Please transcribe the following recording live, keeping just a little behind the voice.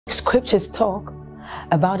Scriptures talk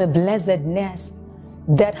about a blessedness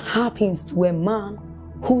that happens to a man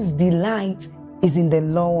whose delight is in the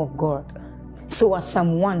law of God. So as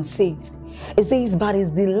Psalm 1 says, it says, but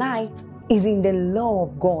his delight is in the law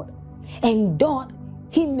of God, and doth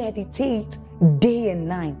he meditate day and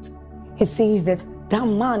night. He says that that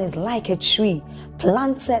man is like a tree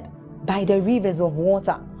planted by the rivers of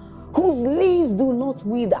water, whose leaves do not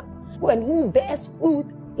wither, and who bears fruit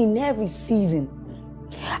in every season.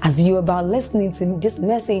 As you're about listening to this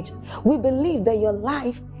message, we believe that your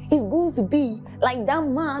life is going to be like that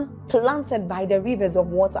man planted by the rivers of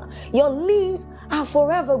water. Your leaves are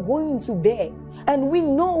forever going to bear. And we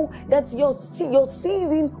know that your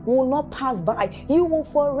season will not pass by. You will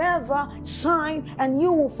forever shine and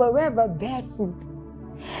you will forever bear fruit.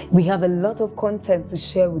 We have a lot of content to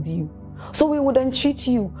share with you. So we would entreat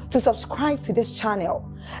you to subscribe to this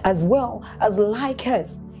channel, as well as like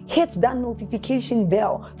us. Hit that notification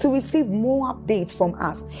bell to receive more updates from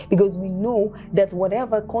us, because we know that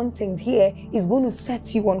whatever content here is going to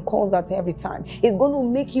set you on course at every time. It's going to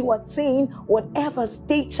make you attain whatever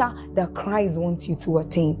stature that Christ wants you to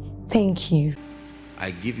attain. Thank you.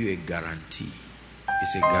 I give you a guarantee.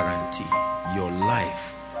 It's a guarantee. Your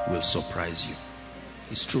life will surprise you.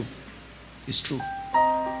 It's true. It's true.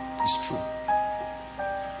 It's true.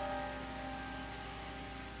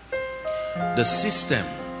 The system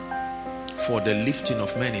for the lifting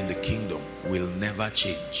of men in the kingdom will never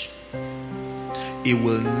change. It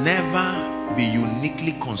will never be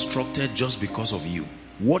uniquely constructed just because of you.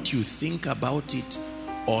 What you think about it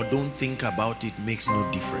or don't think about it makes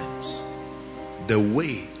no difference. The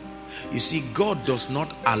way, you see, God does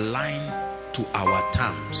not align to our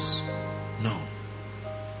terms. No.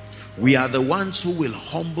 We are the ones who will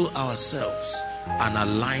humble ourselves and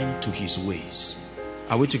align to his ways.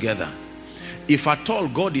 Are we together? If at all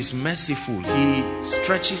God is merciful, he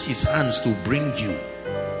stretches his hands to bring you.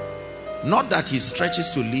 Not that he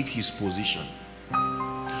stretches to leave his position.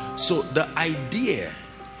 So the idea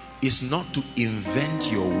is not to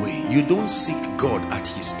invent your way. You don't seek God at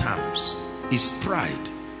his terms. It's pride.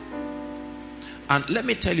 And let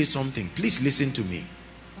me tell you something. Please listen to me.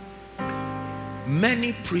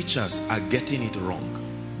 Many preachers are getting it wrong.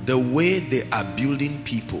 The way they are building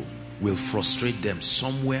people will frustrate them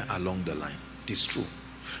somewhere along the line. It is true.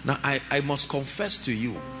 Now I must confess to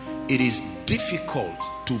you, it is difficult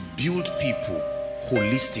to build people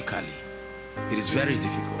holistically. It is very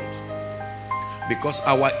difficult, because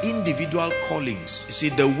our individual callings, you see,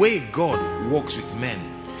 the way God works with men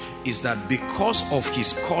is that because of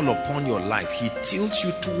his call upon your life, he tilts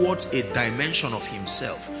you towards a dimension of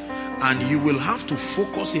himself, and you will have to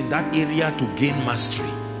focus in that area to gain mastery.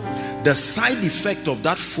 The side effect of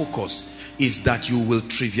that focus is that you will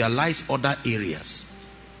trivialize other areas.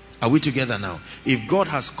 Are we together now? If God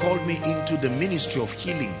has called me into the ministry of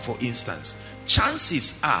healing, for instance,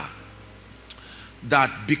 chances are that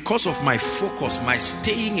because of my focus, my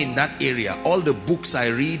staying in that area, all the books I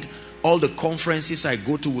read, all the conferences I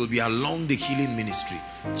go to will be along the healing ministry.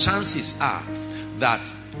 Chances are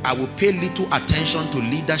that I will pay little attention to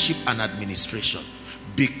leadership and administration,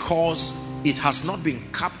 because it has not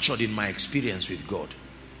been captured in my experience with God.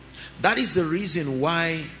 That is the reason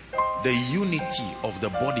why the unity of the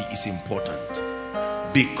body is important,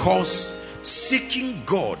 because seeking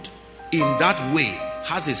God in that way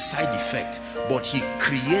has a side effect, but he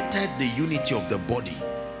created the unity of the body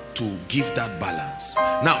to give that balance.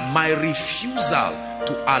 Now, my refusal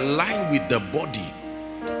to align with the body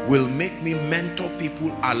will make me mentor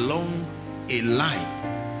people along a line,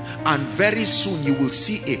 and very soon you will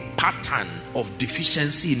see a pattern of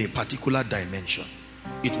deficiency in a particular dimension.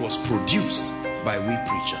 It was produced by we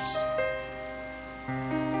preachers.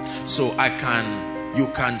 So you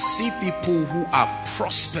can see people who are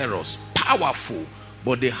prosperous, powerful,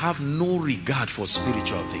 but they have no regard for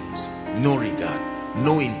spiritual things. No regard,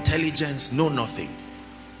 no intelligence, no nothing.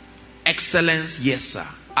 Excellence, yes sir.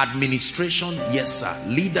 Administration, yes sir.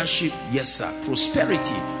 Leadership, yes sir.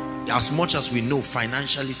 Prosperity, as much as we know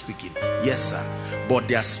financially speaking, yes sir. But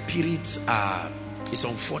their spirits it's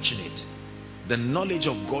unfortunate. The knowledge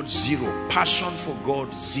of God, zero. Passion for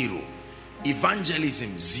God, zero.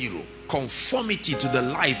 Evangelism, zero. Conformity to the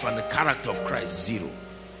life and the character of Christ, zero.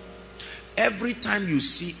 Every time you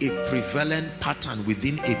see a prevalent pattern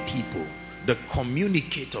within a people, the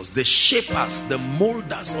communicators, the shapers, the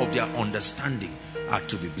molders of their understanding are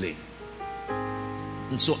to be blamed.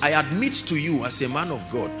 And so I admit to you as a man of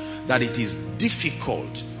God that it is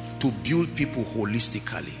difficult to build people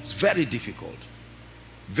holistically. It's very difficult.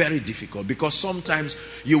 Very difficult, because sometimes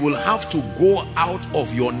you will have to go out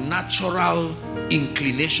of your natural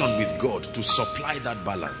inclination with God to supply that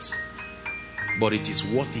balance. But it is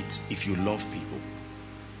worth it if you love people.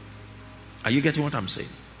 Are you getting what I'm saying?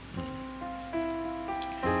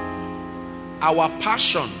 Our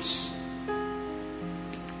passions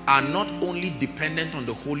are not only dependent on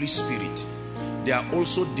the Holy Spirit, they are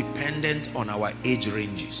also dependent on our age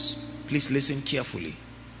ranges. Please listen carefully.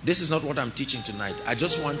 This is not what I'm teaching tonight. I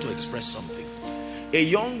just want to express something. A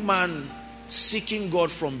young man seeking God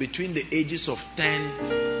from between the ages of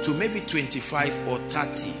 10 to maybe 25 or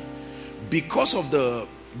 30, because of the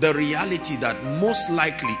reality that most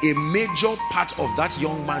likely a major part of that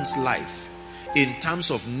young man's life in terms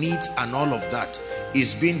of needs and all of that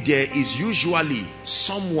is being, there is usually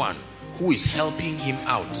someone who is helping him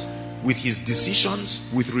out with his decisions,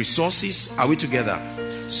 with resources. Are we together?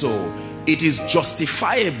 So it is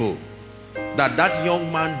justifiable that that young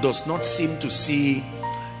man does not seem to see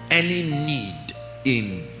any need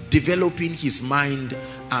in developing his mind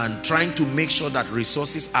and trying to make sure that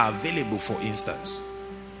resources are available. For instance,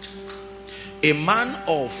 a man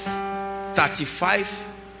of 35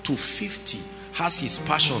 to 50 has his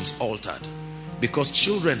passions altered because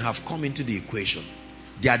children have come into the equation.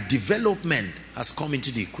 Their development has come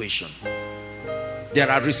into the equation. There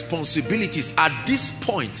are responsibilities. At this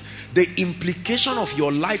point, the implication of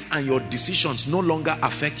your life and your decisions no longer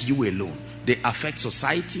affect you alone. They affect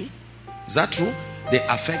society. Is that true? They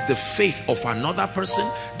affect the faith of another person.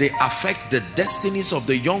 They affect the destinies of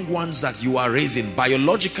the young ones that you are raising,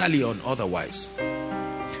 biologically or otherwise.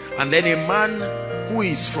 And then a man who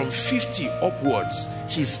is from 50 upwards,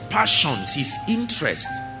 his passions, his interest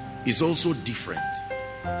is also different.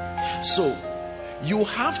 So you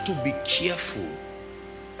have to be careful.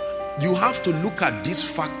 You have to look at these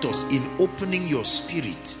factors in opening your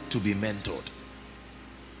spirit to be mentored.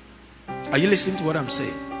 Are you listening to what I'm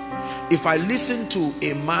saying? If I listen to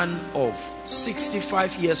a man of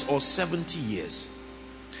 65 years or 70 years,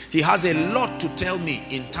 he has a lot to tell me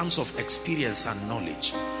in terms of experience and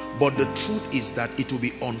knowledge. But the truth is that it will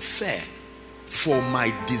be unfair for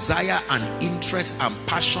my desire and interest and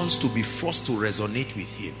passions to be forced to resonate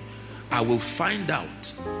with him. I will find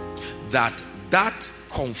out that that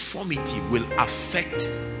conformity will affect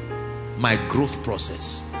my growth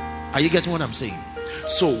process. Are you getting what I'm saying?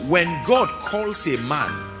 So when God calls a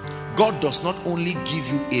man, God does not only give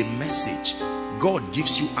you a message, God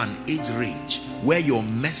gives you an age range where your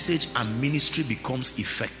message and ministry becomes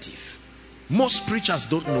effective. Most preachers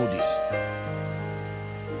don't know this.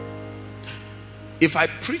 If I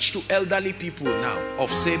preach to elderly people now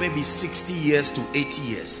of say maybe 60 years to 80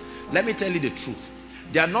 years, let me tell you the truth.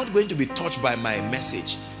 They are not going to be touched by my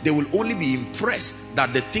message. They will only be impressed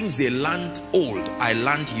that the things they learned old, I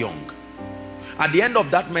learned young. At the end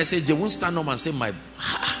of that message, they won't stand up and say,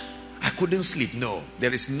 I couldn't sleep. No,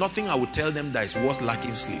 there is nothing I would tell them that is worth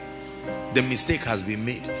lacking sleep. The mistake has been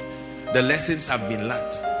made. The lessons have been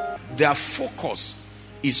learned. Their focus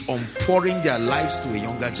is on pouring their lives to a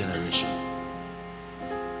younger generation.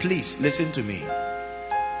 Please listen to me.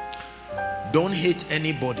 Don't hate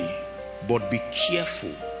anybody, but be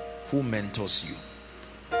careful who mentors you.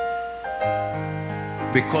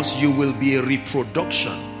 Because you will be a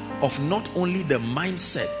reproduction of not only the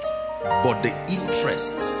mindset, but the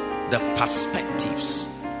interests, the perspectives.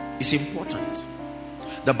 It's important.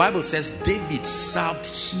 The Bible says David served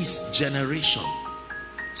his generation.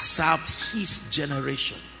 Served his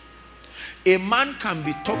generation. A man can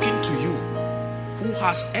be talking to you who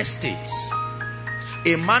has estates.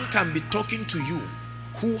 A man can be talking to you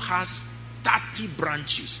who has 30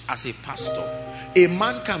 branches as a pastor. A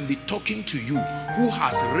man can be talking to you who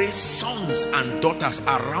has raised sons and daughters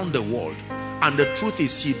around the world, and the truth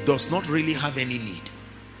is he does not really have any need.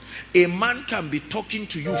 A man can be talking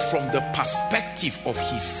to you from the perspective of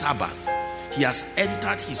his Sabbath. He has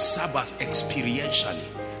entered his Sabbath experientially.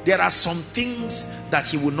 There are some things that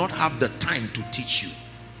he will not have the time to teach you.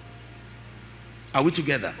 Are we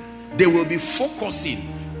together? They will be focusing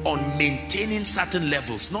on maintaining certain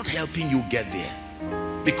levels, not helping you get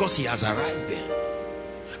there, because he has arrived there.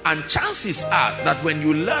 And chances are that when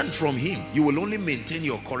you learn from him, you will only maintain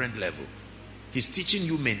your current level. He's teaching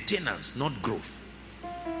you maintenance, not growth.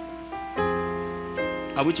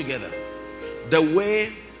 Are we together? The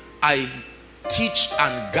way I teach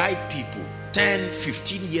and guide people 10,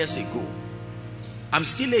 15 years ago, I'm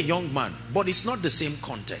still a young man, but it's not the same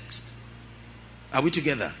context. Are we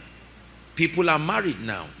together? People are married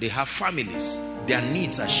now. They have families. Their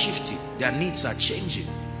needs are shifting. Their needs are changing.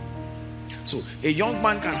 So a young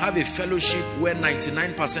man can have a fellowship where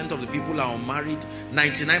 99% of the people are unmarried,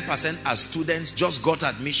 99% are students, just got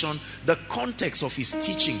admission. The context of his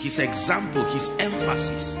teaching, his example, his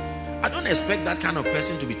emphasis. I don't expect that kind of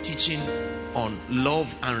person to be teaching on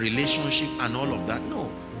love and relationship and all of that.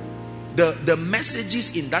 No. The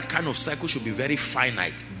messages in that kind of cycle should be very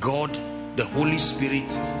finite. God, the Holy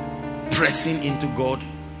Spirit, pressing into God.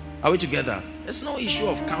 Are we together? There's no issue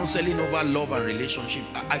of counseling over love and relationship.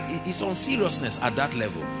 It's on seriousness at that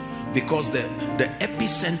level, because the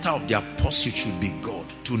epicenter of their pursuit should be God,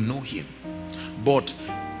 to know him. But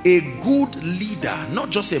a good leader,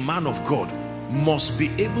 not just a man of God, must be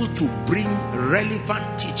able to bring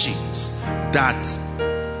relevant teachings that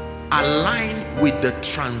align with the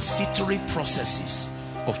transitory processes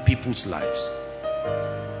of people's lives.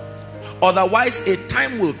 Otherwise, a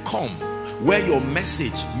time will come where your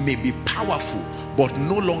message may be powerful but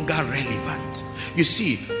no longer relevant. You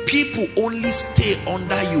see, people only stay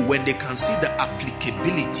under you when they can see the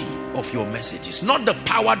applicability of your messages, not the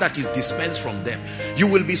power that is dispensed from them. You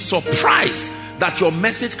will be surprised that your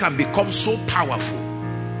message can become so powerful,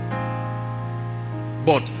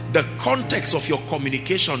 but the context of your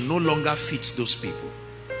communication no longer fits those people.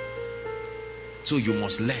 So you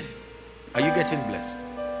must learn. Are you getting blessed?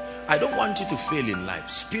 I don't want you to fail in life,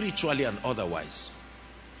 spiritually and otherwise.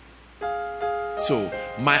 So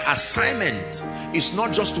my assignment is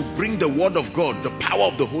not just to bring the word of God, the power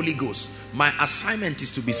of the Holy Ghost. My assignment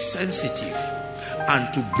is to be sensitive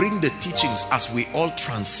and to bring the teachings as we all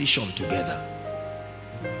transition together.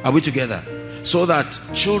 Are we together? So that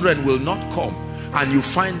children will not come and you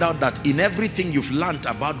find out that in everything you've learned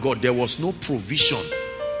about God, there was no provision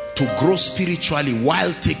to grow spiritually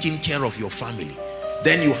while taking care of your family.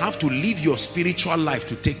 Then you have to live your spiritual life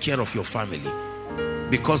to take care of your family,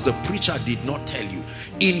 because the preacher did not tell you.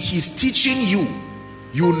 In his teaching,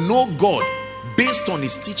 you know God based on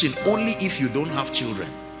his teaching only if you don't have children.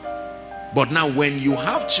 But now when you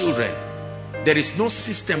have children, there is no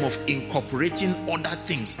system of incorporating other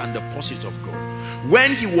things and the pursuit of God.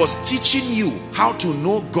 When he was teaching you how to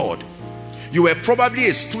know God, you were probably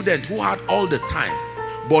a student who had all the time,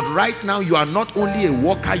 but right now you are not only a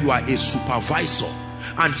worker, you are a supervisor.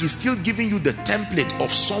 And he's still giving you the template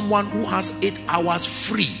of someone who has 8 hours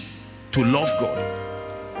free to love God.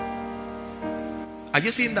 Are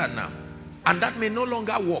you seeing that now? And that may no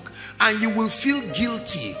longer work. And you will feel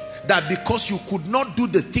guilty that because you could not do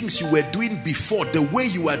the things you were doing before the way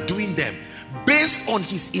you are doing them, based on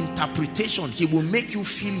his interpretation, he will make you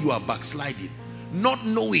feel you are backsliding, not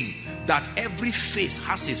knowing that every phase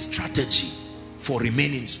has a strategy for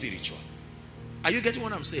remaining spiritual. Are you getting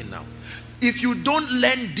what I'm saying now? If you don't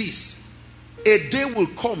learn this, a day will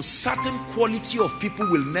come, certain quality of people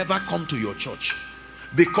will never come to your church,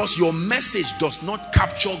 because your message does not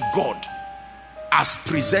capture God as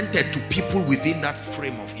presented to people within that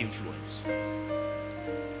frame of influence.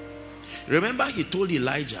 Remember, he told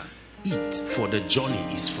Elijah, eat, for the journey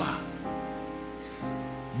is far.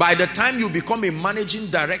 By the time you become a managing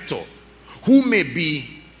director who may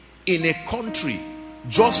be in a country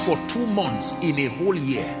just for 2 months in a whole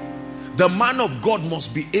year, the man of God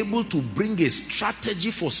must be able to bring a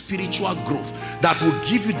strategy for spiritual growth that will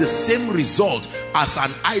give you the same result as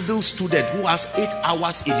an idle student who has 8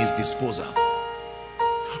 hours in his disposal.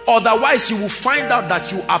 Otherwise, you will find out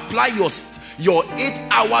that you apply your 8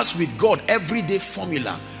 hours with God everyday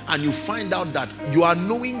formula, and you find out that you are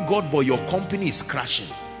knowing God, but your company is crashing.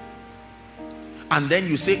 And then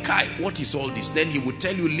you say, Kai, what is all this? Then he will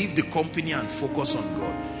tell you, leave the company and focus on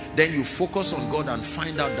God. Then you focus on God and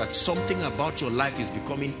find out that something about your life is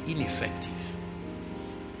becoming ineffective.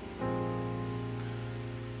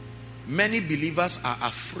 Many believers are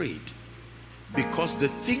afraid because the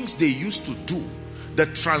things they used to do, the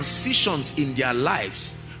transitions in their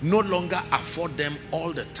lives, no longer afford them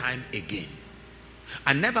all the time again.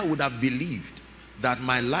 I never would have believed that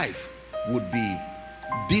my life would be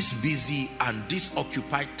this busy and this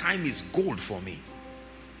occupied. Time is gold for me.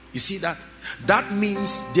 You see that? That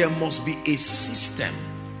means there must be a system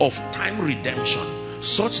of time redemption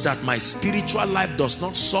such that my spiritual life does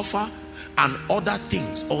not suffer and other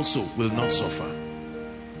things also will not suffer.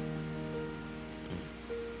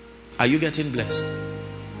 Are you getting blessed?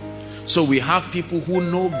 So we have people who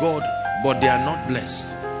know God, but they are not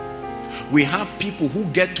blessed. We have people who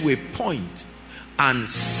get to a point and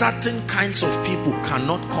certain kinds of people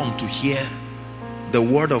cannot come to hear the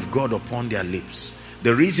word of God upon their lips.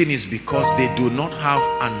 The reason is because they do not have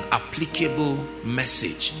an applicable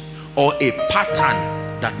message or a pattern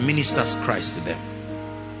that ministers Christ to them.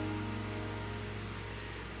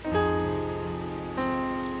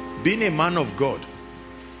 Being a man of God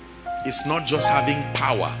is not just having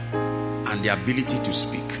power and the ability to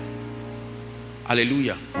speak.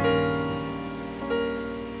 Hallelujah.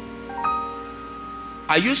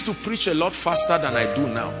 I used to preach a lot faster than I do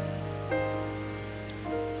now.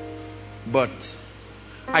 But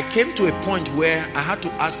I came to a point where I had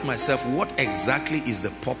to ask myself, what exactly is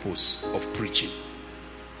the purpose of preaching?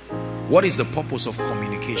 What is the purpose of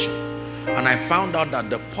communication? And I found out that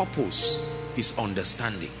the purpose is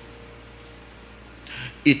understanding.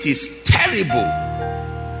 It is terrible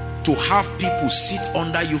to have people sit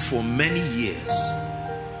under you for many years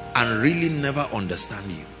and really never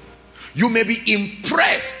understand you. You may be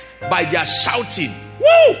impressed by their shouting,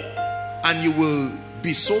 woo! And you will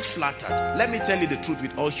be so flattered. Let me tell you the truth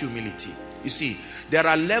with all humility. You see, there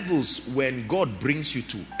are levels when God brings you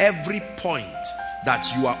to. Every point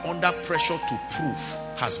that you are under pressure to prove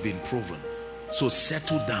has been proven. So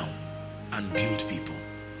settle down and build people.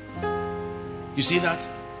 You see that?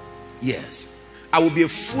 Yes. I will be a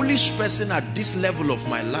foolish person at this level of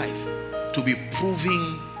my life to be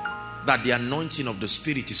proving that the anointing of the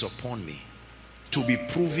Spirit is upon me, to be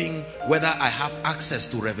proving whether I have access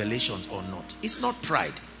to revelations or not. It's not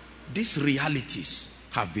pride. These realities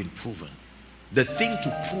have been proven. The thing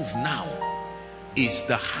to prove now is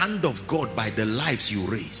the hand of God by the lives you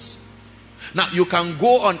raise. Now, you can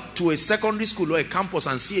go on to a secondary school or a campus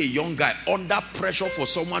and see a young guy under pressure for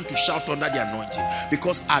someone to shout under the anointing,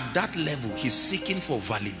 because at that level, he's seeking for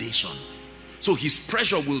validation. So his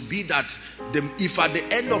pressure will be that if at the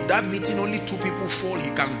end of that meeting only 2 people fall,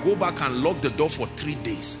 he can go back and lock the door for 3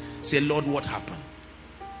 days. Say, Lord, what happened?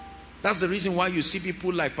 That's the reason why you see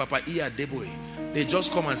people like Papa Adeboye. They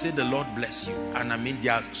just come and say, the Lord bless you. And I mean, they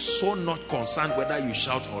are so not concerned whether you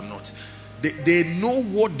shout or not. They know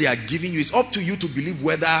what they are giving you. It's up to you to believe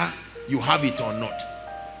whether you have it or not.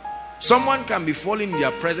 Someone can be falling in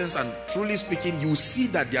their presence and truly speaking, you see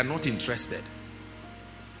that they are not interested.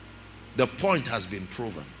 The point has been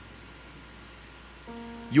proven.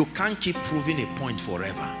 You can't keep proving a point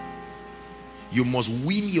forever. You must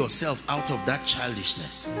wean yourself out of that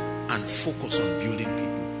childishness and focus on building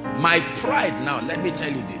people. My pride now, let me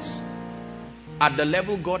tell you this. At the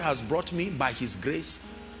level God has brought me by his grace,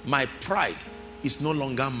 my pride is no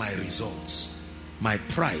longer my results. My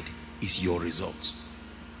pride is your results.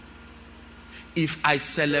 If I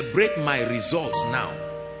celebrate my results now,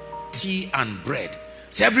 tea and bread,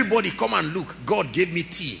 say, everybody come and look, God gave me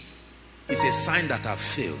tea, it's a sign that I've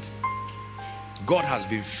failed. God has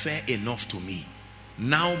been fair enough to me.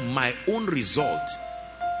 Now my own result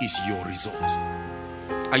is your result.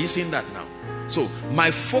 Are you seeing that now? So my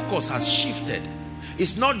focus has shifted.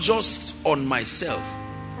 It's not just on myself.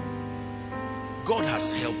 God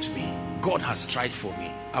has helped me. God has tried for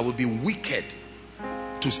me. I will be wicked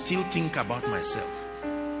to still think about myself.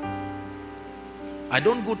 I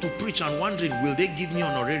don't go to preach and wondering, will they give me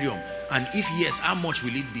honorarium? And if yes, how much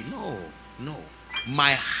will it be? No, no.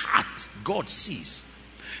 My heart, God sees,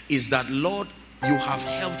 is that, Lord, you have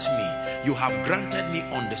helped me. You have granted me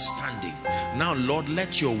understanding. Now, Lord,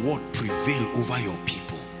 let your word prevail over your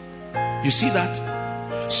people. You see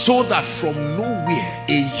that? So that from nowhere,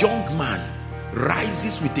 a young man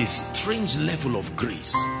rises with a strange level of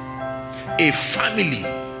grace. A family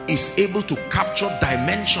is able to capture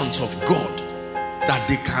dimensions of God that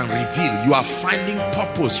they can reveal. You are finding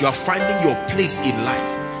purpose. You are finding your place in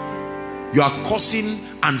life. You are causing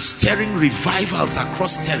and stirring revivals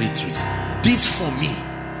across territories. This for me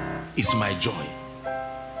is my joy.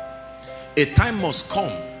 A time must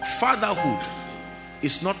come. Fatherhood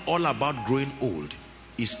is not all about growing old.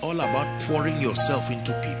 It's all about pouring yourself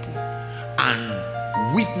into people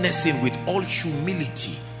and witnessing with all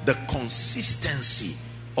humility the consistency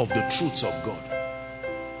of the truths of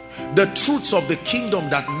God. The truths of the kingdom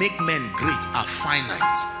that make men great are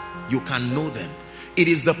finite. You can know them. It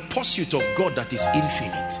is the pursuit of God that is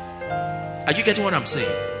infinite. Are you getting what I'm saying?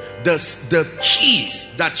 The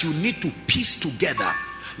keys that you need to piece together,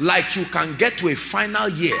 like you can get to a final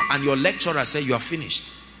year and your lecturer say you are finished.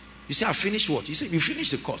 You say, I finished what? You say, you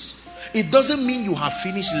finished the course. It doesn't mean you have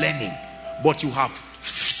finished learning, but you have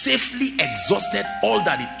safely exhausted all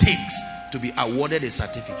that it takes to be awarded a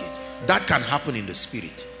certificate. That can happen in the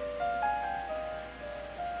spirit.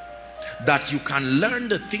 That you can learn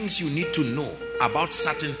the things you need to know about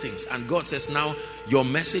certain things, and God says, now your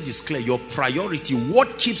message is clear. Your priority,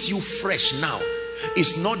 what keeps you fresh now,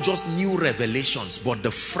 is not just new revelations, but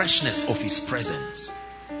the freshness of his presence.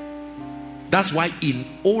 That's why in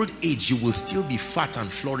old age you will still be fat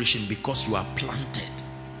and flourishing, because you are planted.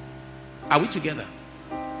 Are we together?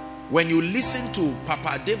 When you listen to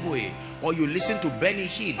Papa Adeboye or you listen to Benny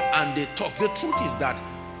Hinn and they talk, the truth is that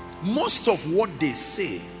most of what they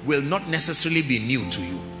say will not necessarily be new to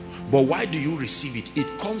you. But why do you receive it?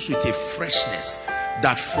 It comes with a freshness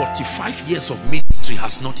that 45 years of ministry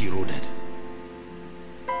has not eroded.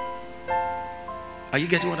 Are you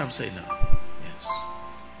getting what I'm saying now? Yes.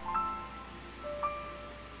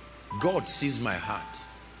 God sees my heart.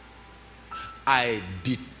 I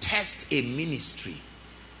detest a ministry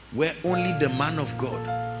where only the man of God,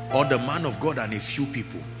 or the man of God and a few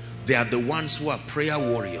people, they are the ones who are prayer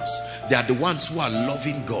warriors. They are the ones who are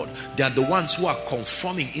loving God. They are the ones who are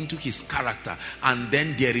conforming into his character. And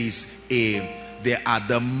then there are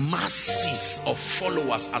the masses of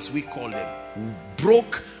followers, as we call them,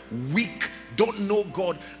 broke, weak, don't know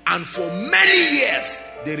God, and for many years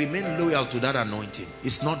they remain loyal to that anointing.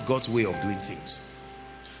 It's not God's way of doing things.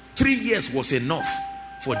 3 years was enough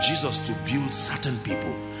for Jesus to build certain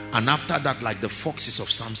people, and after that, like the foxes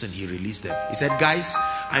of Samson, he released them. He said, guys,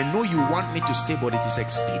 I know you want me to stay, but it is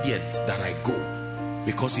expedient that I go,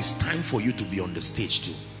 because it's time for you to be on the stage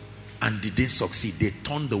too. And did they succeed? They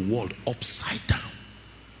turned the world upside down.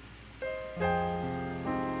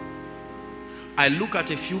 I look at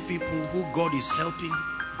a few people who God is helping.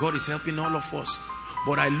 God is helping all of us.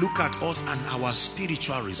 But I look at us and our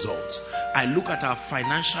spiritual results. I look at our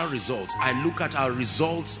financial results. I look at our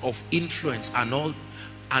results of influence and all.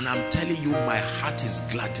 And I'm telling you, my heart is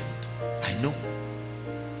gladdened. I know.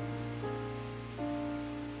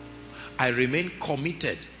 I remain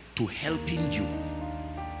committed to helping you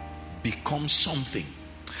become something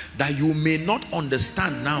that you may not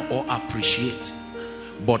understand now or appreciate.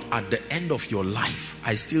 But at the end of your life,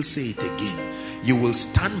 I still say it again, you will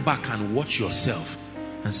stand back and watch yourself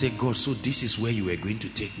and say, God, so this is where you were going to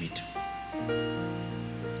take me to.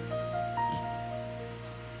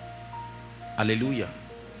 Hallelujah.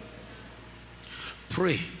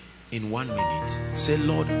 Pray in 1 minute. Say,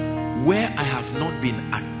 Lord, where I have not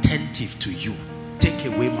been attentive to you, take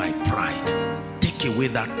away my pride. Take away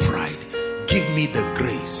that pride. Give me the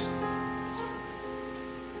grace.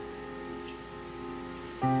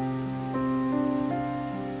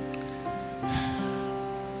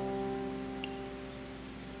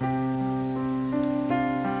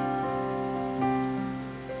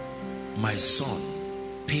 My son,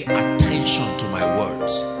 pay attention to my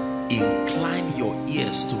words. Incline your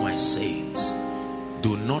ears to my sayings.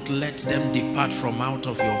 Do not let them depart from out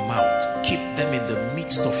of your mouth. Keep them in the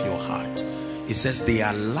midst of your heart. It says they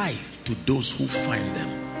are life to those who find them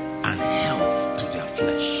and health to their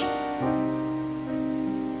flesh.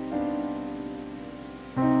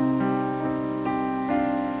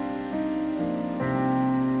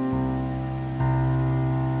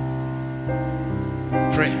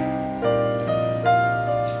 Pray.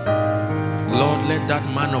 Lord, let that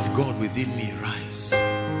man of God within me rise.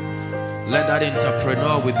 Let that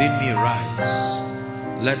entrepreneur within me rise.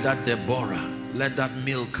 Let that Deborah, let that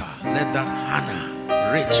Milka, let that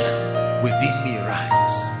Hannah, Rachel within me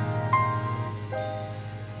rise.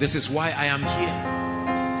 This is why I am here.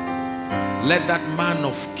 Let that man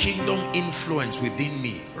of kingdom influence within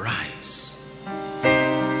me rise.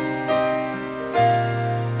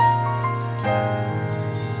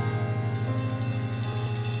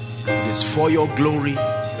 It is for your glory.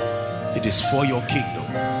 It is for your kingdom.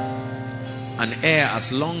 An heir,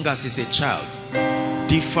 as long as he's a child,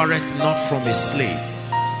 differeth not from a slave,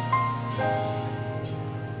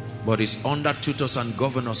 but is under tutors and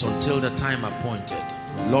governors until the time appointed.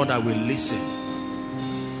 Lord, I will listen.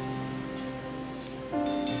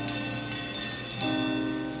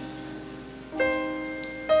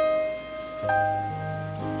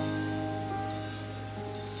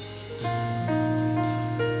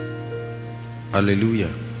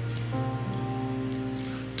 Hallelujah.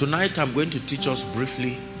 Tonight I'm going to teach us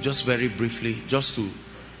briefly, just very briefly, just to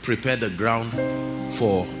prepare the ground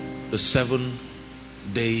for the 7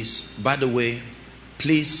 days. By the way,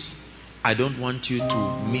 please, I don't want you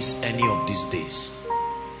to miss any of these days.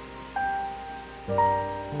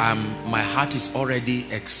 My heart is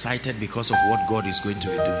already excited because of what God is going to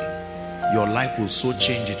be doing. Your life will so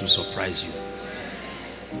change, it will surprise you.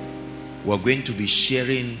 We're going to be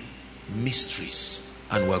sharing mysteries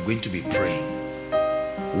and we're going to be praying.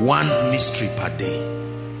 1 mystery per day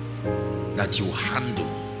that you handle,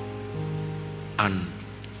 and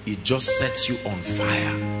it just sets you on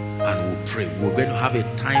fire. And we'll pray. We're going to have a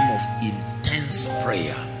time of intense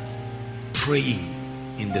prayer, praying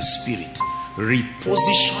in the spirit,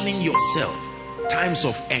 repositioning yourself, times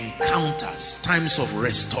of encounters, times of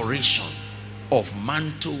restoration, of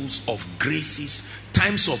mantles, of graces,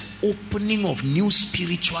 times of opening of new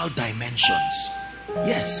spiritual dimensions.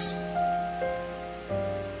 Yes,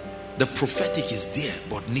 the prophetic is there,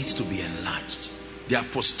 but needs to be enlarged. The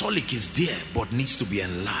apostolic is there, but needs to be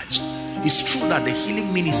enlarged. It's true that the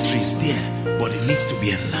healing ministry is there, but it needs to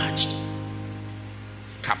be enlarged.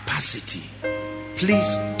 Capacity.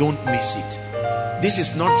 Please don't miss it. This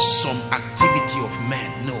is not some activity of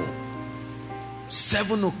men. No.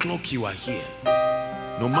 7 o'clock you are here.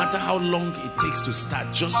 No matter how long it takes to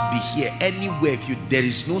start, just be here. Anywhere, if there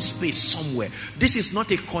is no space somewhere. This is not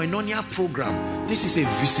a koinonia program. This is a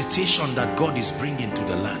visitation that God is bringing to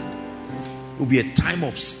the land. It will be a time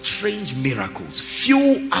of strange miracles.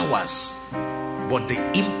 Few hours, but the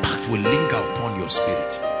impact will linger upon your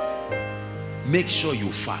spirit. Make sure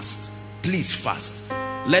you fast. Please fast.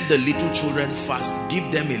 Let the little children fast.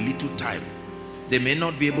 Give them a little time. They may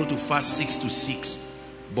not be able to fast 6 to 6,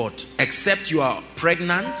 but except you are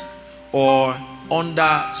pregnant or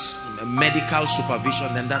under medical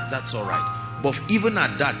supervision, then that's all right. But even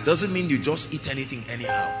at that, doesn't mean you just eat anything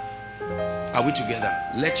anyhow. Are we together?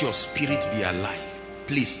 Let your spirit be alive.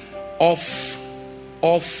 Please, off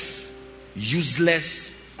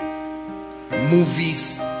useless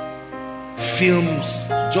movies, films.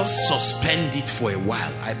 Just suspend it for a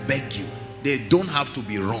while. I beg you. They don't have to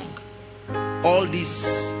be wrong. All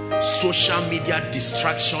these social media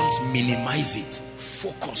distractions, minimize it.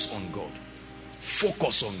 Focus on God.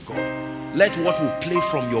 Focus on God. Let what will play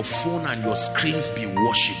from your phone and your screens be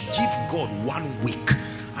worship. Give God 1 week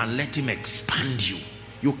and let him expand you.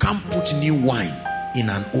 You can't put new wine in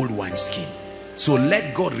an old wineskin. So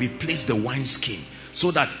let God replace the wineskin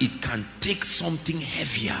so that it can take something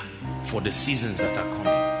heavier for the seasons that are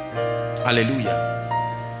coming. Hallelujah.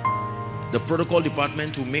 The protocol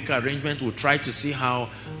department will make arrangement. Will try to see how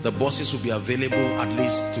the buses will be available, at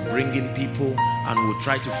least to bring in people, and we'll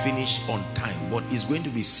try to finish on time. But it's going to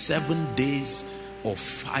be 7 days of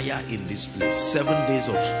fire in this place. 7 days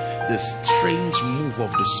of the strange move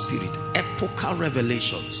of the Spirit, epochal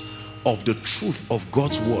revelations of the truth of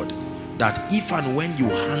God's word, that if and when you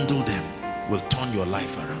handle them, will turn your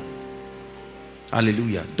life around.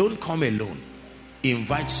 Hallelujah. Don't come alone.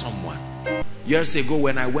 Invite someone. Years ago,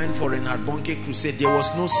 when I went for an Arbonke crusade, there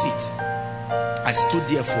was no seat. I stood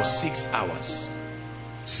there for 6 hours.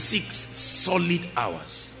 6 solid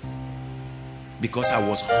hours. Because I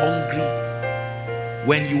was hungry.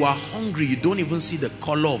 When you are hungry, you don't even see the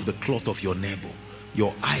color of the cloth of your neighbor.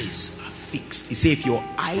 Your eyes are fixed. He said, if your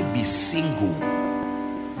eye be single,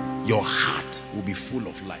 your heart will be full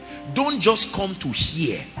of light. Don't just come to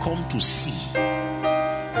hear, come to see.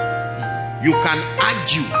 You can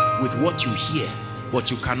argue with what you hear, but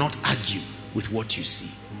you cannot argue with what you see.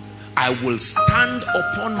 I will stand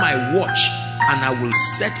upon my watch and I will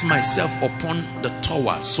set myself upon the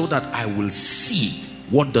tower so that I will see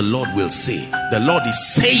what the Lord will say. The Lord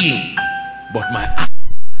is saying, but my eyes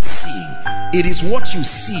are seeing. It is what you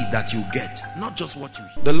see that you get, not just what you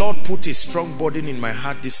hear. The Lord put a strong burden in my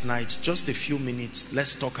heart this night. Just a few minutes,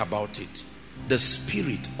 let's talk about it. The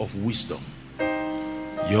spirit of wisdom.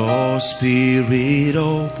 Your spirit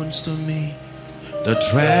opens to me the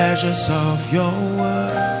treasures of your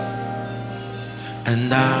word,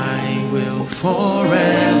 and I will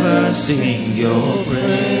forever sing your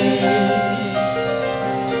praise.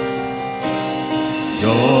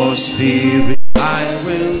 Your spirit, I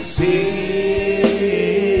will sing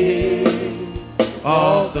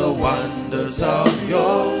of the wonders of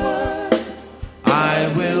your word. I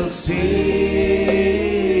will sing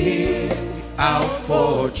out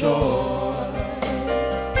for joy.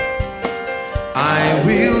 I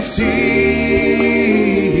will sing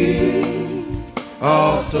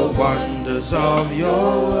of the wonders of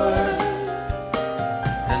your word,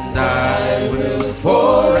 and I will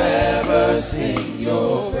forever sing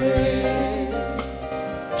your praise.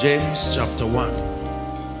 James chapter 1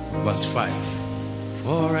 verse 5.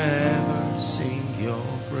 Forever sing your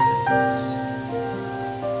praise,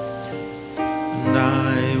 and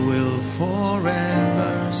I will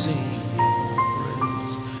forever sing your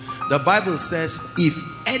praise. The Bible says, if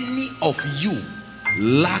any of you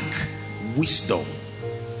lack wisdom.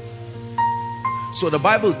 So the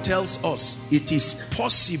Bible tells us it is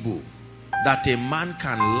possible that a man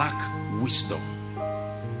can lack wisdom.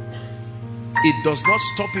 It does not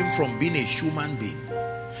stop him from being a human being.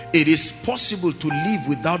 It is possible to live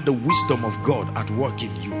without the wisdom of God at work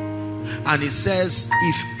in you. And it says,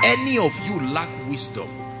 if any of you lack wisdom.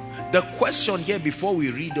 The question here before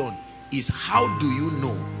we read on is, how do you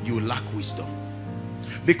know you lack wisdom?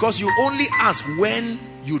 Because you only ask when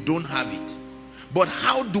you don't have it. But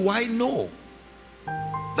how do I know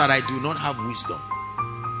that I do not have wisdom?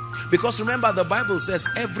 Because remember, the Bible says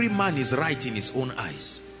every man is right in his own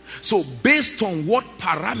eyes. So based on what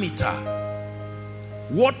parameter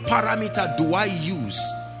do I use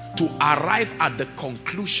to arrive at the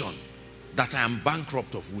conclusion that I am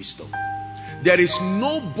bankrupt of wisdom. There is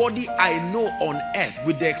nobody I know on earth,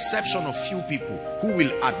 with the exception of few people, who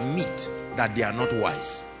will admit that they are not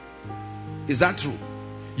wise. Is that true?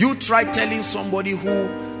 You try telling somebody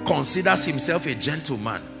who considers himself a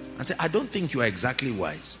gentleman and say, I don't think you are exactly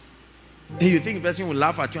wise. And you think the person will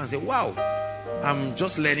laugh at you and say, wow, I'm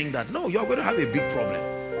just learning that. No, you're going to have a big problem.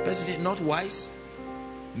 The person say, not wise?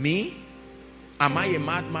 Me? Am I a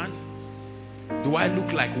madman? Do I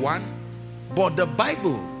look like one? But the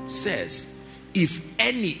Bible says, if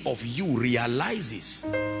any of you realizes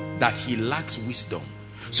that he lacks wisdom.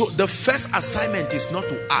 So the first assignment is not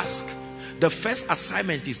to ask. The first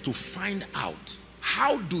assignment is to find out,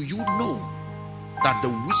 how do you know that the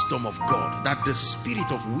wisdom of God, that the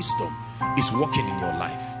spirit of wisdom is working in your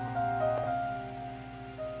life?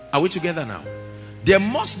 Are we together now? There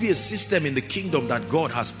must be a system in the kingdom that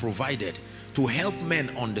God has provided to help men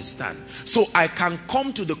understand. So I can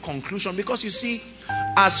come to the conclusion, because you see,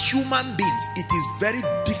 as human beings, it is very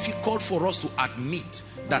difficult for us to admit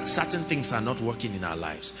that certain things are not working in our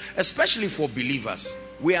lives. Especially for believers.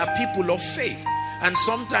 We are people of faith. And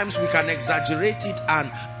sometimes we can exaggerate it,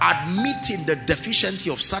 and admitting the deficiency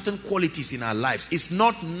of certain qualities in our lives is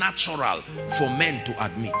not natural for men to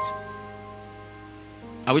admit.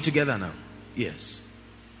 Are we together now? Yes.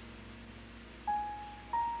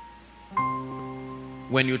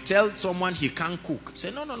 When you tell someone he can't cook,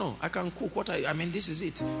 say, no, I can cook. I mean, this is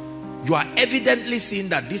it. You are evidently seeing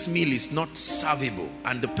that this meal is not servable.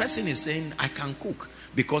 And the person is saying, I can cook.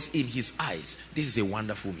 Because in his eyes, this is a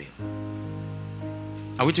wonderful meal.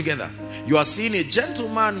 Are we together? You are seeing a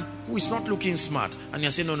gentleman who is not looking smart. And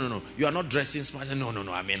you're saying, no, you are not dressing smart. Say, no.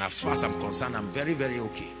 I mean, as far as I'm concerned, I'm very, very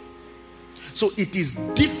okay. So it is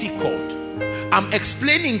difficult. I'm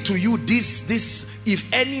explaining to you this if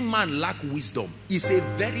any man lack wisdom, is a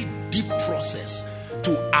very deep process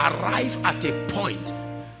to arrive at a point.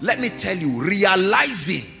 Let me tell you,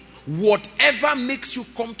 realizing whatever makes you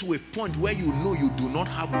come to a point where you know you do not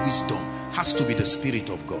have wisdom has to be the Spirit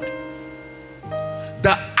of God.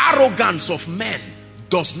 The arrogance of men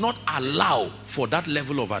does not allow for that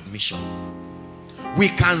level of admission. We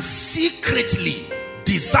can secretly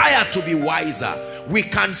desire to be wiser. We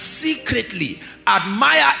can secretly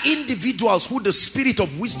admire individuals who the spirit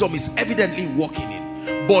of wisdom is evidently working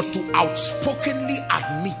in. But to outspokenly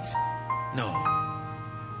admit, no.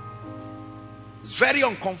 It's very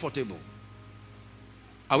uncomfortable.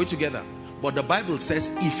 Are we together? But the Bible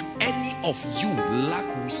says, if any of you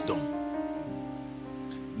lack wisdom,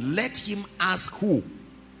 let him ask who?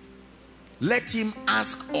 Let him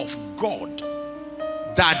ask of God,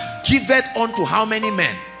 that giveth unto how many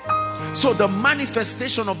men? So the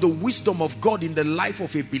manifestation of the wisdom of God in the life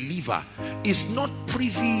of a believer is not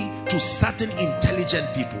privy to certain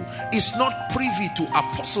intelligent people. It's not privy to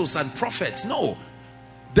apostles and prophets. No.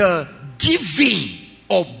 The giving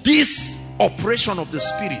of this operation of the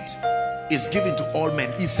Spirit is given to all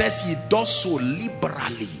men. He says he does so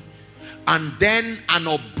liberally. And then an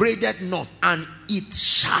upbraided not, and it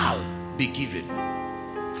shall be given.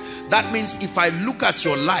 That means if I look at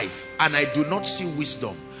your life and I do not see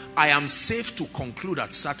wisdom, I am safe to conclude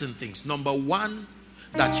at certain things. Number one,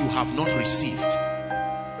 that you have not received.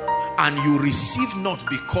 And you receive not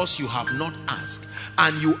because you have not asked.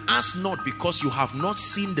 And you ask not because you have not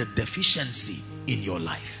seen the deficiency in your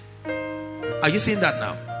life. Are you seeing that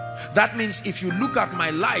now? That means if you look at my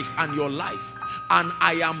life and your life, and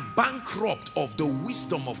I am bankrupt of the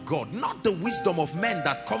wisdom of God, not the wisdom of men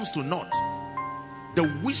that comes to naught,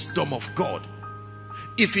 the wisdom of God,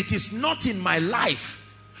 if it is not in my life,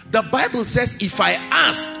 the Bible says if I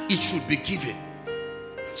ask, it should be given.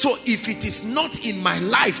 So if it is not in my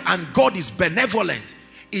life and God is benevolent,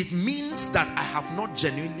 it means that I have not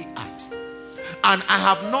genuinely asked. And I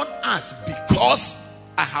have not asked because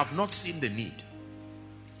I have not seen the need.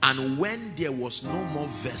 And when there was no more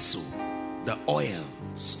vessel, the oil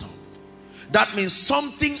stopped. That means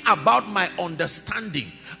something about my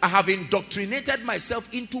understanding. I have indoctrinated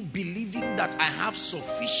myself into believing that I have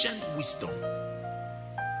sufficient wisdom.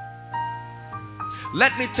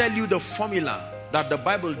 Let me tell you the formula that the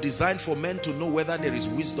Bible designed for men to know whether there is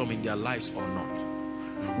wisdom in their lives or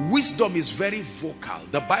not. Wisdom is very vocal.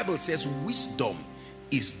 The Bible says wisdom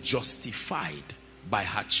is justified by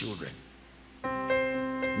her children.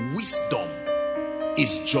 Wisdom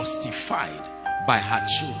is justified by her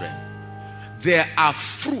children. There are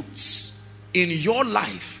fruits in your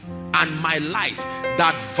life and my life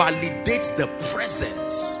that validates the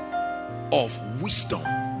presence of wisdom.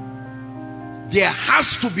 There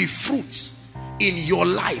has to be fruits in your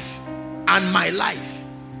life and my life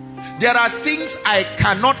There are things I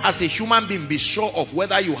cannot as a human being be sure of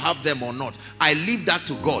whether you have them or not. I leave that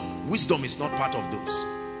to God. Wisdom is not part of those.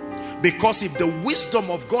 Because if the wisdom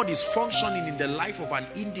of God is functioning in the life of an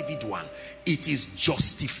individual, it is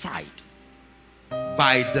justified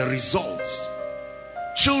by the results.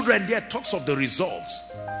 Children there talks of the results,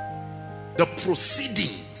 the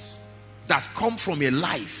proceedings that come from a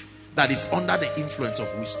life that is under the influence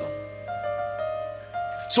of wisdom.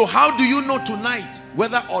 So how do you know tonight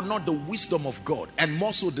whether or not the wisdom of God, and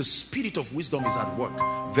more so the spirit of wisdom, is at work?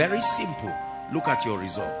 Very simple. Look at your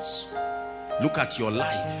results. Look at your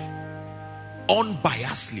life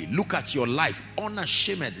unbiasedly. Look at your life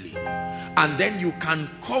unashamedly, and then you can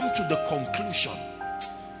come to the conclusion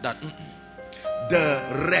that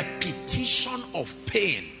the repetition of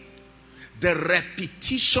pain, the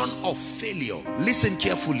repetition of failure, listen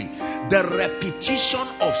carefully, the repetition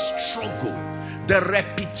of struggle, the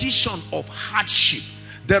repetition of hardship,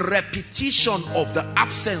 the repetition of the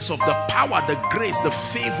absence of the power, the grace, the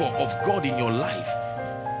favor of God in your life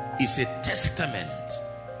is a testament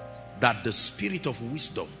that the spirit of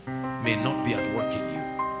wisdom may not be at work in you.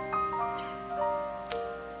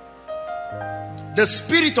 The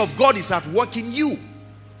spirit of God is at work in you,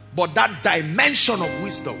 but that dimension of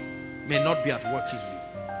wisdom may not be at work in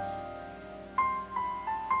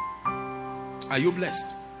you. Are you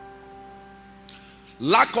blessed?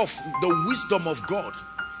 Lack of the wisdom of God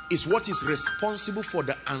is what is responsible for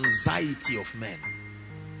the anxiety of men.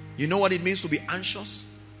 You know what it means to be anxious?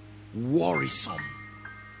 Worrisome.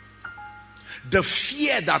 The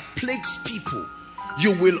fear that plagues people,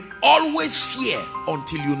 you will always fear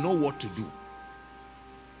until you know what to do.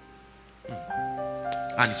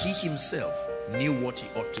 And he himself knew what he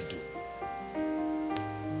ought to do.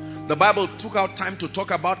 The Bible took out time to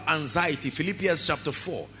talk about anxiety. Philippians chapter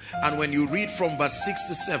 4. And when you read from verse 6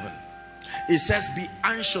 to 7, it says, be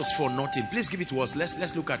anxious for nothing. Please give it to us.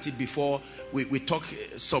 Let's look at it before we talk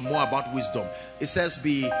some more about wisdom. It says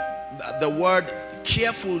the word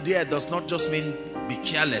careful there does not just mean be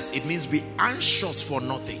careless. It means be anxious for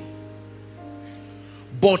nothing.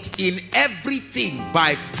 But in everything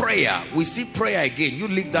by prayer. We see prayer again. You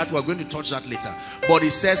leave that. We're going to touch that later. But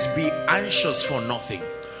it says be anxious for nothing.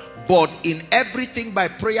 But in everything by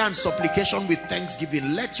prayer and supplication with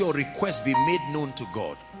thanksgiving, let your request be made known to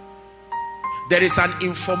God. There is an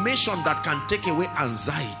information that can take away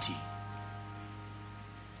anxiety.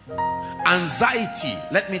 Anxiety,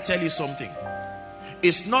 let me tell you something.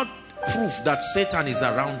 It's not proof that Satan is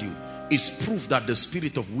around you. It's proof that the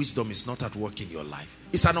spirit of wisdom is not at work in your life.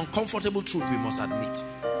 It's an uncomfortable truth we must admit.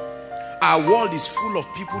 Our world is full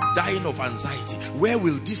of people dying of anxiety. Where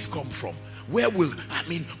will this come from? Where will, I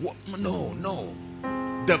mean, what? No.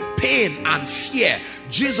 The pain and fear.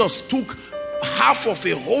 Jesus took half of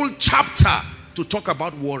a whole chapter to talk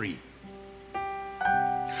about worry.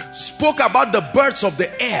 Spoke about the birds of the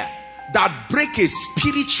air that break a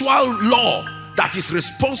spiritual law that is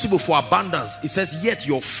responsible for abundance. It says, yet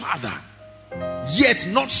your father, yet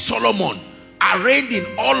not Solomon, arrayed in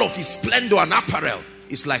all of his splendor and apparel,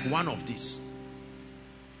 is like one of these.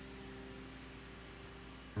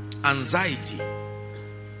 Anxiety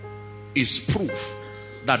is proof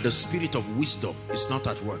that the spirit of wisdom is not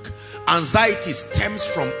at work. Anxiety stems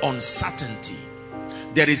from uncertainty.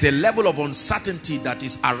 There is a level of uncertainty that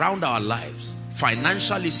is around our lives,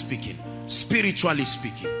 financially speaking, spiritually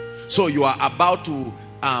speaking. So you are about to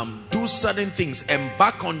do certain things,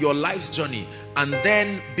 embark on your life's journey, and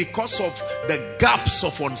then because of the gaps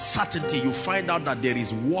of uncertainty, you find out that there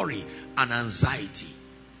is worry and anxiety.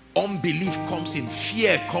 Unbelief comes in,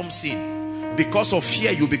 fear comes in. Because of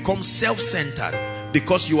fear, you become self-centered,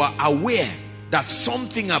 because you are aware that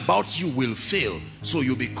something about you will fail. So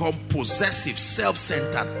you become possessive,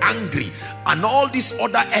 self-centered, angry, and all these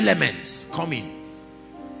other elements come in.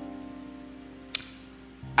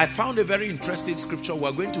 I found a very interesting scripture.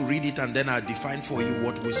 We're going to read it and then I'll define for you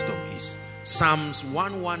what wisdom is. Psalms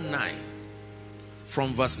 119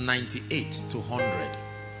 from verse 98 to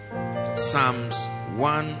 100. Psalms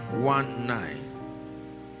 119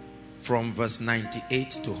 from verse 98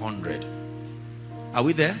 to 100. Are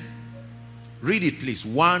we there? Read it, please.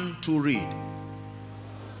 1, 2, read.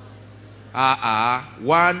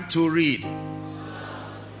 1, 2, read.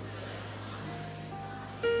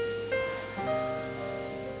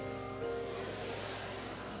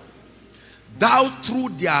 Thou through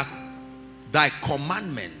thy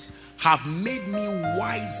commandments have made me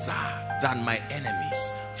wiser than my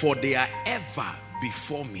enemies, for they are ever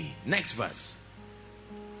before me. Next verse.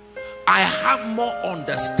 I have more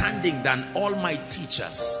understanding than all my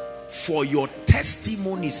teachers, for your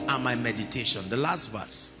testimonies are my meditation. The last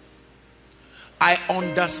verse. I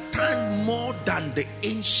understand more than the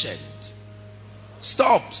ancient.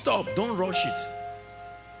 Stop, don't rush it.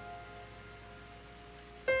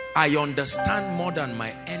 I understand more than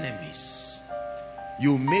my enemies.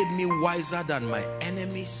 You made me wiser than my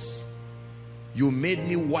enemies. You made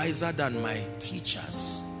me wiser than my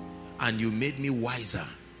teachers. And you made me wiser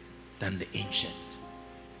than the ancient.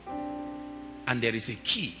 And there is a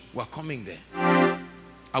key. We're coming there.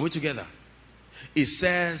 Are we together? It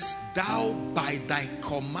says, thou by thy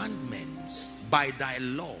commandments, by thy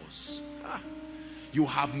laws, you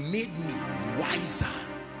have made me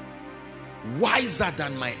wiser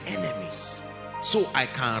than my enemies, so I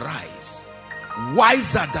can rise,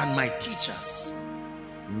 wiser than my teachers,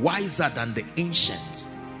 wiser than the ancients,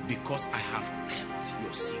 because I have kept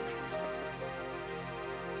your secret.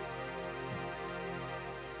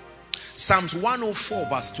 Psalms 104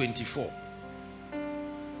 verse 24.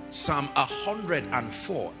 Psalm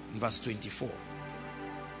 104 verse 24.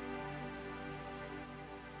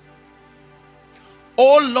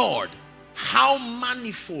 O Lord, how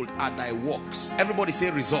manifold are thy works. Everybody say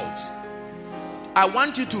results. I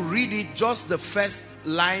want you to read it, just the first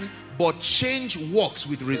line, but change works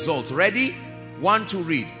with results. Ready? 1, 2,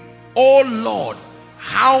 read. O Lord,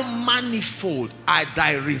 how manifold are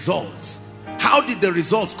thy results. How did the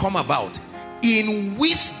results come about? In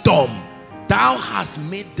wisdom thou hast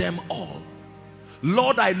made them all.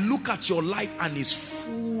 Lord, I look at your life and it's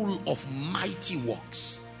full of mighty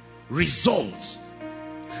works, results.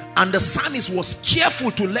 And the psalmist was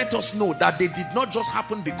careful to let us know that they did not just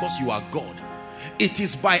happen because you are God. It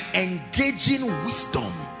is by engaging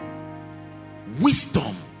wisdom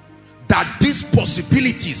that these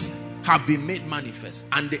possibilities have been made manifest.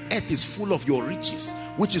 And the earth is full of your riches,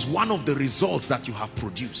 which is one of the results that you have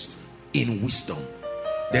produced in wisdom.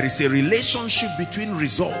 There is a relationship between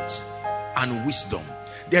results and wisdom.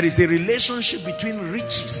 There is a relationship between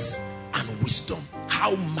riches and wisdom.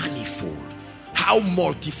 How manifold, how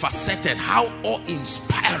multifaceted, how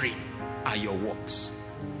awe-inspiring are your works.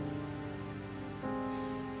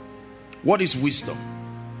 What is wisdom?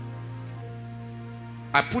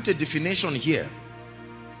 I put a definition here.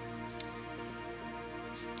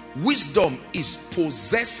 Wisdom is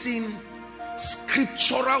possessing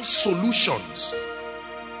scriptural solutions.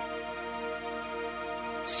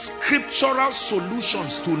 Scriptural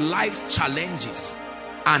solutions to life's challenges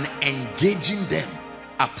and engaging them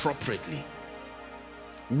appropriately.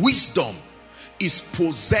 Wisdom is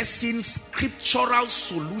possessing scriptural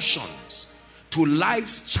solutions to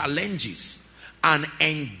life's challenges and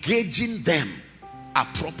engaging them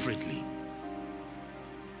appropriately.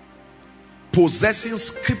 Possessing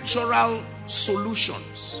scriptural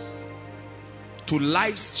solutions to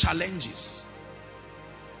life's challenges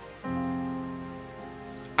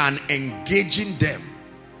and engaging them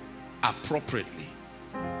appropriately.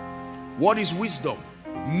 What is wisdom?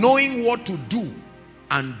 Knowing what to do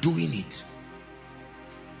and doing it.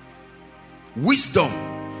 Wisdom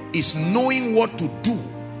is knowing what to do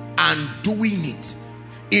and doing it.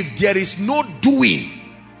 If there is no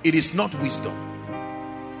doing, it is not wisdom.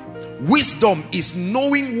 Wisdom is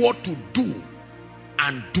knowing what to do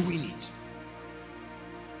and doing it.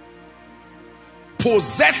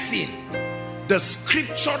 Possessing the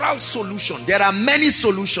scriptural solution. There are many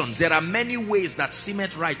solutions. There are many ways that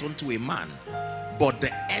seemeth right unto a man, but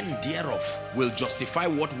the end thereof will justify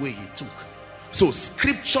what way he took. So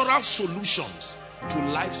scriptural solutions to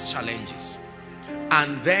life's challenges,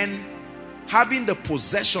 and then having the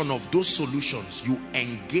possession of those solutions, you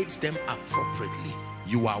engage them appropriately.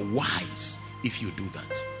 You are wise if you do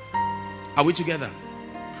that. Are we together?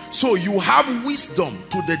 So you have wisdom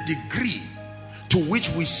to the degree to which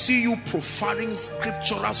we see you proffering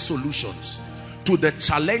scriptural solutions to the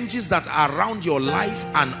challenges that are around your life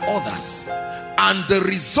and others, and the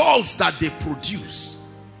results that they produce.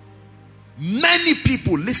 Many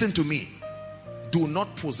people, listen to me, do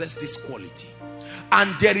not possess this quality.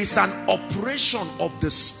 And there is an operation of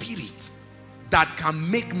the Spirit that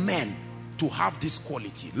can make men to have this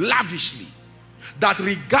quality lavishly. That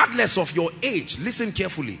regardless of your age, listen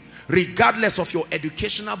carefully, regardless of your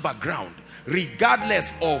educational background,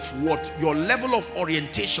 regardless of what your level of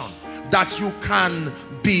orientation, that you can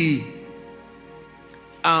be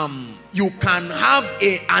you can have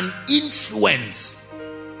an influence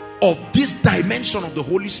of this dimension of the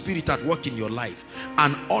Holy Spirit at work in your life,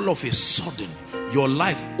 and all of a sudden your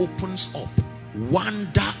life opens up,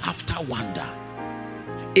 wonder after wonder,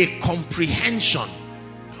 a comprehension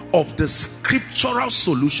of the scriptural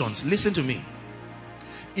solutions. Listen to me.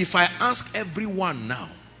 If I ask everyone now,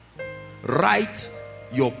 write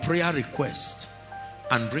your prayer request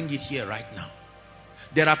and bring it here right now.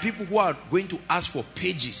 There are people who are going to ask for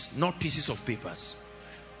pages, not pieces of papers.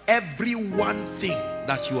 Every one thing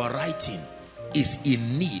that you are writing is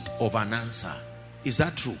in need of an answer. Is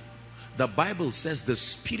that true? The Bible says the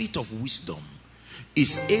spirit of wisdom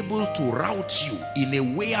is able to route you in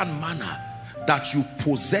a way and manner that you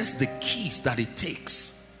possess the keys that it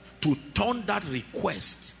takes to turn that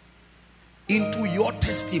request into your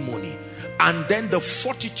testimony, and then the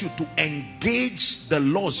fortitude to engage the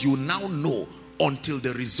laws you now know until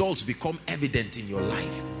the results become evident in your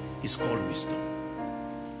life is called wisdom.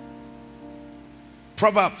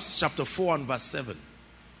 Proverbs chapter 4 and verse 7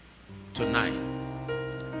 to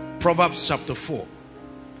 9. Proverbs chapter 4.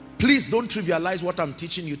 Please don't trivialize what I'm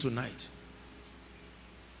teaching you tonight.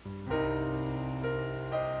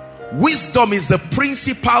 Wisdom is the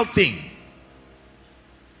principal thing.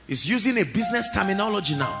 It's using a business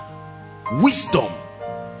terminology now. Wisdom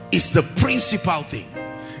is the principal thing.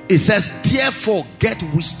 It says, therefore get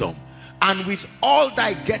wisdom, and with all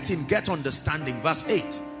thy getting get understanding. Verse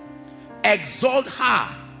 8. Exalt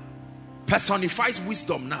her. Personifies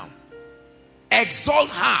wisdom now. Exalt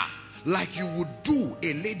her like you would do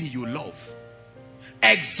a lady you love.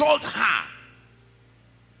 Exalt her.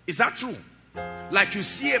 Is that true? Like you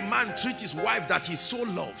see a man treat his wife that he so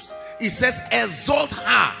loves. It says exalt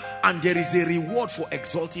her, and there is a reward for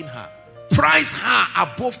exalting her. Prize her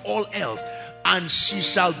above all else, and she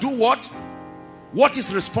shall do what? What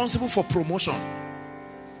is responsible for promotion?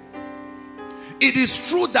 It is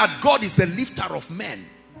true that God is the lifter of men,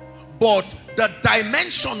 but the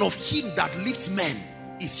dimension of him that lifts men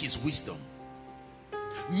is his wisdom.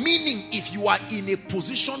 Meaning, if you are in a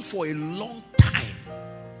position for a long time,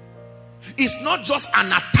 it's not just an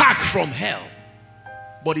attack from hell,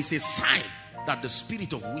 but it's a sign that the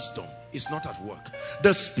spirit of wisdom is not at work.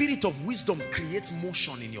 The spirit of wisdom creates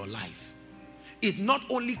motion in your life. It not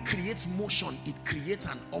only creates motion, it creates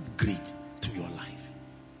an upgrade to your life.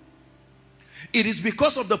 It is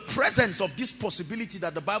because of the presence of this possibility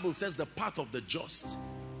that the Bible says the path of the just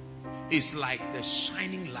is like the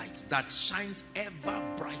shining light that shines ever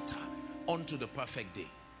brighter unto the perfect day.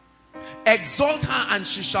 Exalt her, and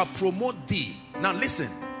she shall promote thee. Now listen.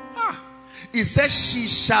 It says she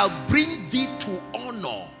shall bring thee to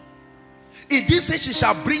honor. It did say she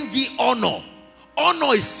shall bring thee honor.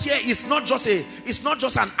 Honor is here. It's not just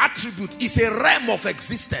an attribute. It's a realm of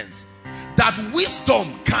existence. That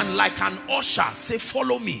wisdom can, like an usher, say,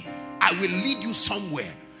 follow me. I will lead you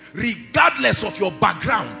somewhere. Regardless of your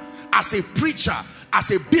background, as a preacher, as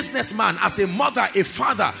a businessman, as a mother, a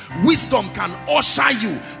father, wisdom can usher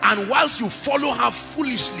you. And whilst you follow her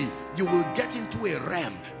foolishly, you will get into a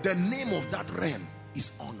realm. The name of that realm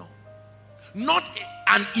is honor. Not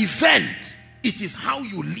an event. It is how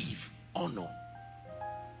you live. Honor.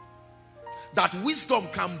 That wisdom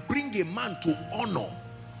can bring a man to honor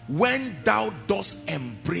when thou dost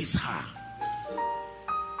embrace her.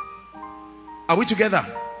 Are we together?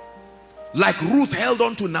 Like Ruth held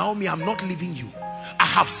on to Naomi, I'm not leaving you. I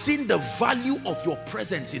have seen the value of your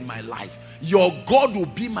presence in my life. Your God will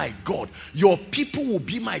be my God. Your people will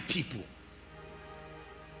be my people.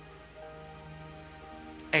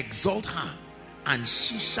 Exalt her, and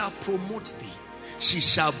she shall promote thee. She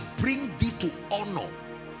shall bring thee to honor.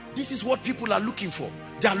 This is what people are looking for.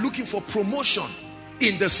 They are looking for promotion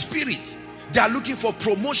in the spirit. They are looking for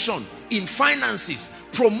promotion in finances,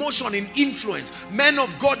 promotion in influence. Men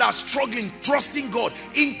of God are struggling, trusting God.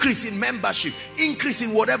 Increase in membership, increase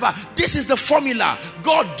in whatever. This is the formula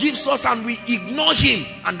God gives us, and we ignore him,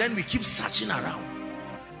 and then we keep searching around.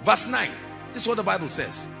 Verse 9, this is what the Bible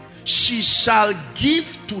says. She shall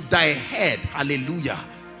give to thy head, hallelujah,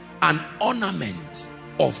 an ornament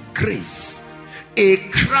of grace. A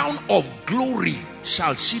crown of glory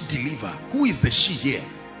shall she deliver. Who is the she here?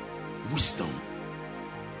 Wisdom.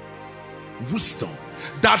 Wisdom.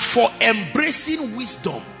 That for embracing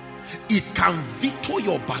wisdom, it can veto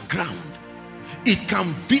your background. It can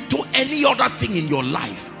veto any other thing in your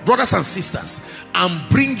life, brothers and sisters, and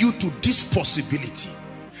bring you to this possibility.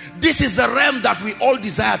 This is the realm that we all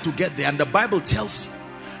desire to get there. And the Bible tells you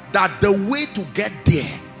that the way to get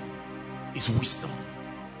there is wisdom.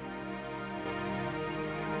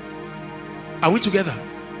 Are we together?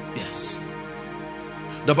 Yes.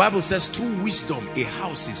 The Bible says through wisdom a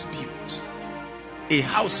house is built. A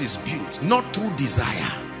house is built not through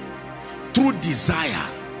desire. Through desire,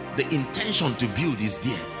 the intention to build is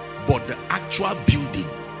there, but the actual building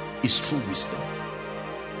is through wisdom.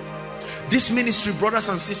 This ministry, brothers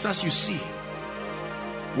and sisters, you see,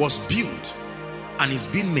 was built and is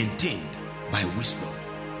being maintained by wisdom.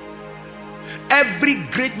 Every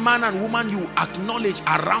great man and woman you acknowledge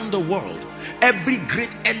around the world, every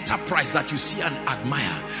great enterprise that you see and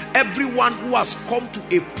admire, everyone who has come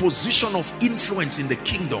to a position of influence in the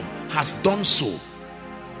kingdom has done so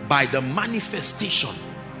by the manifestation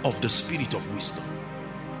of the spirit of wisdom.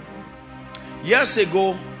 Years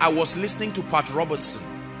ago, I was listening to Pat Robertson,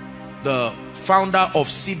 the founder of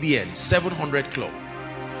CBN 700 Club,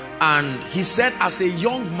 and he said as a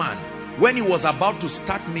young man, when he was about to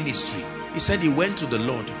start ministry, he said he went to the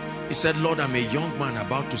Lord. He said, Lord, I'm a young man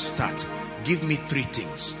about to start. Give me 3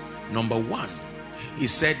 things. Number 1, he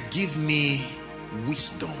said, give me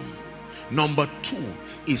wisdom. Number 2,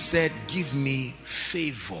 he said, give me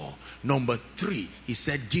favor. Number 3, he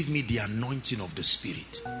said, give me the anointing of the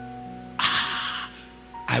Spirit.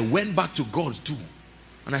 I went back to God too.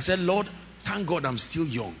 And I said, Lord, thank God I'm still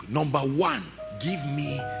young. Number 1, give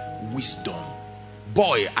me wisdom.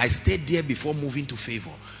 Boy, I stayed there before moving to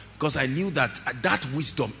favor, because I knew that that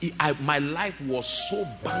wisdom, my life was so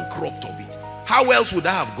bankrupt of it. How else would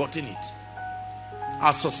I have gotten it?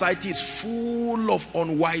 Our society is full of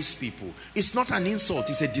unwise people. It's not an insult,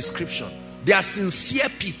 it's a description. They are sincere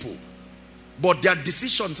people, but their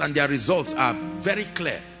decisions and their results are very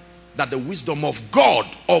clear that the wisdom of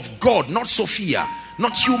God, not Sophia,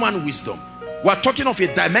 not human wisdom. We're talking of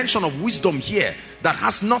a dimension of wisdom here that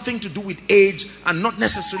has nothing to do with age and not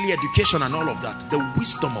necessarily education and all of that. The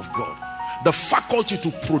wisdom of God, the faculty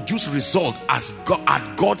to produce result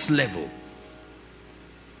at God's level.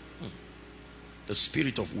 The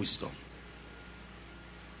spirit of wisdom.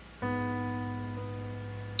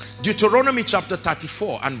 Deuteronomy chapter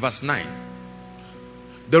 34 and verse 9.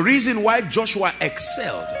 The reason why Joshua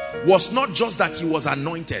excelled was not just that he was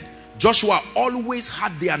anointed. Joshua always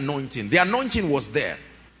had the anointing. The anointing was there.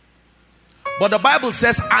 But the Bible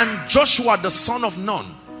says, and Joshua the son of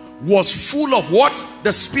Nun was full of what?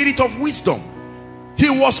 The spirit of wisdom. He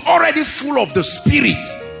was already full of the spirit.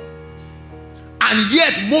 And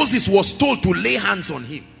yet Moses was told to lay hands on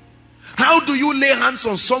him. How do you lay hands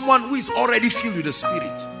on someone who is already filled with the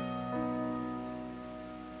spirit?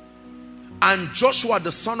 And Joshua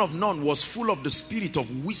the son of Nun was full of the spirit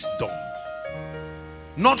of wisdom.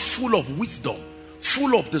 Not full of wisdom,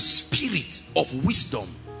 full of the spirit of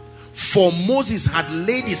wisdom. For Moses had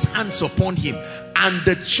laid his hands upon him, and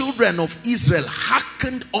the children of Israel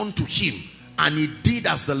hearkened unto him, and he did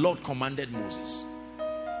as the Lord commanded Moses.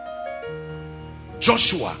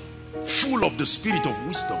 Joshua, full of the spirit of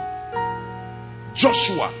wisdom.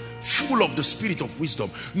 Joshua, full of the spirit of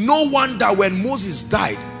wisdom. No wonder when Moses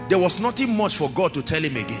died, there was nothing much for God to tell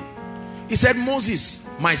him again. He said, Moses,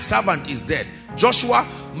 my servant is dead. Joshua,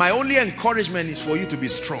 my only encouragement is for you to be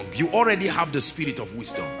strong. You already have the spirit of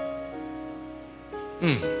wisdom.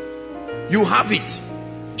 You have it.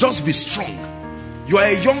 Just be strong. You are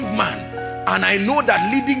a young man, and I know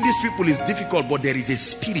that leading these people is difficult, but there is a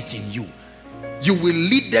spirit in you. You will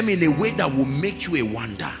lead them in a way that will make you a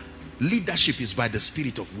wonder. Leadership is by the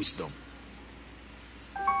spirit of wisdom.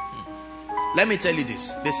 Let me tell you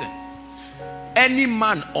this. Listen. Any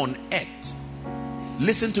man on earth,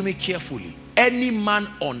 listen to me carefully, any man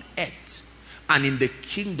on earth and in the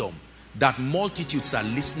kingdom that multitudes are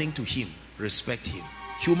listening to him, respect him.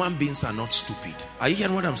 Human beings are not stupid. Are you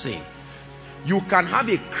hearing what I'm saying? You can have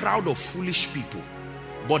a crowd of foolish people,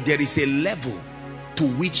 but there is a level to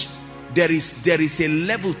which there is a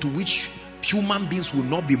level to which human beings will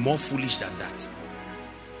not be more foolish than that.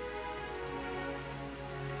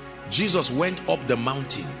 Jesus went up the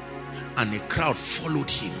mountain and a crowd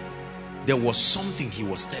followed him. There was something he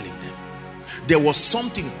was telling them. There was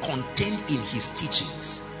something contained in his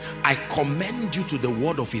teachings. I commend you to the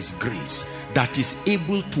word of his grace that is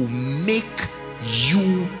able to make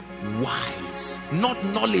you wise, not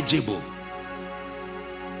knowledgeable.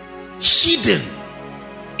 Hidden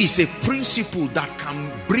is a principle that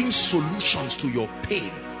can bring solutions to your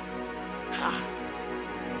pain.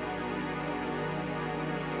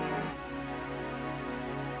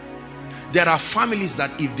 There are families that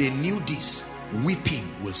if they knew this, weeping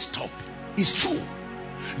will stop. It's true.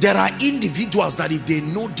 There are individuals that if they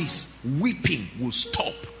know this, weeping will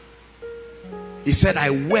stop. He said,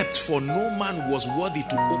 I wept, for no man was worthy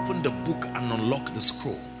to open the book and unlock the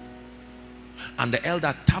scroll. And the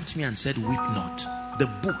elder tapped me and said, weep not. The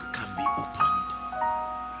book can be opened.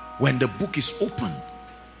 When the book is opened,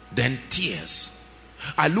 then tears.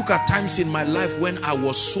 I look at times in my life when I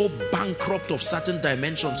was so bankrupt of certain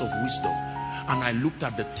dimensions of wisdom, and I looked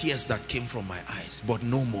at the tears that came from my eyes, but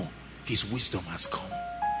no more. His wisdom has come.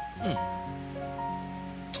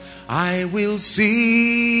 I will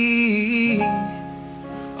sing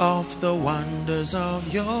of the wonders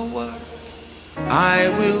of your word. I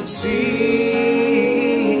will sing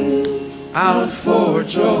out for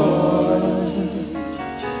joy.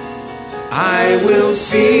 I will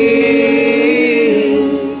sing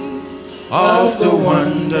of the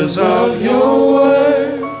wonders of your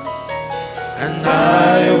word, and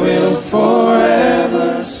I will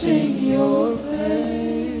forever sing your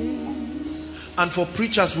praise. And for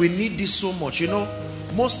preachers, we need this so much. You know,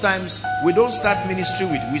 most times we don't start ministry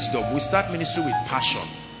with wisdom. We start ministry with passion.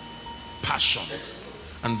 Passion.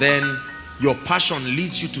 And then your passion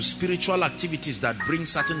leads you to spiritual activities that bring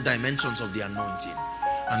certain dimensions of the anointing.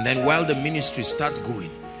 And then while the ministry starts going,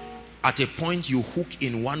 at a point you hook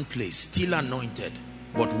in one place, still anointed,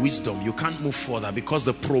 but wisdom. You can't move further because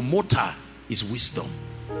the promoter is wisdom.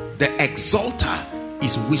 The exalter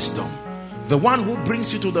is wisdom. The one who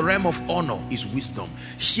brings you to the realm of honor is wisdom.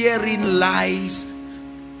 Herein lies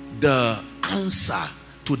the answer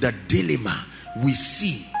to the dilemma we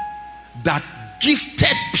see, that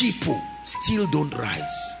gifted people still don't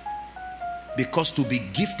rise. Because to be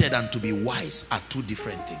gifted and to be wise are two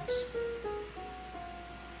different things.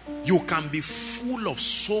 You can be full of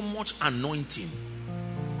so much anointing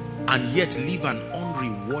and yet live an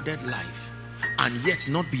unrewarded life, and yet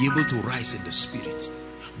not be able to rise in the spirit.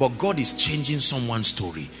 But God is changing someone's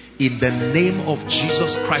story in the name of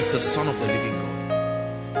Jesus Christ, the Son of the living God.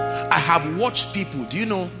 I have watched people, do you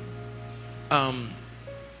know,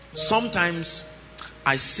 sometimes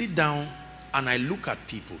I sit down and I look at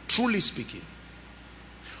people, truly speaking.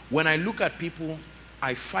 When I look at people,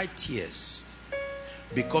 I fight tears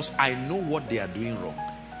because I know what they are doing wrong.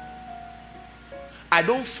 I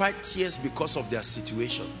don't fight tears because of their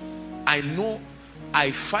situation.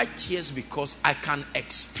 I fight tears because I can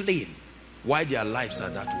explain why their lives are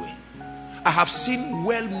that way. I have seen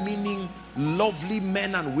well-meaning, lovely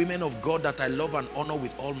men and women of God that I love and honor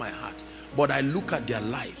with all my heart. But I look at their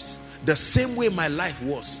lives the same way my life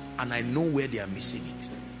was, and I know where they are missing it.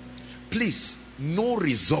 Please, no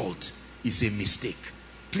result is a mistake.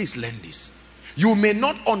 Please learn this. You may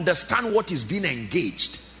not understand what is being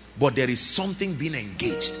engaged, but there is something being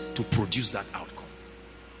engaged to produce that outcome.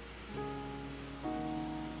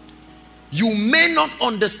 You may not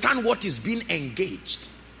understand what is being engaged,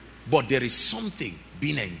 but there is something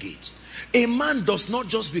being engaged. A man does not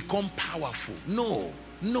just become powerful. No,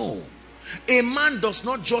 no. A man does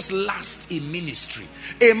not just last in ministry.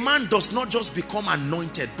 A man does not just become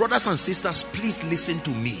anointed. Brothers and sisters, please listen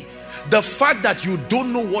to me. The fact that you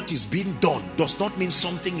don't know what is being done does not mean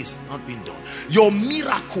something is not being done. Your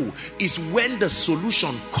miracle is when the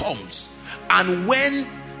solution comes, and when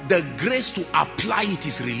the grace to apply it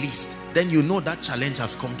is released, then you know that challenge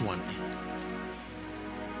has come to an end.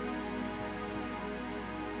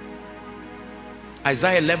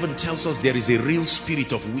 Isaiah 11 tells us there is a real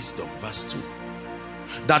spirit of wisdom, verse 2.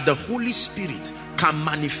 That the Holy Spirit can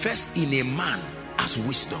manifest in a man as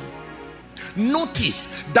wisdom.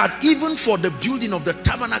 Notice that even for the building of the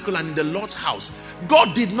tabernacle and in the Lord's house,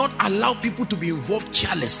 God did not allow people to be involved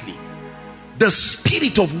carelessly. The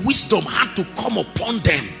spirit of wisdom had to come upon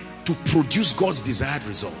them to produce God's desired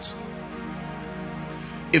result.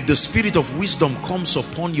 If the spirit of wisdom comes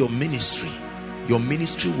upon your ministry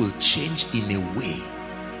will change in a way,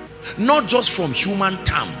 not just from human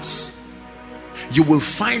terms. You will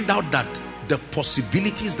find out that the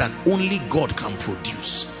possibilities that only God can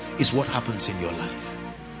produce is what happens in your life.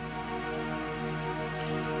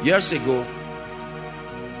 Years ago,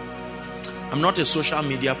 I'm not a social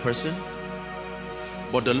media person,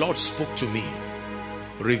 but the Lord spoke to me,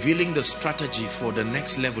 revealing the strategy for the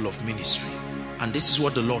next level of ministry. And this is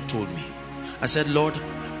what the Lord told me. I said, Lord,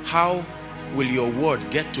 how will your word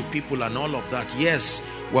get to people and all of that? Yes,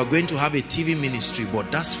 we're going to have a TV ministry,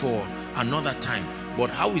 but that's for another time. But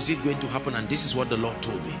how is it going to happen? And this is what the Lord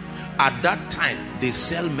told me. At that time, they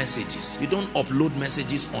sell messages. You don't upload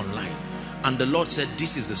messages online. And the Lord said,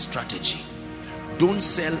 this is the strategy. Don't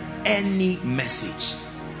sell any message.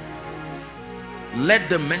 Let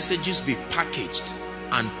the messages be packaged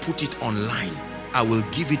and put it online. I will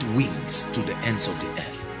give it wings to the ends of the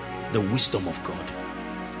earth. The wisdom of God.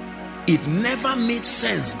 It never made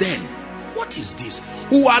sense then. What is this?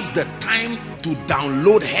 Who has the time to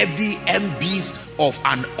download heavy MBs of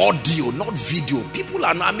an audio, not video? People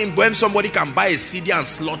are not, I mean, when somebody can buy a CD and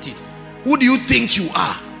slot it, who do you think you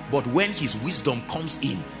are? But when his wisdom comes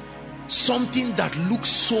in, something that looks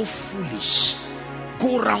so foolish,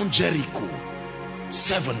 go round Jericho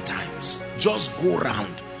 7 times. Just go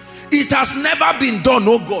round. It has never been done.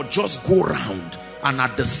 Oh God, just go round. And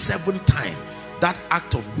at the 7th time, that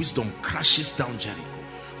act of wisdom crashes down Jericho.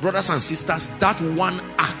 Brothers and sisters, that one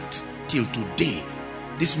act till today,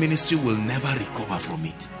 this ministry will never recover from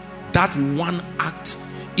it. that one act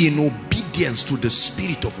in obedience to the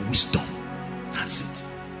spirit of wisdom. That's it.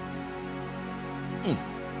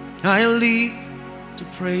 I live to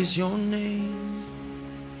praise your name.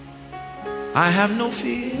 I have no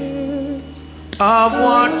fear of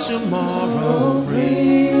what tomorrow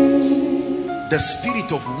brings. The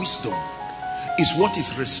spirit of wisdom is what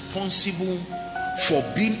is responsible for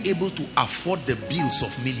being able to afford the bills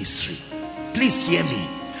of ministry. Please hear me.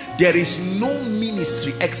 There is no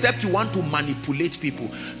ministry except you want to manipulate people.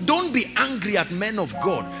 Don't be angry at men of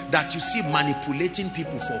God that you see manipulating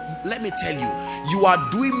people for. Let me tell you, you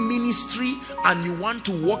are doing ministry and you want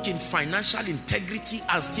to walk in financial integrity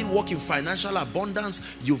and still walk in financial abundance.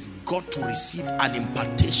 You've got to receive an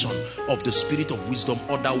impartation of the spirit of wisdom.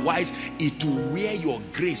 Otherwise, it will wear your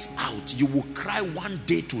grace out. You will cry one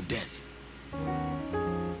day to death.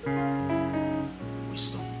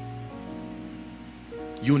 Wisdom.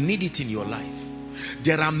 You need it in your life.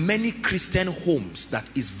 There are many Christian homes that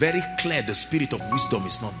is very clear the spirit of wisdom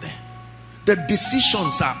is not there. The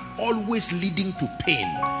decisions are always leading to pain.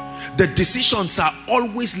 The decisions are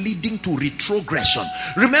always leading to retrogression.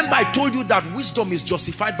 Remember, I told you that wisdom is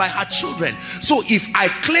justified by her children. So if I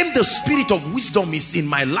claim the spirit of wisdom is in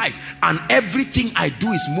my life and everything I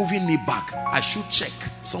do is moving me back, I should check.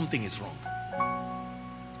 Something is wrong.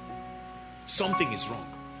 Something is wrong.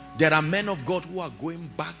 There are men of God who are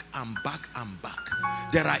going back and back and back.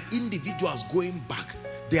 There are individuals going back.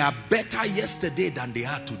 They are better yesterday than they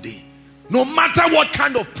are today. No matter what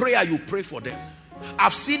kind of prayer you pray for them.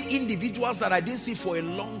 I've seen individuals that I didn't see for a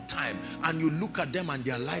long time, and you look at them and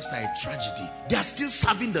their lives are a tragedy. They are still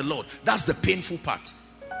serving the Lord. That's the painful part.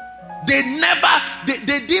 They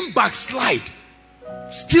didn't backslide.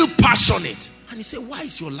 Still passionate. And you say, why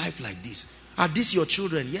is your life like this? Are these your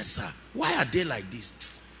children? Yes, sir. Why are they like this?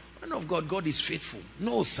 Man of God, God is faithful.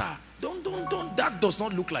 No, sir. Don't. That does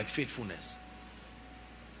not look like faithfulness.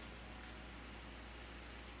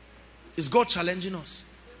 Is God challenging us?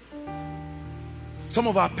 Some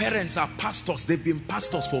of our parents are pastors. They've been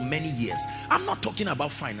pastors for many years. I'm not talking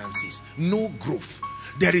about finances. No growth.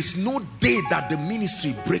 There is no day that the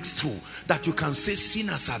ministry breaks through that you can say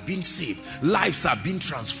sinners are being saved. Lives are being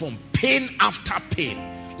transformed. Pain after pain.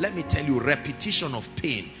 Let me tell you, repetition of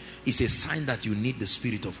pain is a sign that you need the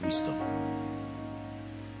spirit of wisdom.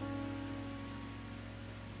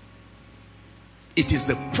 It is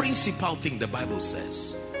the principal thing, the Bible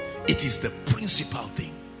says. It is the principal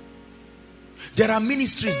thing. There are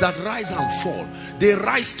ministries that rise and fall. They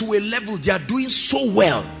rise to a level, they are doing so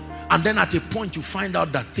well, and then at a point you find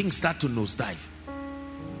out that things start to nosedive.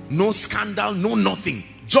 No scandal, no nothing.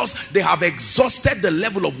 Just they have exhausted the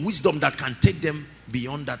level of wisdom that can take them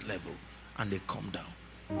beyond that level, and they come down.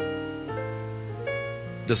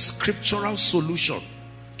 The scriptural solution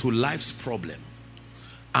to life's problem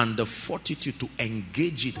and the fortitude to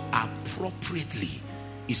engage it appropriately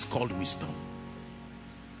is called wisdom.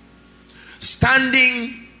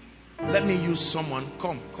 Standing, let me use someone,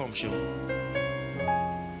 come show.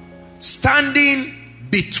 Standing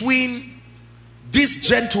between this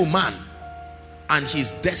gentleman and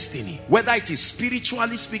his destiny, whether it is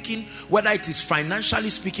spiritually speaking, whether it is financially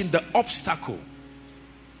speaking, the obstacle.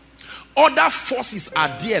 Other forces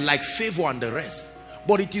are there like favor and the rest,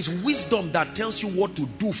 but it is wisdom that tells you what to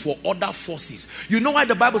do for other forces. You know why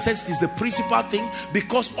the Bible says it is the principal thing?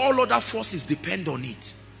 Because all other forces depend on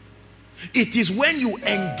it. It is when you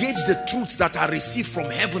engage the truths that are received from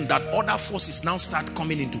heaven that other forces now start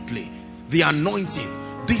coming into play. The anointing,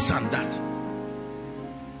 this and that.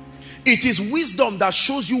 It is wisdom that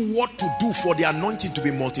shows you what to do for the anointing to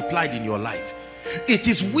be multiplied in your life. It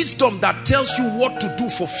is wisdom that tells you what to do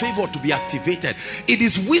for favor to be activated. It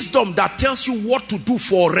is wisdom that tells you what to do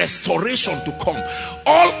for restoration to come.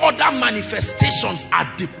 All other manifestations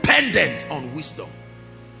are dependent on wisdom.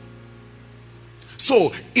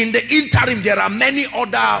 So in the interim, there are many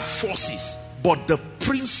other forces, but the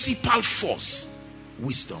principal force,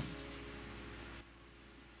 wisdom.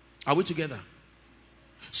 Are we together?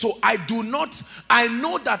 So I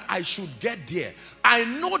know that I should get there. I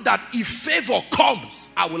know that if favor comes,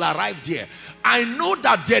 I will arrive there. I know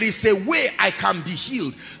that there is a way I can be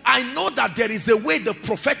healed. I know that there is a way the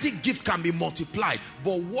prophetic gift can be multiplied.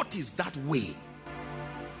 But what is that way?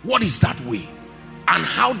 What is that way? And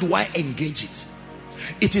how do I engage it?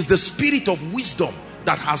 It is the spirit of wisdom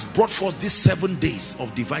that has brought forth these 7 days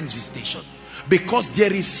of divine visitation. Because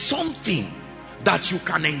there is something that you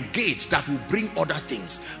can engage that will bring other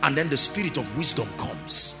things, and then the spirit of wisdom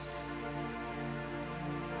comes.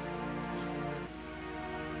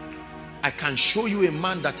 I can show you a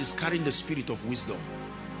man that is carrying the spirit of wisdom.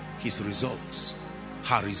 His results,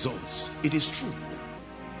 her results. It is true.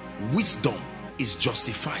 wisdom is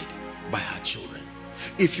justified by her children.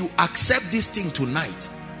 If you accept this thing tonight,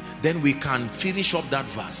 then we can finish up that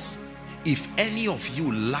verse. If any of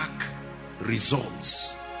you lack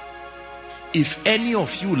results, if any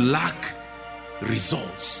of you lack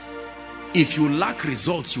results, if you lack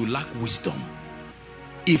results, you lack wisdom.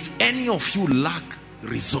 If any of you lack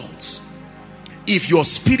results, if your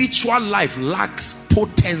spiritual life lacks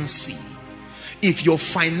potency, if your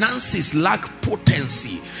finances lack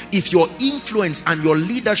potency, if your influence and your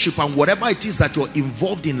leadership and whatever it is that you're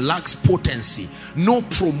involved in lacks potency, no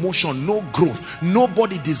promotion, no growth,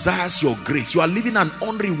 nobody desires your grace, you are living an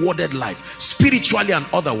unrewarded life, spiritually and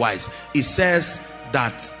otherwise, it says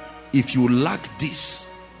that if you lack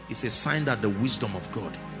this, it's a sign that the wisdom of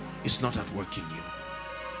God is not at work in you.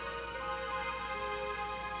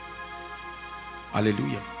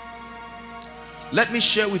 Hallelujah. Let me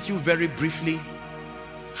share with you very briefly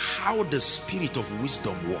how the spirit of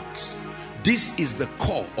wisdom works. This is the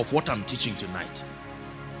core of what I'm teaching tonight.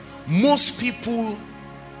 Most people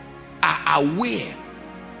are aware.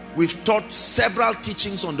 We've taught several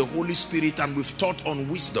teachings on the Holy Spirit and we've taught on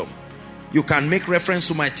wisdom. You can make reference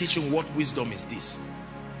to my teaching, what wisdom is this?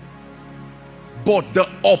 But the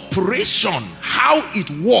operation, how it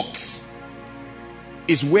works,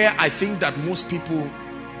 is where I think that most people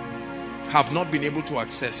have not been able to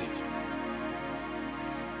access it.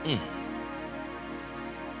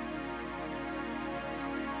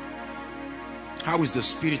 How is the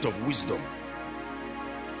spirit of wisdom?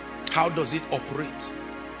 How does it operate?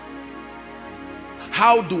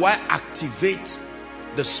 How do I activate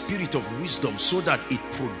the spirit of wisdom so that it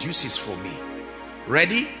produces for me?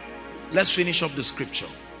 Ready? Let's finish up the scripture.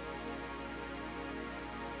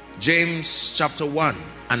 James chapter 1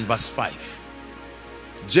 and verse 5.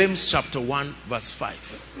 James chapter 1 verse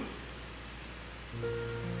 5.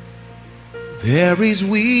 There is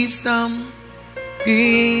wisdom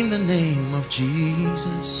in the name of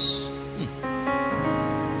Jesus.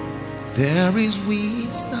 There is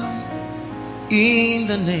wisdom in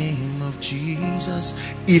the name of Jesus.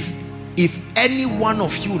 If any one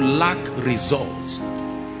of you lack results,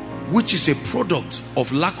 which is a product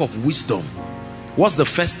of lack of wisdom, what's the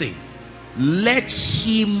first thing? Let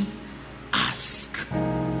him ask.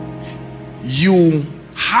 You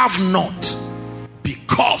have not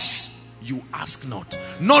because you ask not.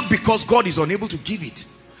 Not because God is unable to give it.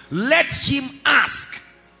 Let him ask.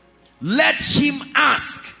 Let him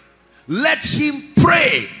ask. Let him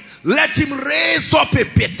pray. Let him raise up a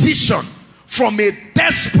petition from a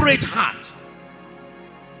desperate heart,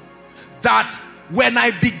 that when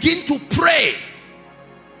I begin to pray,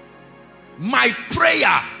 my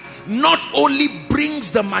prayer not only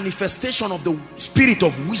brings the manifestation of the spirit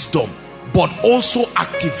of wisdom, but also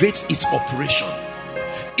activates its operation.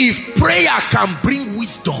 If prayer can bring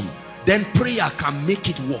wisdom, then prayer can make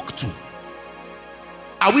it work too.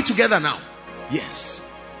 Are we together now?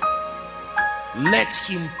 Yes. Let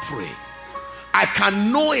him pray. I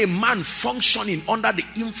can know a man functioning under the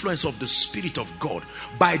influence of the Spirit of God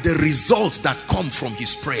by the results that come from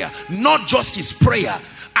his prayer. Not just his prayer.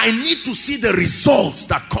 I need to see the results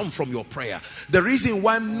that come from your prayer. The reason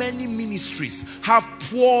why many ministries have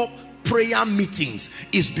poor prayer meetings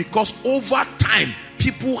is because over time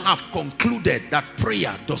people have concluded that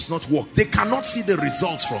prayer does not work. They cannot see the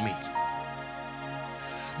results from it.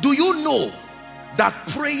 Do you know that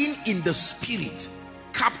praying in the Spirit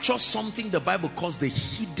captures something the Bible calls the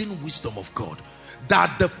hidden wisdom of God,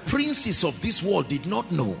 that the princes of this world did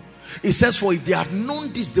not know? It says, for if they had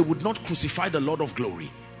known this, they would not crucify the Lord of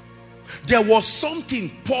glory. There was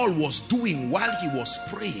something Paul was doing while he was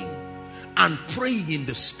praying and praying in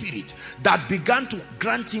the Spirit that began to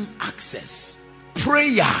grant him access.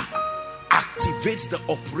 Prayer activates the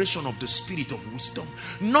operation of the spirit of wisdom.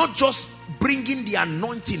 Not just bringing the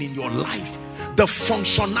anointing in your life, the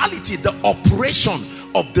functionality, the operation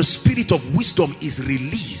of the spirit of wisdom is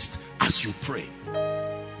released as you pray.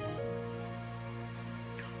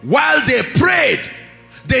 While they prayed,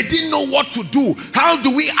 they didn't know what to do. How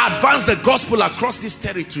do we advance the gospel across this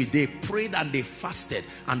territory? They prayed and they fasted,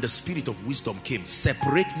 and the spirit of wisdom came.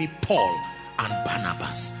 Separate me Paul and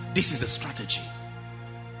Barnabas. This is the strategy.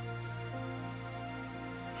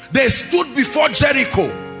 They stood before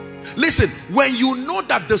Jericho. Listen, when you know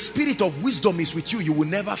that the spirit of wisdom is with you, you will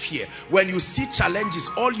never fear. When you see challenges,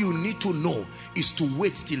 all you need to know is to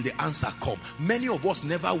wait till the answer comes. Many of us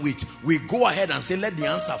never wait. We go ahead and say, let the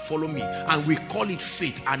answer follow me, and we call it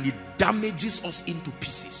faith, and it damages us into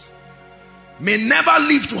pieces. May never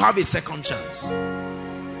live to have a second chance.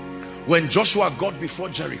 When Joshua got before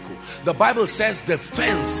Jericho, the Bible says the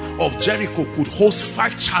fence of Jericho could host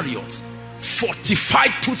 5 chariots.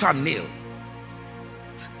 fortified tooth and nail,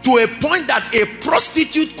 to a point that a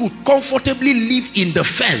prostitute could comfortably live in the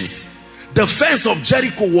fence. The fence of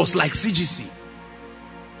Jericho was like CGC.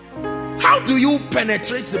 How do you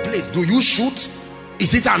penetrate the place? Do you shoot?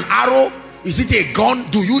 Is it an arrow? Is it a gun?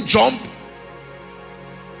 Do you jump?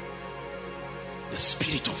 The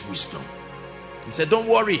spirit of wisdom. He said, don't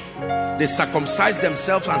worry. They circumcised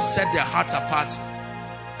themselves and set their heart apart,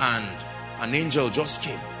 and an angel just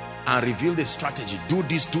came and revealed a strategy. Do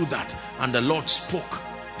this, do that. And the Lord spoke.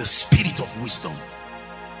 The spirit of wisdom.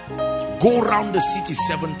 Go around the city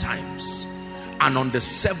 7 times, and on the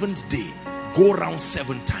 7th day go around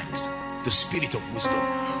 7 times. The spirit of wisdom.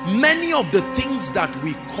 Many of the things that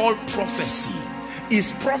we call prophecy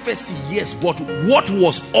is prophecy, yes, but what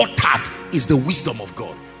was uttered is the wisdom of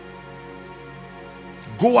God.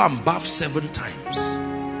 Go and bath 7 times.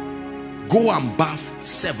 Go and bath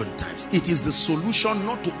 7 times. It is the solution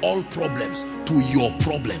not to all problems, to your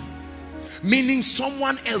problem. Meaning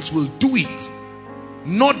someone else will do it,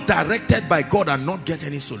 not directed by God, and not get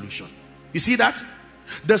any solution. You see that?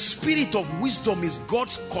 The spirit of wisdom is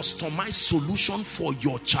God's customized solution for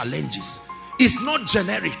your challenges. It's not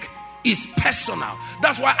generic, it's personal.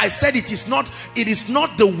 That's why I said it is not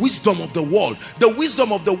the wisdom of the world. The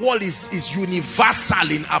wisdom of the world is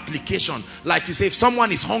universal in application. Like you say, if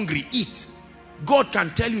someone is hungry, eat. God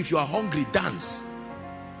can tell you, if you are hungry, dance.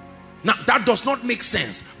 Now that does not make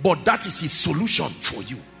sense, but that is his solution for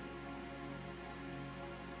you.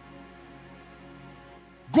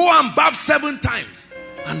 Go and bath 7 times.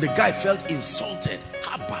 And the guy felt insulted.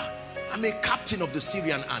 Haba, I'm a captain of the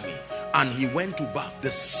Syrian army. And he went to bath. The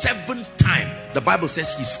 7th time, the Bible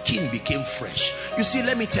says his skin became fresh. You see,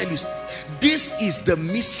 let me tell you, this is the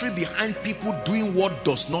mystery behind people doing what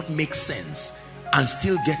does not make sense and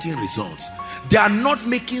still getting results. They are not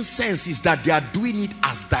making sense, is that they are doing it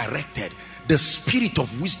as directed. The spirit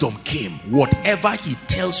of wisdom came. Whatever he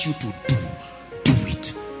tells you to do, do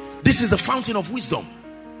it. This is the fountain of wisdom.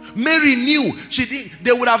 Mary knew. She did.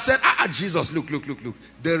 They would have said, Jesus, look.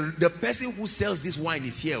 The person who sells this wine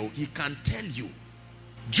is here. He can tell you.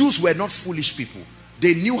 Jews were not foolish people.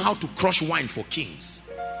 They knew how to crush wine for kings.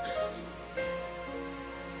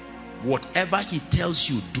 Whatever he tells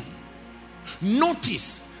you, do.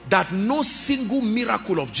 Notice that no single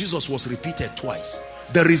miracle of Jesus was repeated twice.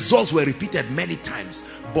 The results were repeated many times,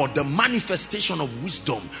 but the manifestation of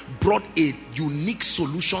wisdom brought a unique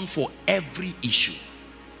solution for every issue.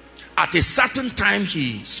 At a certain time,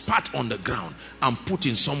 he spat on the ground and put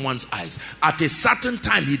in someone's eyes. At a certain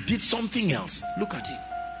time, he did something else. Look at it.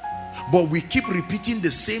 But we keep repeating the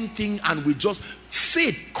same thing, and we just,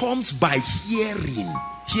 faith comes by hearing.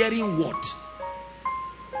 Hearing what?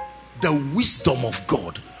 The wisdom of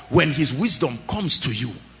God. When his wisdom comes to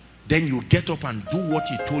you, then you get up and do what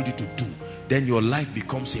he told you to do. Then your life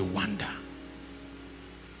becomes a wonder.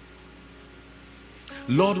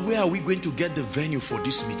 Lord, where are we going to get the venue for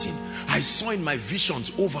this meeting? I saw in my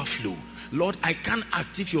visions overflow. Lord, I can't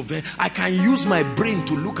active your venue. I can use my brain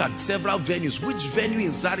to look at several venues. Which venue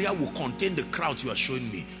in Zaria will contain the crowds you are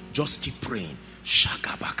showing me? Just keep praying.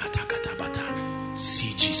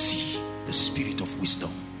 CGC, the spirit of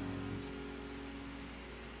wisdom.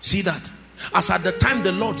 See that? As at the time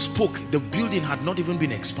the Lord spoke, the building had not even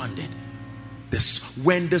been expanded.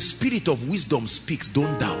 When the spirit of wisdom speaks,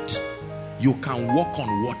 don't doubt. You can walk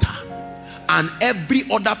on water, and every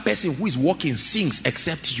other person who is walking sinks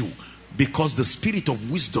except you, because the spirit of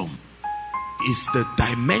wisdom is the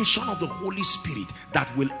dimension of the Holy Spirit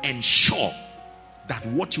that will ensure that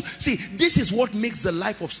what you see. This is what makes the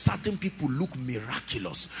life of certain people look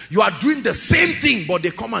miraculous. You are doing the same thing, but they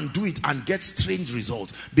come and do it and get strange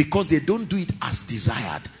results because they don't do it as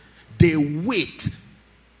desired. They wait.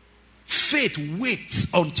 Faith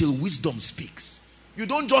waits until wisdom speaks. You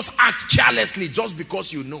don't just act carelessly just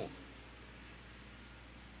because you know.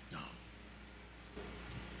 No.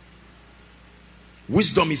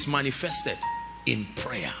 Wisdom is manifested in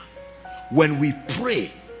prayer. When we pray,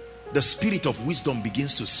 the spirit of wisdom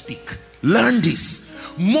begins to speak. Learn this.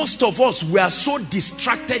 Most of us, we are so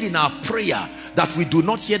distracted in our prayer that we do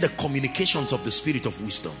not hear the communications of the spirit of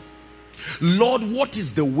wisdom. Lord, what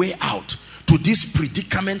is the way out to this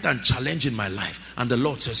predicament and challenge in my life? And the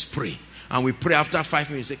Lord says, pray. And we pray. After 5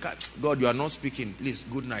 minutes, say, God, you are not speaking, please,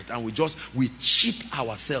 good night. And we cheat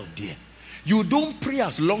ourselves there. You don't pray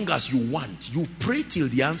as long as you want. You pray till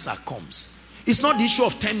the answer comes. It's not the issue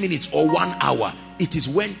of 10 minutes or 1 hour. It is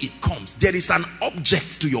when it comes. There is an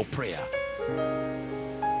object to your prayer.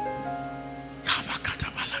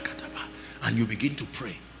 And you begin to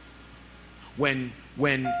pray. When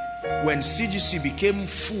when CGC became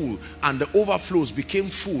full and the overflows became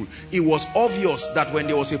full, it was obvious that when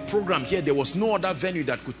there was a program here, there was no other venue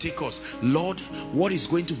that could take us. Lord, what is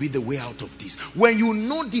going to be the way out of this? When you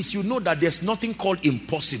know this, you know that there's nothing called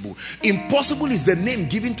impossible. Impossible is the name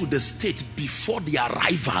given to the state before the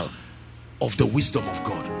arrival of the wisdom of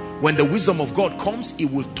God. When the wisdom of God comes, it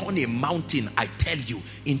will turn a mountain, I tell you,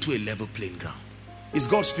 into a level playing ground. Is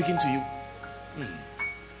God speaking to you?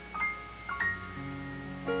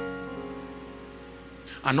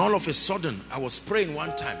 And all of a sudden, I was praying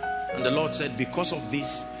one time, and the Lord said, because of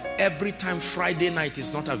this, every time Friday night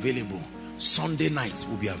is not available, Sunday night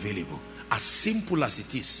will be available. As simple as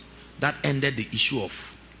it is, that ended the issue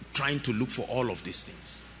of trying to look for all of these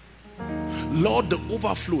things. Lord, the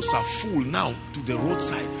overflows are full now to the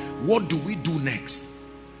roadside. What do we do next?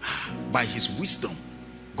 By his wisdom,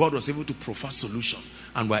 God was able to provide solution,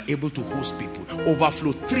 and we're able to host people.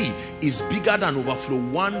 Overflow 3 is bigger than overflow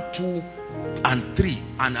 1, 2, and 3.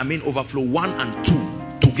 And I mean overflow 1 and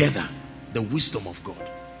 2 together. The wisdom of God.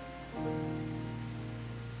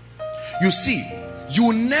 You see,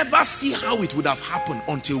 you never see how it would have happened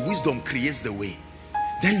until wisdom creates the way.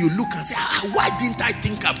 Then you look and say, why didn't I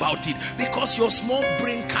think about it? Because your small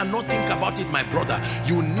brain cannot think about it, my brother.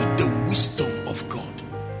 You need the wisdom of God.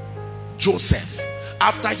 Joseph,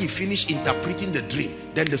 after he finished interpreting the dream,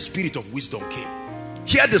 then the spirit of wisdom came.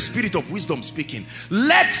 Hear the spirit of wisdom speaking.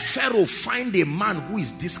 Let Pharaoh find a man who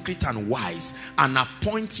is discreet and wise and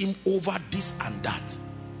appoint him over this and that.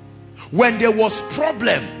 When there was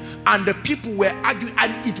problem and the people were arguing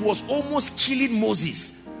and it was almost killing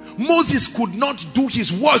Moses, Moses could not do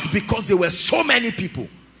his work because there were so many people.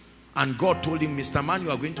 And God told him, Mr. Man, you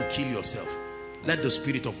are going to kill yourself. Let the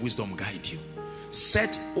spirit of wisdom guide you.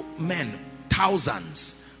 Set men,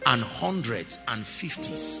 thousands and hundreds and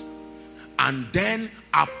 50s, and then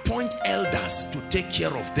appoint elders to take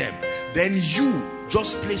care of them. Then you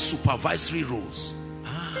just play supervisory roles.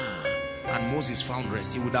 And Moses found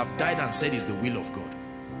rest. He would have died and said it's the will of God.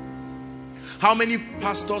 How many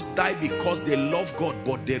pastors die because they love God,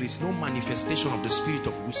 but there is no manifestation of the spirit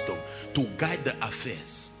of wisdom to guide the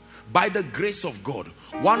affairs? By the grace of God,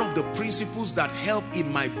 one of the principles that help in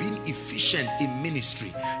my being efficient in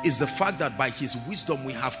ministry is the fact that by his wisdom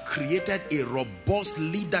we have created a robust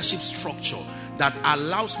leadership structure that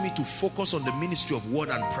allows me to focus on the ministry of word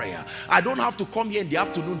and prayer. I don't have to come here in the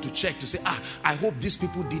afternoon to check to say, I hope these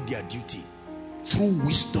people did their duty. Through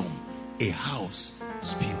wisdom, a house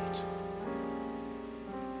is built.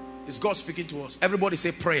 Is God speaking to us? Everybody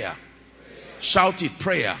say prayer. Shout it,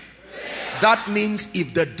 prayer. That means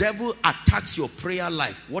if the devil attacks your prayer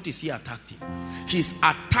life, what is he attacking? He's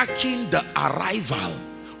attacking the arrival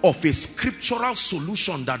of a scriptural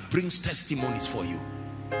solution that brings testimonies for you.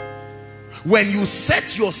 When you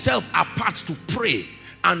set yourself apart to pray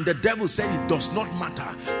and the devil said it does not matter,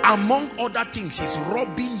 among other things, he's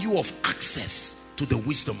robbing you of access to the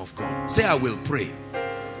wisdom of God. Say, I will pray.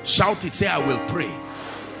 Shout it, say, I will pray.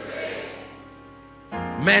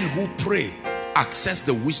 Men who pray access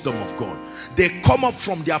the wisdom of God. They come up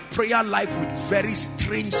from their prayer life with very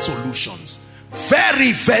strange solutions.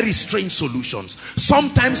 Very, very strange solutions.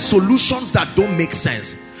 Sometimes solutions that don't make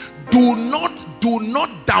sense. Do not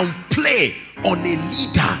downplay on a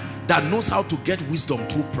leader that knows how to get wisdom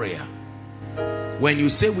through prayer. When you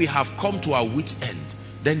say we have come to our wit's end,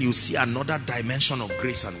 then you see another dimension of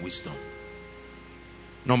grace and wisdom.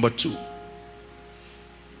 Number 2.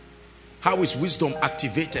 How is wisdom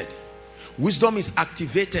activated? Wisdom is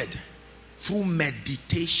activated through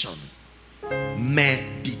meditation.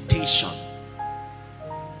 Meditation.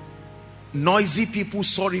 Noisy people,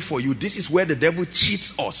 sorry for you. This is where the devil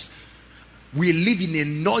cheats us. We live in a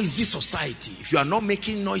noisy society. If you are not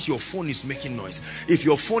making noise, your phone is making noise. If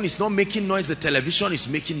your phone is not making noise, the television is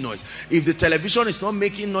making noise. If the television is not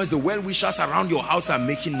making noise, the well-wishers around your house are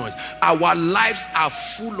making noise. Our lives are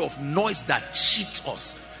full of noise that cheats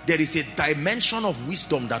us. There is a dimension of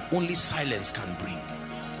wisdom that only silence can bring.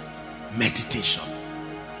 Meditation.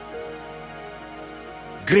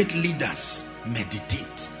 Great leaders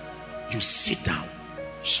meditate. You sit down.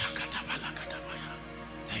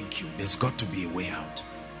 Thank you. There's got to be a way out.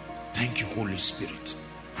 Thank you, Holy Spirit.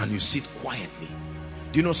 And you sit quietly.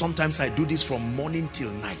 Do you know, sometimes I do this from morning till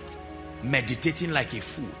night, meditating like a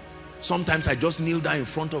fool. Sometimes I just kneel down in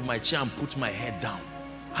front of my chair and put my head down.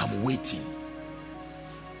 I'm waiting.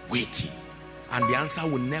 Waiting, and the answer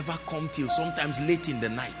will never come till sometimes late in the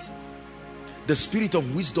night. The spirit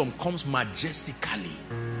of wisdom comes majestically,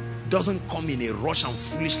 doesn't come in a rush and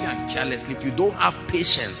foolishly and carelessly. If you don't have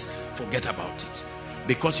patience, forget about it.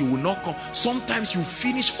 because he will not come. Sometimes you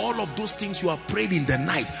finish all of those things you have prayed in the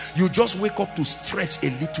night. You just wake up to stretch a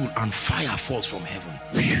little and fire falls from heaven.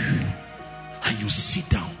 And you sit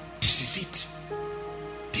down. This is it.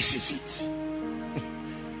 This is it.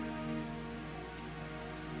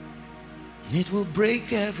 It will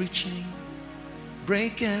break every chain.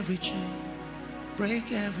 Break every chain.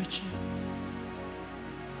 Break every chain.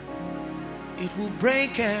 It will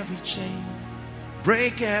break every chain.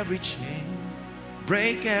 Break every chain.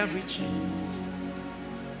 Break every chain.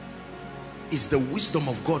 It's the wisdom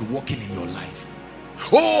of God working in your life.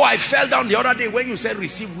 Oh, I fell down the other day when you said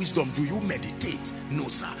receive wisdom. Do you meditate? No,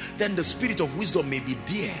 sir. Then the spirit of wisdom may be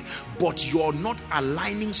there, but you're not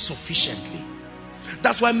aligning sufficiently.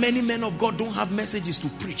 That's why many men of God don't have messages to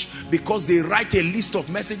preach, because they write a list of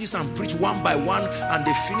messages and preach one by one, and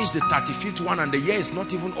they finish the 35th one, and the year is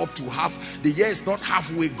not even up to half. The year is not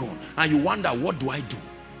halfway gone, and you wonder, what do I do?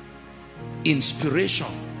 Inspiration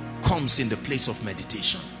comes in the place of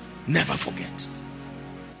meditation. Never forget.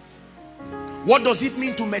 What does it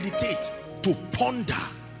mean to meditate? To ponder.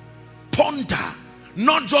 Ponder,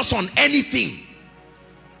 not just on anything.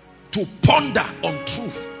 To ponder on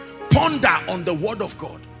truth. Ponder on the word of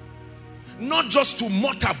God. Not just to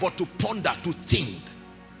mutter, but to ponder, to think.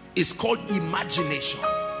 It's called imagination.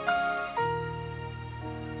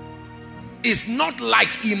 It's not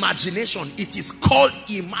like imagination. It is called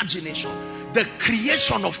imagination. The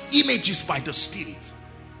creation of images by the Spirit.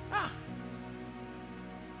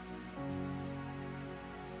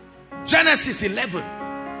 Genesis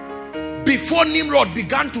 11. Before Nimrod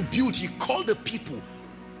began to build, he called the people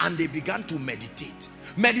and they began to meditate.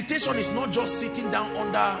 Meditation is not just sitting down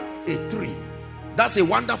under a tree. That's a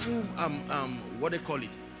wonderful what they call it,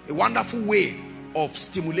 a wonderful way of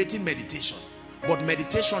stimulating meditation. But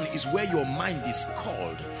meditation is where your mind is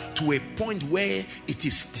called to a point where it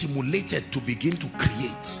is stimulated to begin to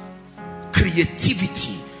create.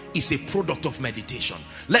 Creativity is a product of meditation.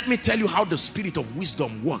 Let me tell you how the spirit of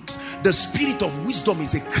wisdom works. The spirit of wisdom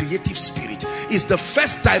is a creative spirit. It's the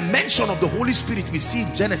first dimension of the Holy Spirit we see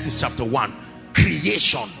in Genesis chapter 1.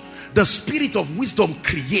 Creation. The spirit of wisdom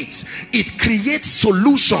creates. It creates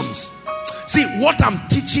solutions. See, what I'm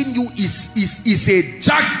teaching you is a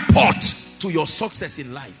jackpot to your success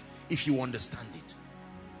in life if you understand it.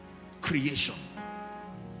 Creation.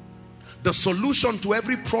 The solution to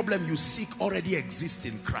every problem you seek already exists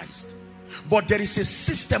in Christ. But there is a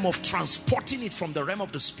system of transporting it from the realm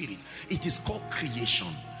of the spirit. It is called creation.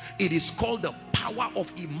 It is called the power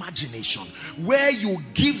of imagination, where you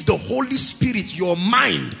give the Holy Spirit your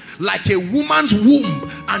mind like a woman's womb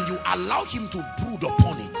and you allow him to brood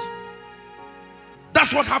upon it.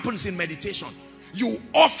 That's what happens in meditation. You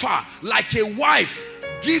offer, like a wife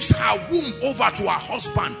gives her womb over to her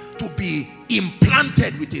husband to be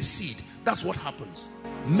implanted with a seed. That's what happens.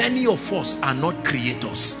 Many of us are not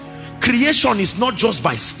creators. Creation is not just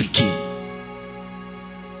by speaking.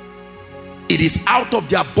 It is out of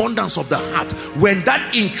the abundance of the heart. When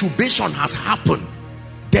that incubation has happened,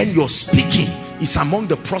 then your speaking is among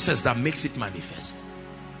the process that makes it manifest.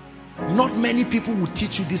 Not many people will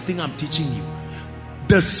teach you this thing I'm teaching you.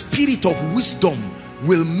 The spirit of wisdom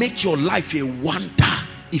will make your life a wonder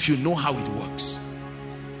if you know how it works.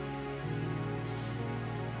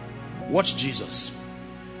 Watch Jesus.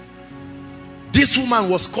 This woman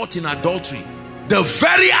was caught in adultery. The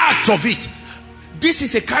very act of it. This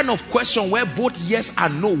is a kind of question where both yes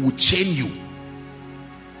and no would chain you.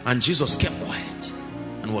 And Jesus kept quiet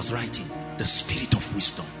and was writing. The spirit of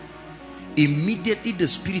wisdom. Immediately the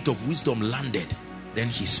spirit of wisdom landed. Then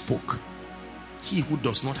he spoke. He who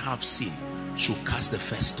does not have sin should cast the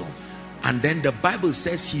first stone. And then the Bible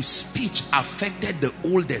says his speech affected the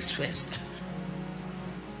oldest first.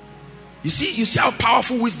 You see how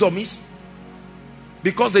powerful wisdom is?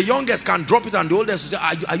 Because the youngest can drop it and the oldest will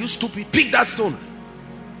say, are you stupid? Pick that stone.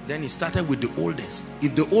 Then he started with the oldest.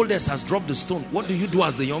 If the oldest has dropped the stone, what do you do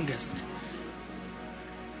as the youngest?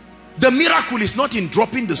 The miracle is not in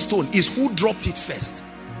dropping the stone, it's who dropped it first.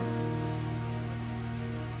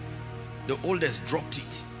 The oldest dropped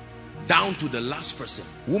it down to the last person.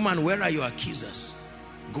 Woman, where are your accusers?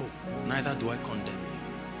 Go, neither do I condemn you.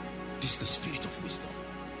 This is the spirit of wisdom.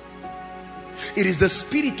 It is the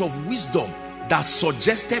spirit of wisdom that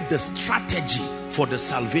suggested the strategy for the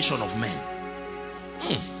salvation of men.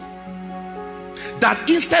 That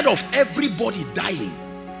instead of everybody dying,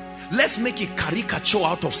 let's make a caricature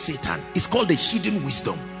out of Satan. It's called the hidden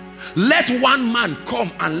wisdom. Let one man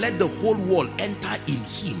come and let the whole world enter in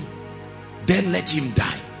him. Then let him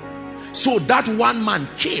die. So that one man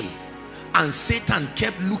came and Satan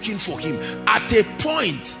kept looking for him. At a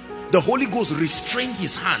point, the Holy Ghost restrained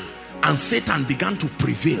his hand and Satan began to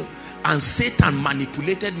prevail. And Satan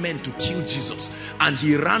manipulated men to kill Jesus, and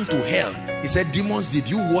he ran to hell. He said, demons, did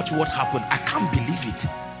you watch what happened? I can't believe it.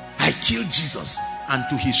 I killed Jesus. And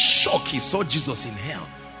to his shock, he saw Jesus in hell.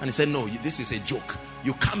 And he said, no, this is a joke.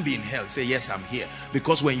 You can't be in hell. He said, yes, I'm here.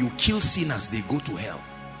 Because when you kill sinners, they go to hell.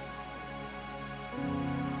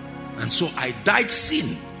 And so I died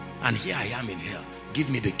sin, and here I am in hell. Give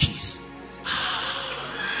me the keys.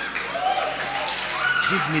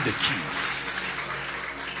 Give me the keys.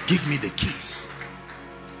 Give me the keys.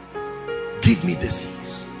 Give me the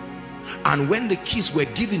keys. And when the keys were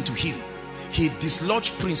given to him, he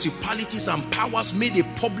dislodged principalities and powers, made a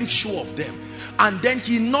public show of them. And then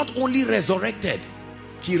he not only resurrected,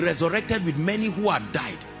 he resurrected with many who had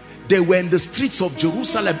died. They were in the streets of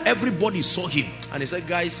Jerusalem. Everybody saw him. And he said,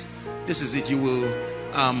 guys, this is it. You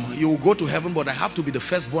will go to heaven, but I have to be the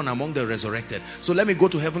firstborn among the resurrected. So let me go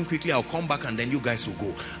to heaven quickly. I'll come back and then you guys will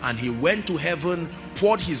go. And he went to heaven,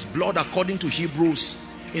 poured his blood according to Hebrews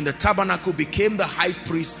in the tabernacle, became the high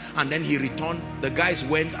priest, and then he returned. The guys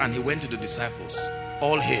went and he went to the disciples.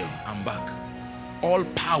 All hail, I'm back. All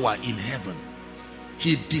power in heaven.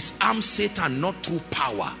 He disarmed Satan not through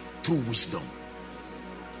power, through wisdom.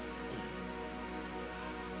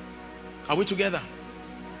 Are we together?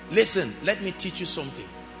 Listen, let me teach you something.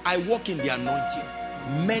 I walk in the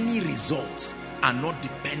anointing. Many results are not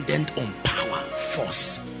dependent on power,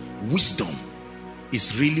 force. Wisdom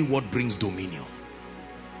is really what brings dominion.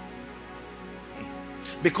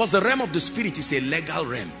 Because the realm of the spirit is a legal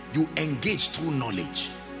realm. You engage through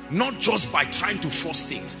knowledge, not just by trying to force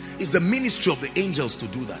things. It's the ministry of the angels to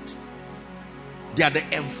do that. They are the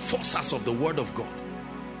enforcers of the word of God.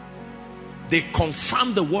 They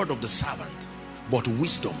confirm the word of the servant. But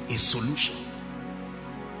wisdom is solution.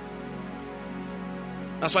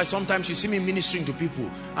 That's why sometimes you see me ministering to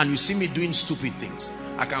people and you see me doing stupid things.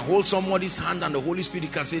 I can hold somebody's hand and the Holy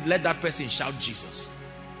Spirit can say, let that person shout Jesus.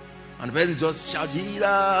 And the person just shout Jesus,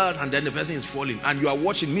 and then the person is falling. And you are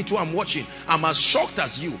watching. Me too, I'm watching. I'm as shocked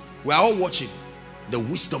as you. We're all watching. The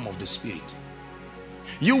wisdom of the Spirit.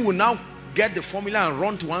 You will now get the formula and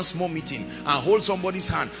run to one small meeting and hold somebody's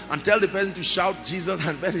hand and tell the person to shout Jesus,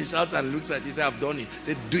 and the person shouts and looks at you, say, I've done it.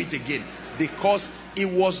 Say, do it again. Because it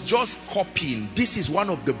was just copying. This is one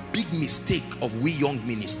of the big mistakes of we young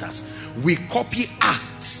ministers. We copy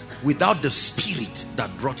acts without the spirit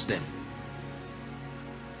that brought them.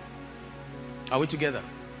 Are we together?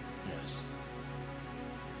 Yes.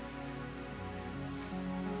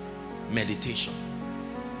 Meditation.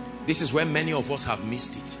 This is where many of us have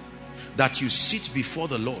missed it. That you sit before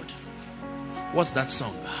the Lord. What's that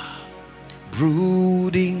song?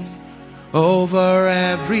 Brooding over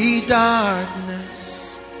every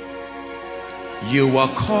darkness. You are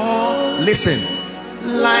called, listen,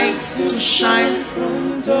 light to shine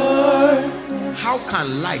from darkness. How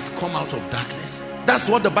can light come out of darkness? That's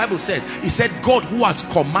what the Bible said. It said God who has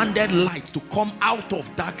commanded light to come out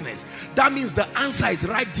of darkness. That means the answer is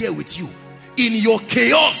right there with you. In your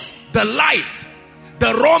chaos, the light,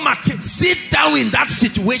 the raw material, sit down in that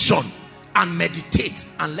situation and meditate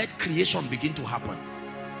and let creation begin to happen.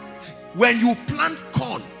 When you plant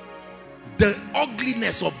corn, the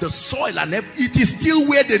ugliness of the soil and everything, it is still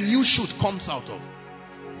where the new shoot comes out of.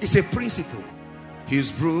 It's a principle.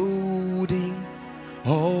 He's brooding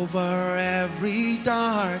over every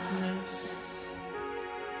darkness.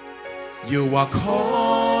 You are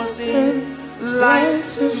causing light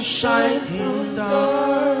to shine in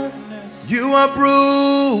darkness. You are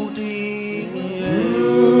brooding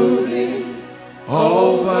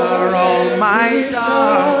over all my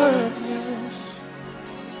darkness.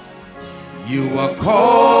 You are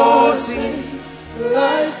causing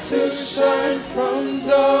light to shine from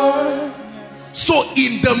darkness. So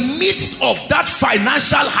in the midst of that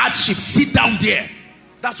financial hardship, sit down there.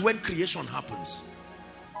 That's when creation happens.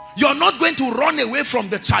 You're not going to run away from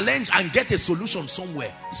the challenge and get a solution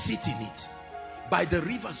somewhere. Sit in it. By the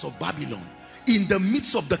rivers of Babylon, in the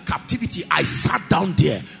midst of the captivity, I sat down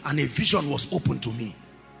there and a vision was opened to me.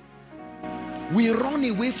 We run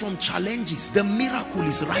away from challenges. The miracle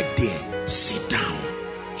is right there. Sit down.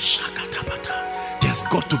 There's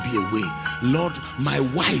got to be a way. Lord, my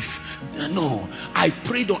wife, no, I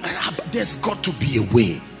prayed on, there's got to be a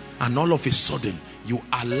way. And all of a sudden, you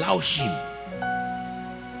allow him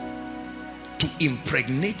to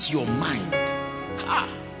impregnate your mind.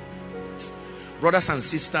 Brothers and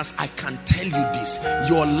sisters, I can tell you this.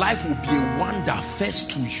 Your life will be a wonder first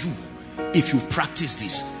to you if you practice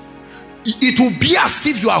this. It will be as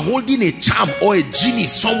if you are holding a charm or a genie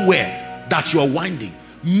somewhere that you are winding.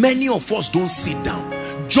 Many of us don't sit down.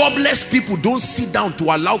 Jobless people don't sit down to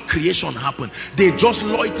allow creation happen. They just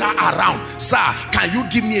loiter around. Sir, can you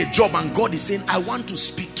give me a job? And God is saying, I want to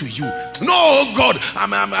speak to you. No, God,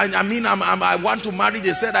 I want to marry.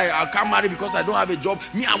 They said I can't marry because I don't have a job.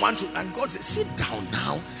 Me, I want to. And God said, sit down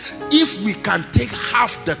now. If we can take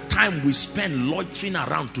half the time we spend loitering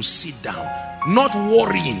around to sit down, not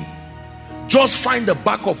worrying, just find the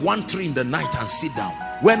back of one tree in the night and sit down.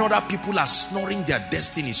 When other people are snoring their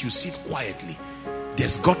destinies, you sit quietly.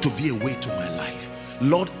 There's got to be a way to my life.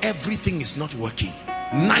 Lord, everything is not working.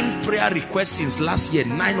 9 prayer requests since last year,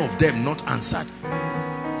 9 of them not answered.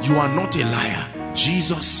 You are not a liar.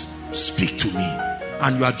 Jesus, speak to me.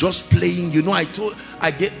 And you are just playing. You know,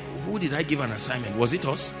 who did I give an assignment? Was it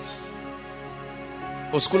us?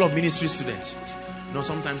 Or School of Ministry students? No,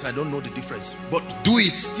 sometimes I don't know the difference. But do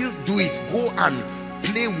it, still do it. Go and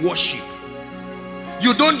play worship.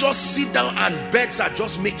 You don't just sit down and beds are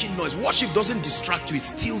just making noise. Worship doesn't distract you, it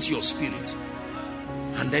steals your spirit.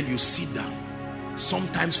 And then you sit down.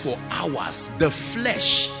 Sometimes for hours. The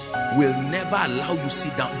flesh will never allow you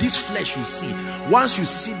sit down. This flesh you see, once you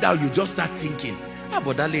sit down, you just start thinking,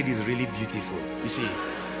 but that lady is really beautiful. You see,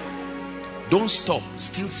 don't stop,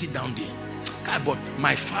 still sit down there. God, but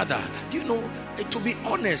my father, do you know, to be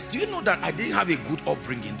honest, do you know that I didn't have a good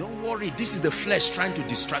upbringing? Don't worry, this is the flesh trying to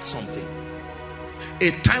distract something.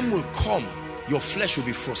 A time will come, your flesh will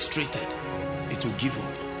be frustrated. It will give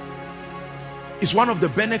up. It's one of the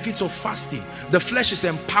benefits of fasting. The flesh is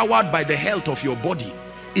empowered by the health of your body.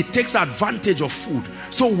 It takes advantage of food.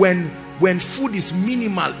 So when food is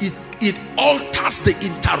minimal, it alters the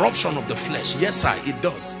interruption of the flesh. Yes, sir, it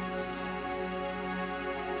does.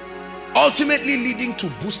 Ultimately leading to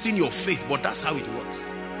boosting your faith, but that's how it works.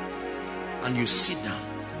 And you sit down.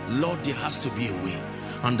 Lord, there has to be a way.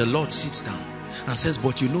 And the Lord sits down and says,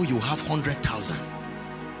 but you know you have 100,000.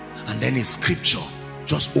 And then a scripture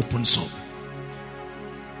just opens up.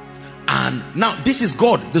 And now this is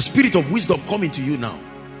God, the spirit of wisdom coming to you now.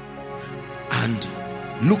 And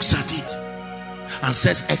looks at it and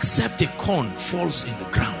says, except a corn falls in the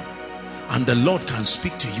ground, and the Lord can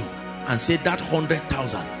speak to you and say that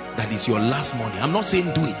 100,000, that is your last money. I'm not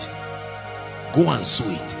saying do it. Go and sow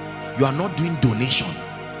it. You are not doing donation.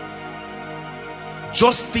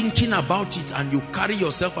 Just thinking about it, and you carry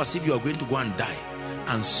yourself as if you are going to go and die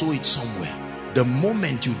and sow it somewhere. The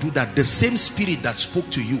moment you do that, the same spirit that spoke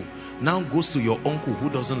to you now goes to your uncle who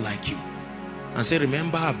doesn't like you and say,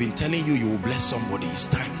 remember, I've been telling you, you will bless somebody. It's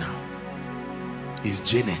time now. It's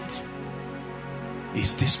Janet.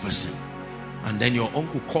 It's this person. And then your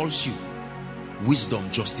uncle calls you wisdom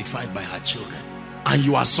justified by her children, and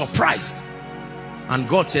you are surprised. And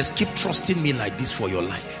God says, keep trusting me like this for your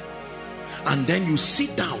life. And then you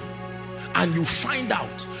sit down and you find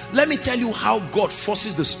out. Let me tell you how God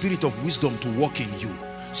forces the spirit of wisdom to work in you.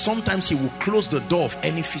 Sometimes he will close the door of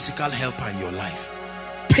any physical helper in your life.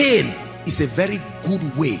 Pain is a very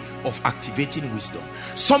good way of activating wisdom.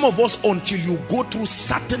 Some of us, until you go through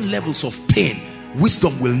certain levels of pain,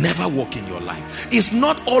 wisdom will never work in your life. It's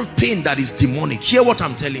not all pain that is demonic. Hear what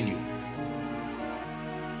I'm telling you.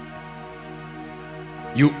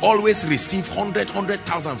 You always receive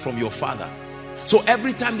 100,000 from your father. So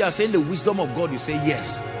every time they are saying the wisdom of God, you say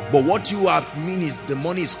yes. But what you mean is the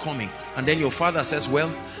money is coming. And then your father says,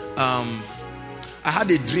 well, I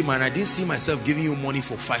had a dream and I didn't see myself giving you money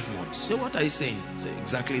for 5 months. So what are you saying? Say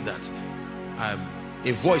exactly that.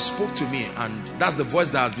 A voice spoke to me, and that's the voice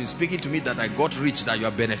that has been speaking to me, that I got rich, that you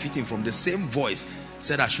are benefiting from. The same voice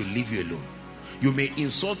said I should leave you alone. You may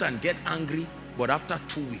insult and get angry, but after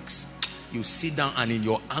 2 weeks, you sit down and in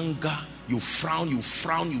your anger, you frown,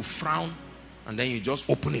 and then you just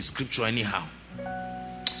open a scripture anyhow.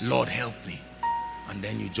 Lord, help me. And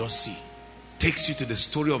then you just see. Takes you to the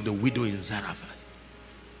story of the widow in Zarephath.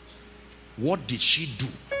 What did she do?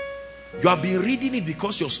 You have been reading it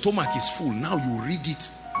because your stomach is full. Now you read it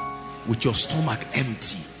with your stomach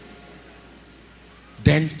empty.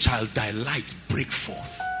 Then shall thy light break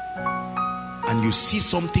forth, and you see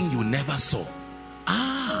something you never saw.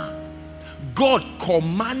 God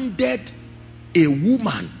commanded a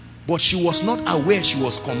woman, but she was not aware she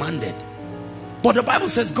was commanded. But the Bible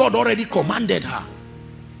says God already commanded her.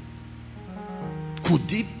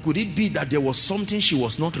 Could it be that there was something she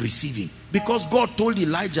was not receiving? Because God told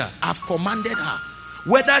Elijah, I've commanded her.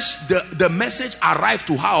 Whether the message arrived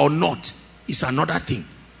to her or not is another thing.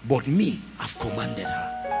 But me, I've commanded her.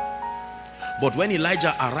 But when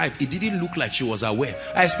Elijah arrived, it didn't look like she was aware.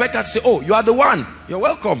 I expect her to say, oh, you are the one. You're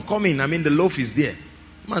welcome. Come in. I mean, the loaf is there.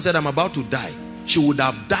 Man said, I'm about to die. She would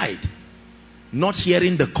have died not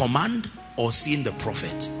hearing the command or seeing the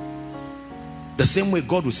prophet. The same way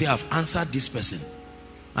God will say, I've answered this person.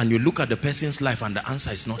 and you look at the person's life and the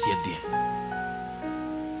answer is not yet there.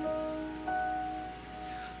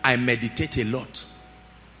 I meditate a lot.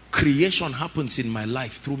 Creation happens in my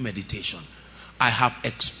life through meditation. I have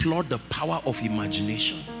explored the power of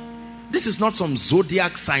imagination. This is not some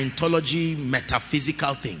zodiac Scientology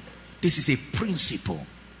metaphysical thing. This is a principle.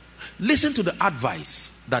 Listen to the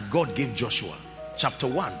advice that God gave Joshua, chapter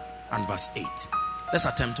 1 and verse 8. Let's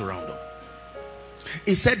attempt to round up.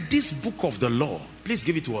 He said, this book of the law, please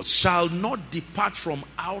give it to us, shall not depart from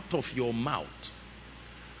out of your mouth,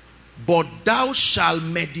 but thou shalt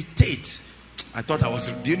meditate. I thought I was,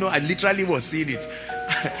 do you know, I literally was seeing it.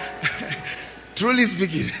 Truly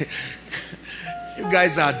speaking, you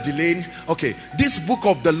guys are delaying. Okay, this book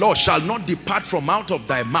of the law shall not depart from out of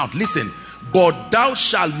thy mouth. Listen, but thou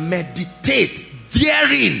shalt meditate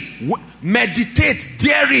therein. Meditate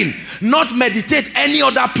therein, not meditate any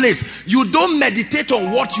other place. You don't meditate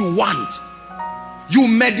on what you want. You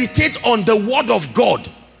meditate on the word of God.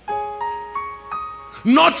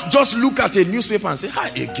 Not just look at a newspaper and say, hi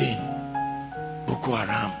again, Boko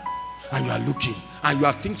Haram, and you are looking and you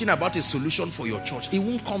are thinking about a solution for your church. It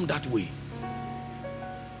won't come that way.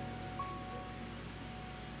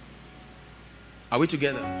 Are we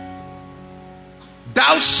together?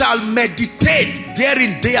 Thou shalt meditate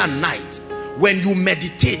therein day and night. When you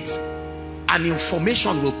meditate, an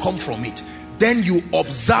information will come from it. Then you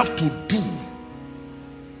observe to do,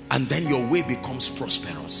 and then your way becomes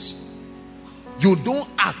prosperous. You don't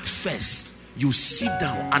act first. You sit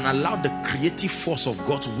down and allow the creative force of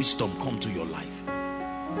God's wisdom come to your life.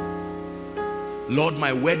 Lord,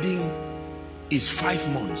 my wedding is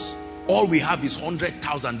 5 months. All we have is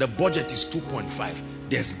 100,000. The budget is 2.5.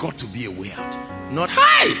 There's got to be a way out. Not,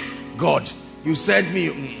 hi, God, you sent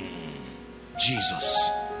me.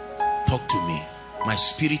 Jesus, talk to me. My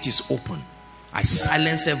spirit is open. I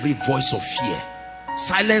silence every voice of fear.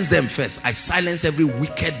 Silence them first. I silence every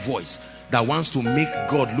wicked voice that wants to make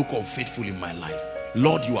God look unfaithful in my life.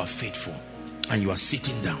 Lord, you are faithful. And you are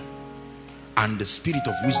sitting down. And the spirit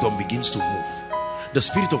of wisdom begins to move. The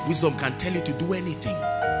spirit of wisdom can tell you to do anything.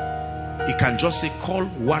 It can just say, call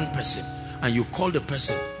one person. And you call the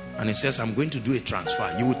person. And he says, I'm going to do a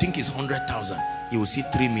transfer. You will think it's 100,000. You will see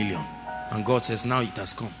 3 million. And God says, now it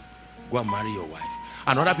has come. Go and marry your wife.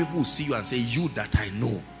 And other people will see you and say, you that I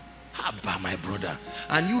know. Abba, my brother.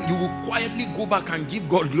 And you will quietly go back and give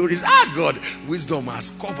God glory. Ah, God, wisdom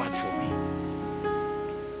has covered for me.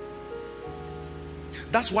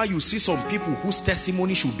 That's why you see some people whose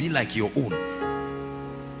testimony should be like your own,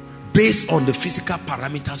 based on the physical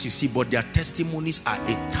parameters you see, but their testimonies are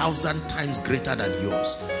 1,000 times greater than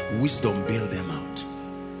yours. Wisdom bail them out.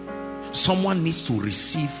 Someone needs to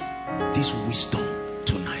receive this wisdom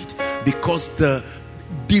tonight, because the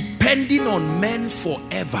depending on men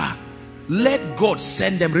forever, let God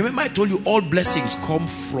send them. Remember, I told you all blessings come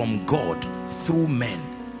from God through men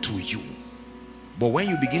to you. But when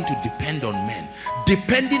you begin to depend on men,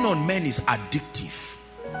 depending on men is addictive.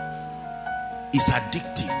 It's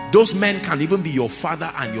addictive. Those men can even be your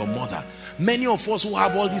father and your mother. Many of us who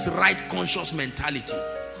have all this right conscious mentality,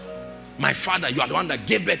 my father, you are the one that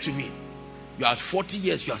gave birth to me. You are 40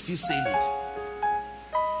 years, you are still saying it.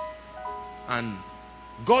 And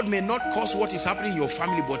God may not cause what is happening in your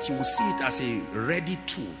family, but you will see it as a ready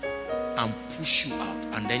tool and push you out.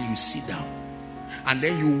 And then you sit down. And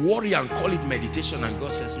then you worry and call it meditation. And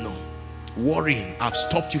God says, no. Worrying, I've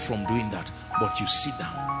stopped you from doing that. But you sit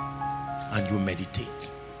down and you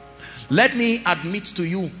meditate. Let me admit to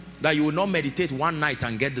you that you will not meditate one night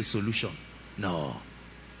and get the solution. No.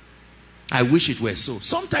 I wish it were so.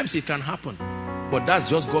 Sometimes it can happen. But that's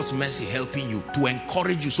just God's mercy helping you, to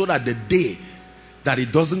encourage you, so that the day that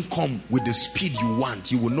it doesn't come with the speed you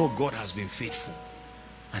want, you will know God has been faithful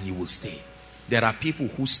and you will stay. There are people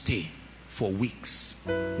who stay for weeks.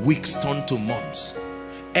 Weeks turn to months.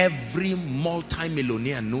 Every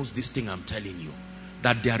multi-millionaire knows this thing I'm telling you,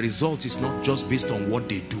 that their result is not just based on what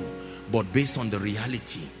they do, but based on the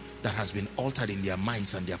reality that has been altered in their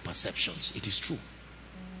minds and their perceptions. It is true.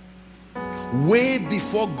 Way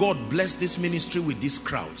before God blessed this ministry with these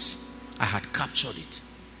crowds, I had captured it.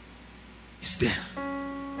 It's there.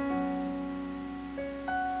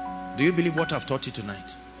 Do you believe what I've taught you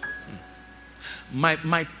tonight?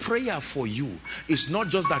 My prayer for you is not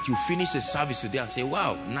just that you finish a service today and say,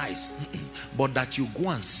 wow, nice. But that you go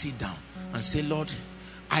and sit down and say, Lord,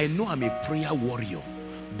 I know I'm a prayer warrior,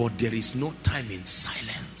 but there is no time in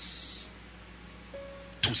silence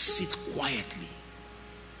to sit quietly.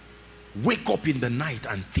 Wake up in the night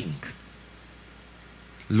and think,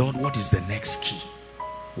 Lord, what is the next key?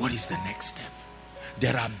 What is the next step?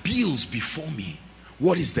 There are bills before me.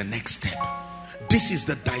 What is the next step? this is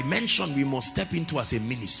the dimension we must step into as a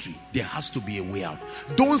ministry. There has to be a way out.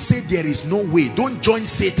 Don't say there is no way. Don't join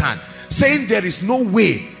Satan. Saying there is no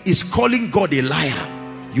way is calling God a liar.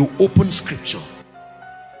 You open scripture.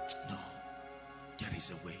 No, there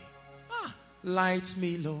is a way. Light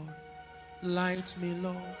me, Lord. Light me,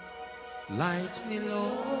 Lord. Light me,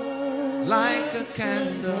 Lord. Like a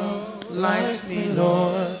candle. Light me,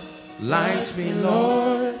 Lord. Light me,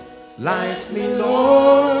 Lord. Light me,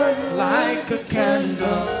 Lord, like a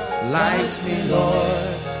candle. Light me,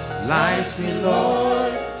 Lord. Light me,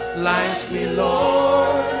 Lord. Light me,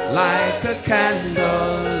 Lord, like a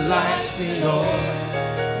candle. Light me,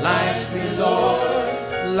 Lord. Light me,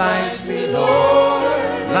 Lord. Light me,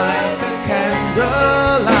 Lord, like a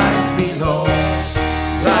candle. Light me, Lord.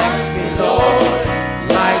 Light me, Lord.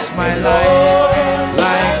 Light my life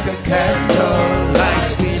like a candle.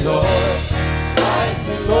 Light me, Lord.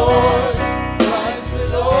 Lord, light me,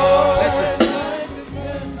 Lord. Listen,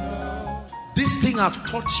 this thing I've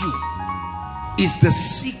taught you is the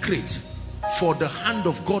secret for the hand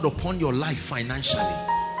of God upon your life financially.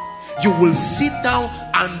 You will sit down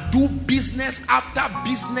and do business after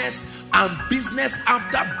business and business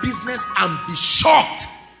after business and be shocked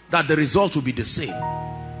that the result will be the same.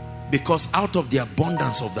 Because out of the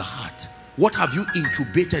abundance of the heart, what have you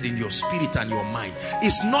incubated in your spirit and your mind?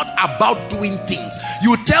 It's not about doing things.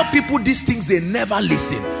 You tell people these things, they never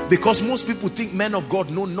listen. Because most people think men of God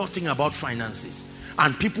know nothing about finances.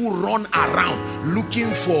 And people run around looking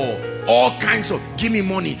for all kinds of, give me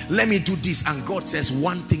money, let me do this. And God says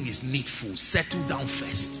one thing is needful. Settle down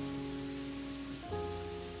first.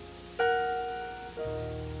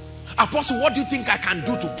 Apostle, what do you think I can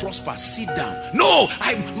do to prosper? Sit down. No,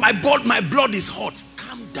 my blood is hot.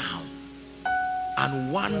 Calm down.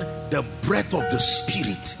 And the breath of the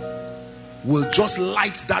Spirit will just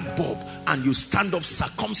light that bulb, and you stand up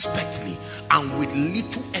circumspectly, and with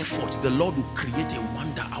little effort the Lord will create a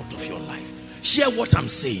wonder out of your life. Hear what I'm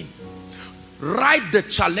saying. Write the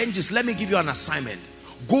challenges. Let me give you an assignment.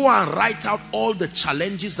 Go and write out all the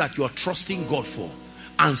challenges that you are trusting God for,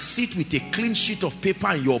 and sit with a clean sheet of paper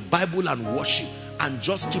and your Bible and worship, and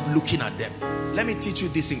just keep looking at them. Let me teach you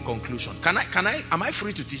this in conclusion. Am I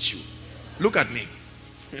free to teach you? Look at me.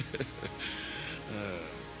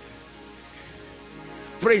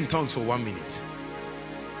 Pray in tongues for 1 minute.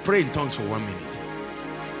 Pray in tongues for 1 minute.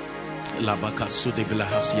 Light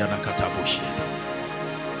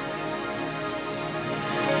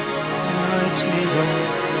me, Lord.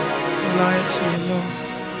 Light me, Lord.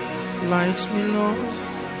 Light me, Lord.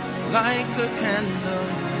 Like a candle.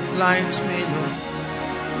 Light me, Lord.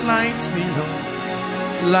 Light me, Lord.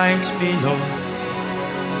 Light me, Lord.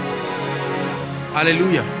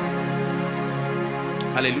 Hallelujah.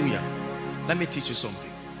 Hallelujah. Let me teach you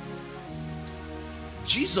something.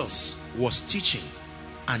 Jesus was teaching,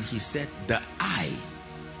 and he said the eye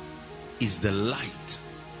is the light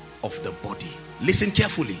of the body. Listen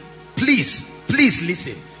carefully. Please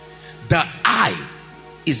listen. The eye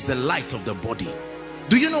is the light of the body.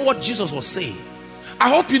 Do you know what Jesus was saying? I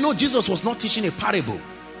hope you know Jesus was not teaching a parable.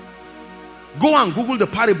 Go and Google the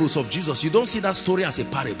parables of Jesus. You don't see that story as a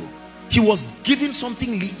parable. He was giving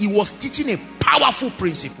something, he was teaching a powerful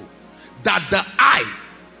principle. That the eye,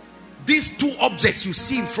 these two objects you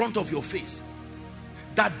see in front of your face,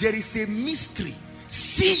 that there is a mystery.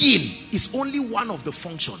 Seeing is only one of the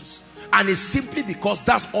functions. And it's simply because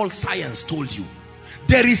that's all science told you.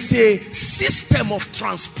 There is a system of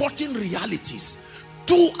transporting realities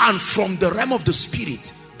to and from the realm of the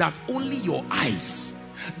spirit that only your eyes.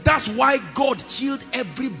 That's why God healed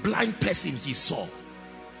every blind person he saw.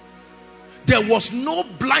 There was no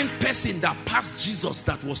blind person that passed Jesus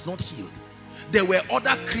that was not healed. There were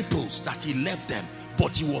other cripples that he left them,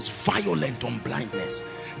 but he was violent on blindness.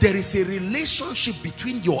 There is a relationship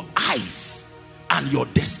between your eyes and your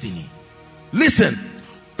destiny. Listen,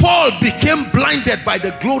 Paul became blinded by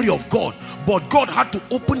the glory of God, but God had to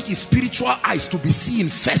open his spiritual eyes to be seen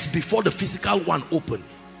first before the physical one opened.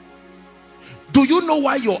 Do you know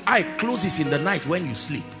why your eye closes in the night when you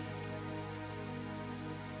sleep?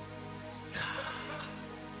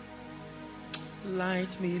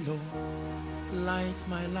 Light me, Lord. Light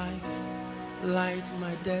my life. Light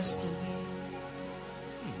my destiny.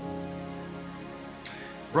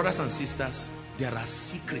 Brothers and sisters, there are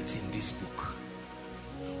secrets in this book.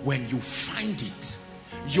 When you find it,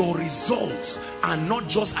 your results are not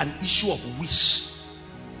just an issue of wish.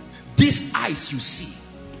 These eyes you see,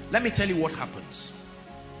 let me tell you what happens.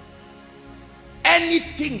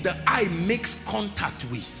 Anything the eye makes contact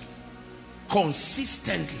with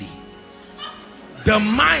consistently, the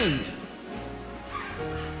mind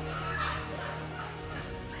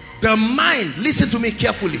The mind, listen to me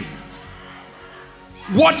carefully.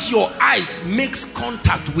 What your eyes makes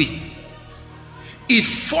contact with, it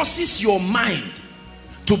forces your mind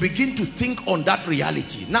to begin to think on that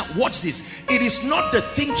reality. Now watch this. It is not the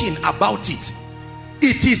thinking about it.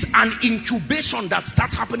 It is an incubation that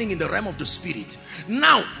starts happening in the realm of the spirit.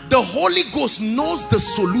 Now the Holy Ghost knows the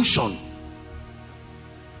solution.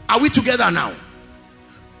 Are we together now?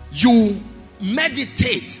 You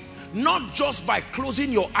meditate not just by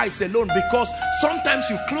closing your eyes alone, because sometimes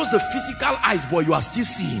you close the physical eyes but you are still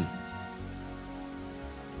seeing.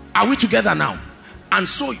 Are we together now? And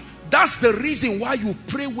so that's the reason why you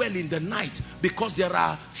pray well in the night, because there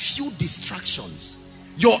are few distractions.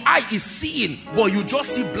 Your eye is seeing but you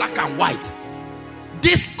just see black and white.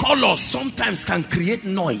 This color sometimes can create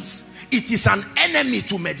noise. It is an enemy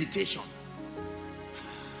to meditation.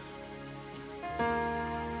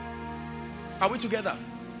 Are we together?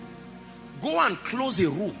 Go and close a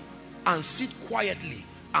room and sit quietly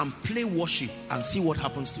and play worship and see what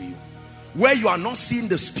happens to you. Where you are not seeing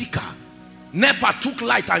the speaker. NEPA took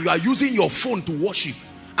light and you are using your phone to worship,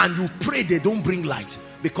 and you pray they don't bring light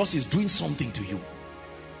because it's doing something to you.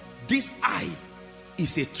 This eye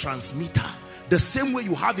is a transmitter. The same way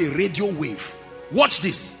you have a radio wave. Watch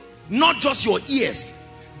this. Not just your ears.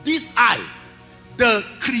 This eye, the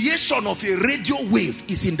creation of a radio wave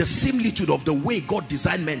is in the similitude of the way God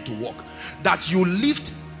designed men to walk. That you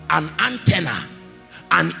lift an antenna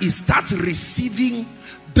and it starts receiving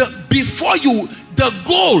before you, the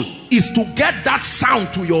goal is to get that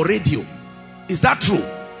sound to your radio. Is that true?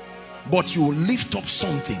 But you lift up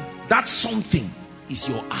something. That something is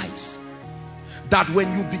your eyes. That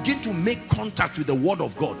when you begin to make contact with the word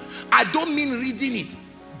of God, I don't mean reading it,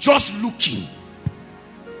 just looking.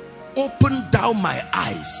 Open thou my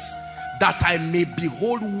eyes that I may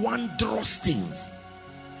behold wondrous things.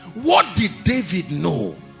 What did David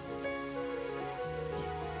know?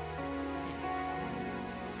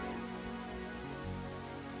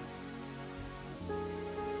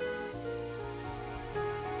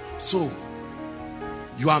 So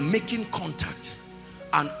you are making contact,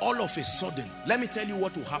 and all of a sudden, let me tell you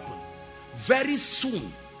what will happen. Very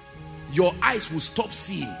soon your eyes will stop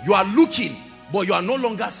seeing. You are looking but you are no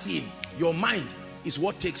longer seeing. Your mind is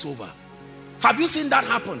what takes over. Have you seen that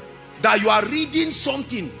happen? That you are reading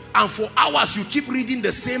something and for hours you keep reading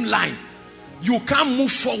the same line. You can't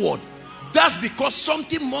move forward. That's because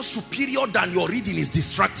something more superior than your reading is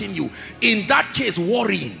distracting you. In that case,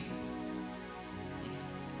 worrying.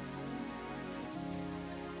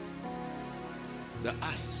 The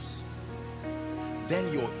eyes,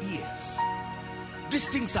 then your ears. These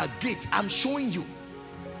things are gates. I'm showing you.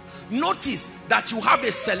 Notice that you have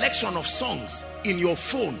a selection of songs in your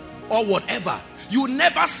phone or whatever. You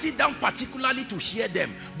never sit down particularly to hear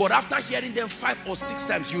them, but after hearing them 5 or 6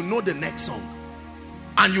 times, you know the next song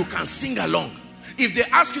and you can sing along. If they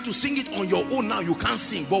ask you to sing it on your own now, you can't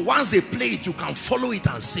sing, but once they play it, you can follow it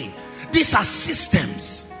and sing. These are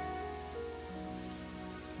systems.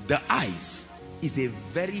 The eyes is a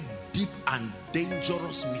very deep and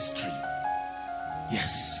dangerous mystery.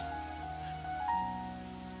 Yes.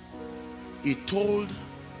 He told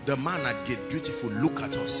the man at Gate Beautiful, look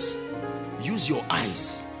at us. Use your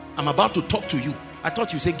eyes. I'm about to talk to you. I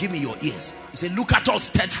thought you said, give me your ears. He said, look at us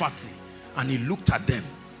steadfastly. And he looked at them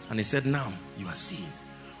and he said, now you are seeing.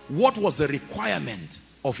 What was the requirement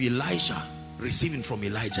of Elijah receiving from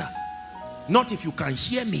Elijah? Not if you can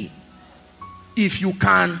hear me. If you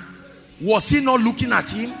can. Was he not looking at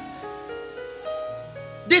him?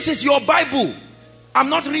 This is your Bible. I'm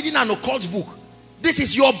not reading an occult book. This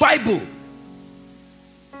is your Bible.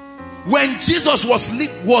 When Jesus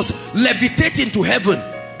was levitating to heaven,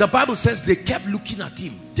 the Bible says they kept looking at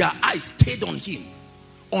him. Their eyes stayed on him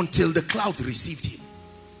until the clouds received him.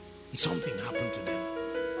 And something happened to them.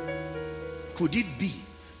 Could it be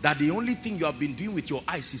that the only thing you have been doing with your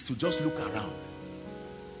eyes is to just look around?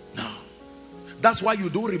 No. That's why you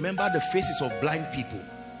don't remember the faces of blind people,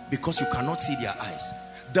 because you cannot see their eyes.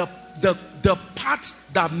 The part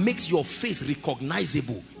that makes your face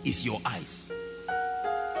recognizable is your eyes.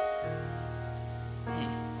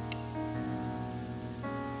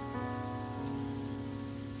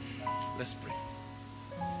 Let's pray.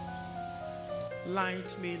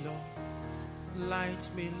 Light me, Lord. Light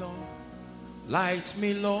me, Lord. Light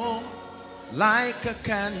me, Lord. Like a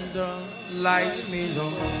candle. Light me,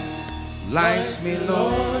 Lord. Light me,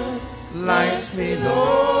 Lord. Light me,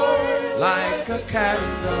 Lord. Like a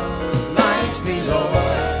candle. Light me, Lord.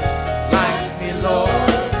 Light me, Lord.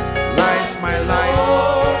 Light my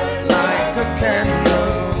life like a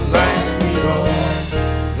candle. Light me, Lord.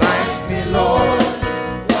 Light me, Lord.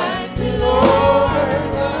 Light me, Lord.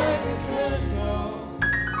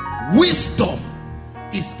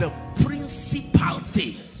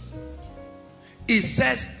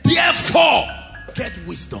 Therefore, get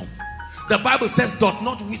wisdom. The Bible says, doth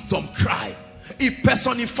not wisdom cry? It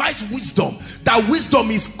personifies wisdom. That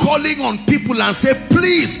wisdom is calling on people and say,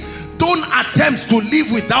 please don't attempt to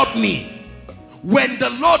live without me. When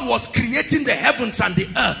the Lord was creating the heavens and the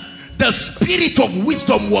earth, the spirit of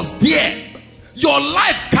wisdom was there. Your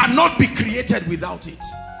life cannot be created without it.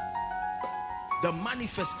 The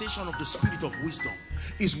manifestation of the spirit of wisdom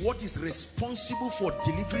is what is responsible for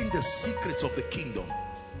delivering the secrets of the kingdom.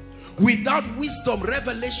 Without wisdom,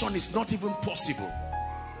 revelation is not even possible.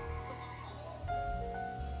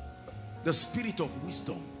 The spirit of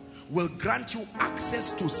wisdom will grant you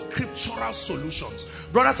access to scriptural solutions.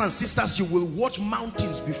 Brothers and sisters, you will watch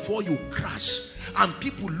mountains before you crash, and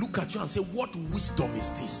people look at you and say, what wisdom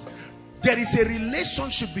is this? There is a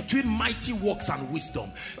relationship between mighty works and wisdom.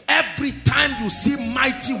 Every time you see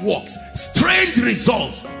mighty works, strange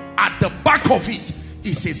results, at the back of it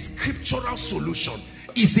is a scriptural solution,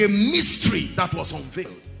 is a mystery that was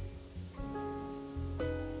unveiled.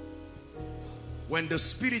 When the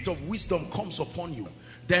spirit of wisdom comes upon you,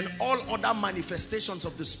 then all other manifestations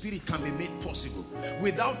of the spirit can be made possible.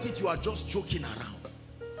 Without it, you are just joking around.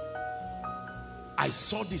 I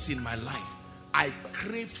saw this in my life. I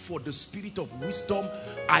craved for the spirit of wisdom.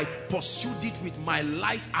 I pursued it with my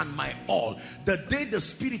life and my all. The day the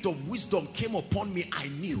spirit of wisdom came upon me, I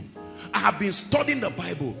knew. I have been studying the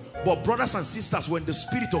Bible, but brothers and sisters, when the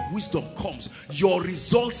spirit of wisdom comes, your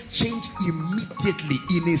results change immediately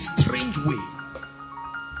in a strange way.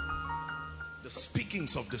 The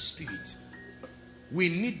speakings of the spirit. We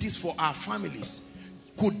need this for our families.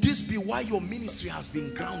 Could this be why your ministry has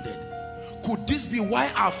been grounded? Could this be why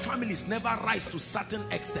our families never rise to a certain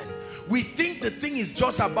extent? We think the thing is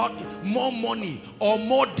just about more money or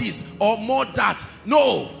more this or more that.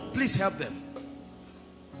 No, please help them.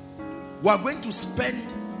 We are going to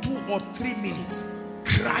spend 2 or 3 minutes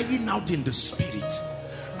crying out in the spirit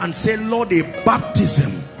and say, Lord, a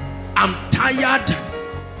baptism. I'm tired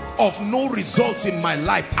of no results in my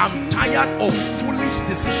life. I'm tired of foolish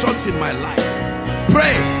decisions in my life.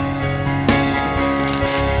 Pray.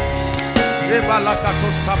 Pray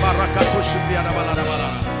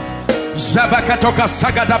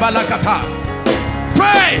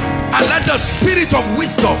and let the spirit of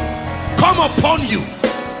wisdom come upon you.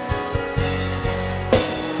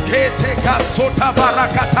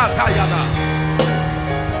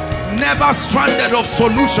 Never stranded of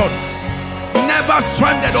solutions. Never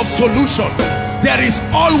stranded of solutions. There is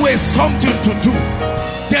always something to do.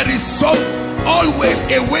 There is always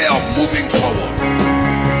a way of moving forward.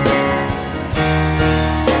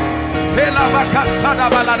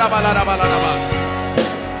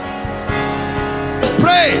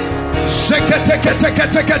 Pray.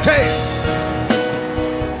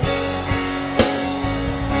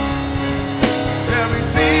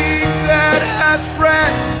 Everything that has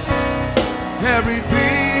breath,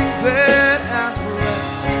 everything that has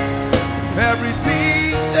breath,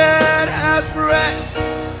 everything that has breath,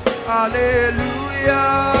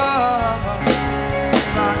 hallelujah.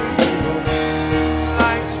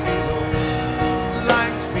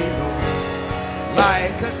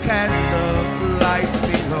 Like a candle, lights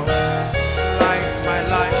me low, lights my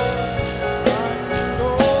life.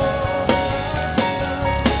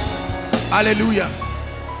 Hallelujah.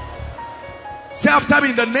 Say after me,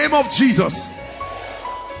 in the name of Jesus.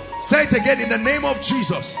 Say it again, in the name of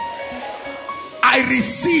Jesus. I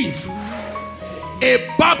receive a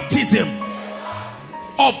baptism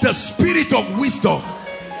of the spirit of wisdom.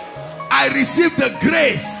 I receive the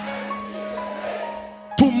grace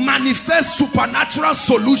to manifest supernatural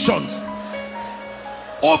solutions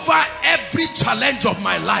over every challenge of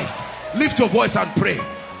my life. Lift your voice and pray.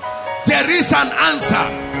 There is an answer.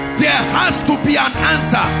 There has to be an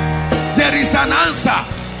answer. There is an answer.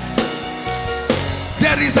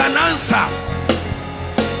 There is an answer.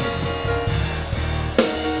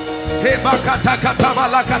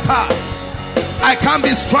 I can't be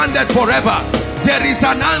stranded forever. There is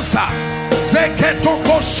an answer.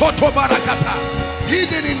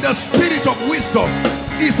 Hidden in the spirit of wisdom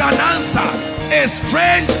is an answer, a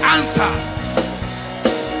strange answer.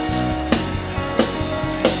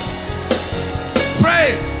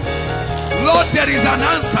 Pray, Lord, there is an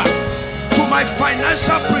answer to my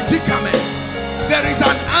financial predicament. There is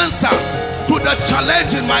an answer to the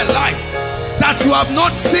challenge in my life. That you have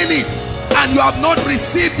not seen it and you have not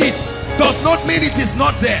received it does not mean it is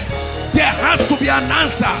not there. There has to be an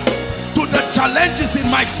answer to the challenges in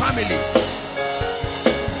my family.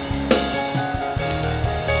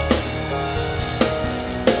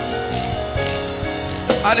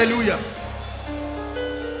 Hallelujah.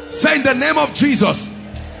 Say, in the name of Jesus,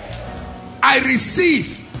 I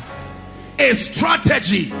receive a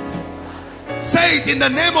strategy. Say it in the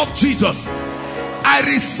name of Jesus. I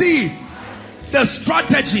receive the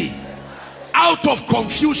strategy out of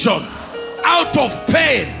confusion, out of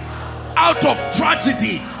pain, out of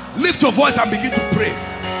tragedy. Lift your voice and begin to pray.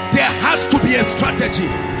 There has to be a strategy.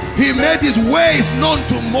 He made his ways known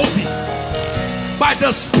to Moses by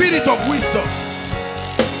the spirit of wisdom.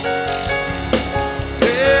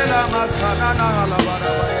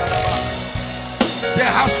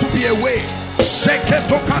 There has to be a way.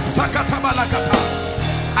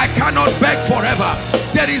 I cannot beg forever.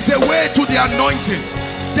 There is a way to the anointing.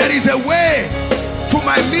 There is a way to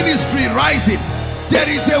my ministry rising. There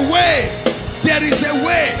is a way. There is a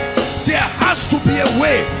way. There has to be a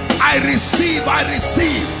way. I receive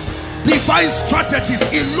divine strategies,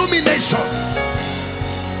 illumination.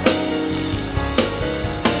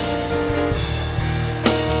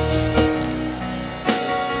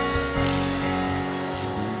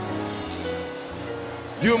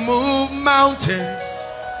 You move mountains,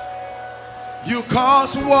 you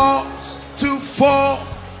cause walls to fall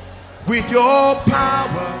with your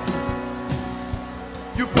power.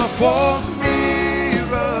 You perform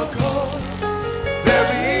miracles.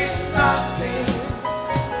 There is nothing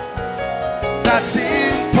that's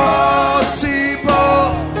impossible,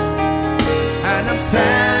 and I'm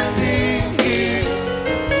standing here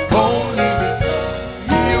only because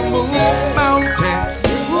you move mountains.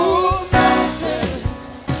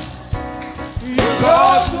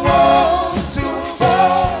 Cause walls to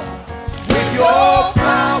fall with your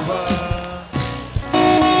power.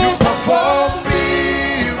 You perform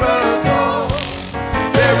miracles.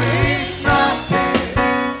 There is nothing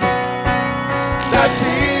that's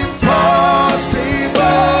impossible,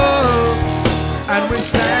 and we're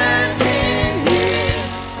standing here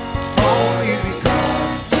only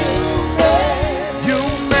because you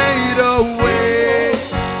made a way.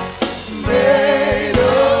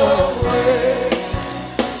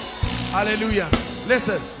 Hallelujah.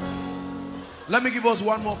 Listen, let me give us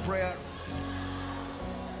one more prayer.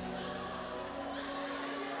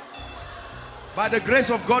 By the grace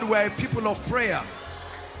of God, we are a people of prayer.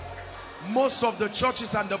 Most of the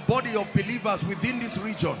churches and the body of believers within this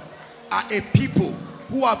region are a people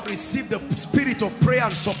who have received the spirit of prayer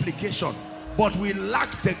and supplication, but we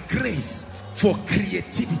lack the grace for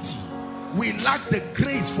creativity. We lack the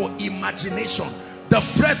grace for imagination, the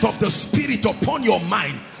breath of the spirit upon your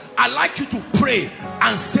mind. I'd like you to pray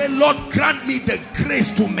and say, Lord, grant me the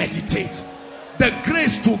grace to meditate, the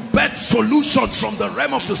grace to birth solutions from the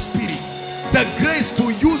realm of the spirit, the grace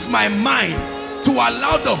to use my mind, to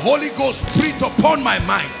allow the Holy Ghost to breathe upon my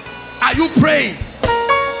mind. Are you praying?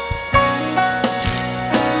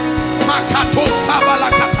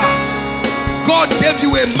 God gave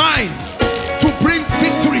you a mind to bring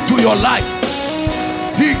victory to your life.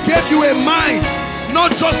 He gave you a mind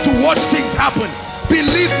not just to watch things happen.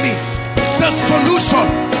 Believe me, the solution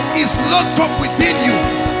is locked up within you.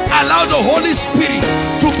 Allow the Holy Spirit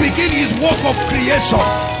to begin his work of creation.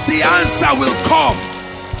 The answer will come.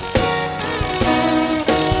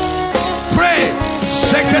 Pray.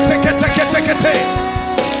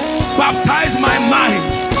 Baptize my mind.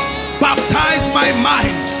 Baptize my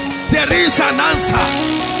mind. There is an answer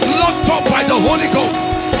locked up by the Holy Ghost.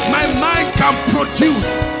 My mind can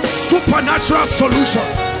produce supernatural solutions.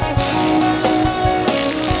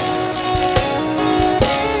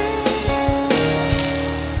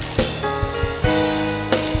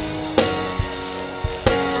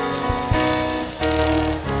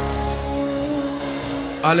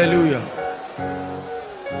 Hallelujah.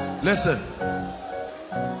 Listen,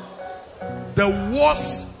 the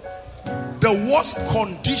worst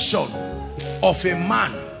condition of a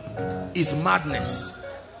man is madness.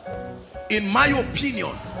 In my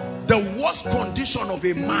opinion, the worst condition of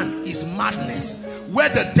a man is madness, where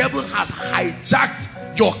the devil has hijacked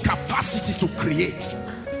your capacity to create.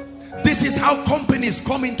 This is how companies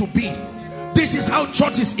come into being. This is how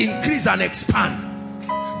churches increase and expand.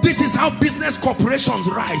 This is how business corporations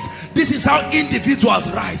rise. This is how individuals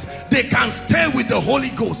rise. They can stay with the Holy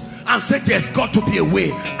Ghost and say there's got to be a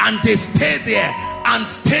way, and they stay there and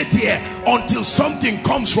stay there until something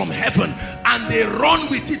comes from heaven, and they run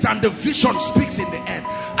with it, and the vision speaks in the end,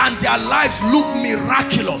 and their lives look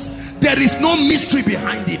miraculous. There is no mystery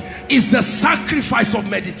behind it. It's the sacrifice of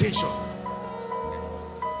meditation.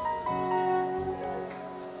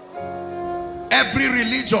 Every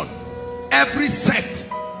religion, every sect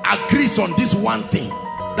agrees on this one thing,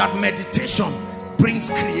 that meditation brings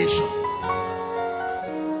creation.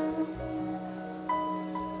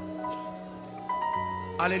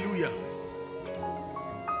 Hallelujah.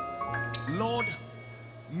 Lord,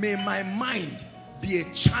 may my mind be a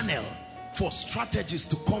channel for strategies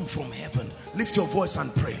to come from heaven. Lift your voice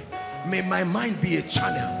and pray. May my mind be a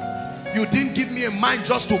channel. You didn't give me a mind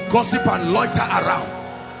just to gossip and loiter around.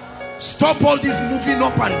 Stop all this moving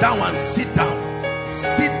up and down and sit down.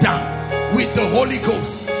 Sit down with the Holy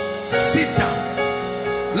Ghost. Sit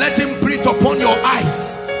down. Let him breathe upon your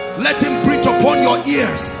eyes. Let him breathe upon your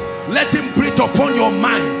ears. Let him breathe upon your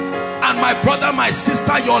mind. And my brother, my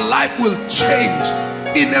sister, your life will change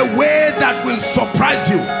in a way that will surprise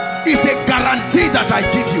you. It's a guarantee that I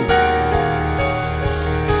give you.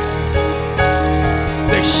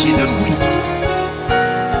 The hidden wisdom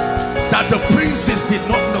that the princes did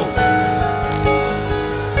not know.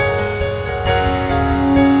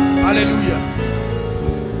 Hallelujah.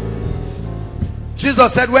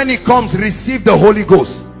 Jesus said when he comes, receive the Holy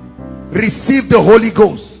Ghost. Receive the Holy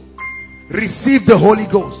Ghost. Receive the Holy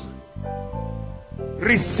Ghost.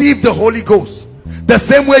 Receive the Holy Ghost. The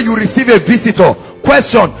same way you receive a visitor.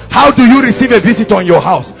 Question: how do you receive a visitor in your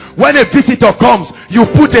house? When a visitor comes, you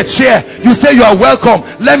put a chair, you say you are welcome,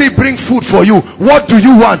 let me bring food for you. What do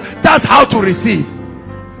you want? That's how to receive.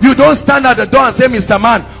 You don't stand at the door and say, Mr.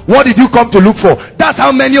 Man, what did you come to look for? That's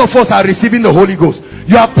how many of us are receiving the Holy Ghost.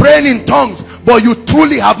 You are praying in tongues, but you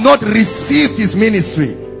truly have not received his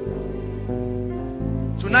ministry.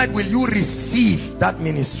 Tonight, will you receive that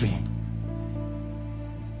ministry?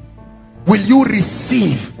 Will you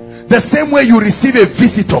receive the same way you receive a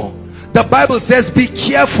visitor? The Bible says, be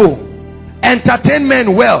careful, entertain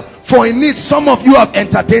men well, for in it some of you have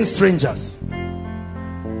entertained strangers.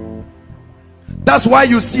 That's why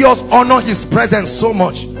you see us honor his presence so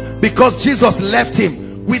much, because Jesus left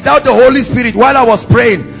him without the Holy Spirit. While I was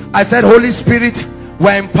praying, I said, Holy Spirit,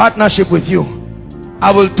 we're in partnership with you.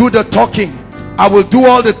 I will do the talking, I will do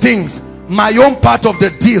all the things. My own part of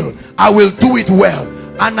the deal, I will do it well.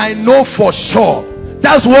 And I know for sure.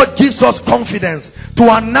 That's what gives us confidence to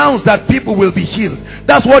announce that people will be healed.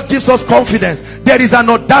 That's what gives us confidence. There is an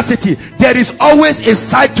audacity. There is always a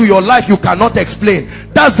side to your life you cannot explain.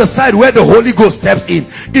 That's the side where the Holy Ghost steps in.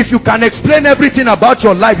 If you can explain everything about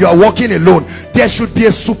your life, you are walking alone. There should be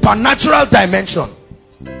a supernatural dimension.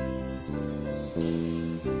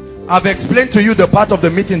 I've explained to you the part of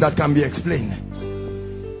the meeting that can be explained.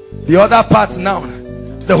 The other part now,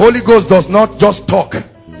 the Holy Ghost does not just talk.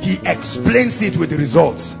 He explains it with the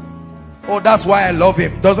results. Oh, that's why I love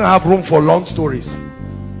him. Doesn't have room for long stories.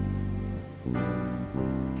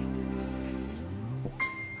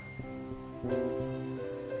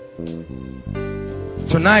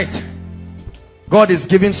 Tonight, God is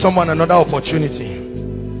giving someone another opportunity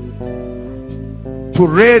to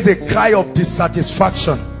raise a cry of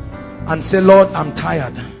dissatisfaction and say, Lord, I'm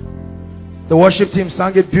tired. The worship team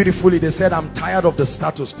sang it beautifully. They said, I'm tired of the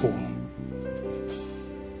status quo.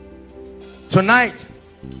 Tonight,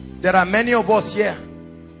 there are many of us here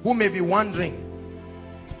who may be wondering,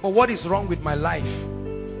 but what is wrong with my life?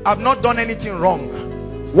 I've not done anything wrong.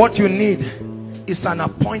 What you need is an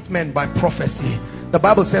appointment by prophecy. The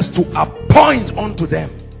Bible says to appoint unto them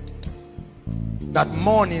that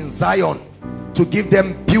mourn in Zion, to give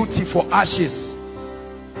them beauty for ashes,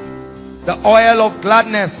 the oil of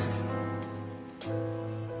gladness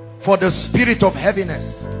for the spirit of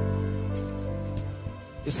heaviness.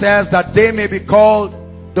 It says that they may be called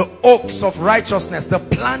the oaks of righteousness, the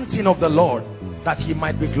planting of the Lord, that he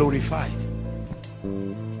might be glorified.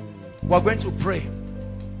 We're going to pray.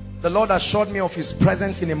 The Lord assured me of his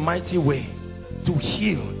presence in a mighty way to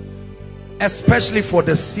heal, especially for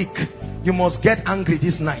the sick. You must get angry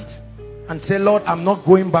this night and say, Lord, I'm not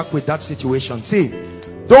going back with that situation. See,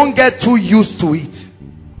 don't get too used to it.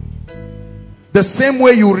 The same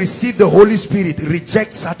way you receive the Holy Spirit,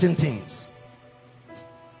 reject certain things.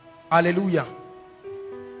 Hallelujah.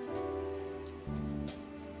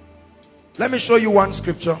 Let me show you one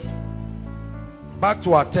scripture. Back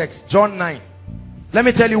to our text, John 9. Let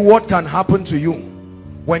me tell you what can happen to you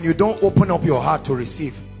when you don't open up your heart to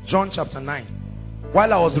receive. John chapter 9.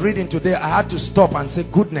 While I was reading today, I had to stop and say,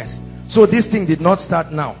 goodness. So this thing did not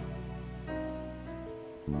start now.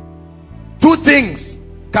 Two things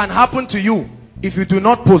can happen to you if you do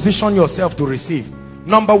not position yourself to receive.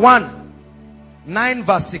 Number one, 9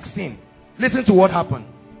 verse 16. Listen to what happened.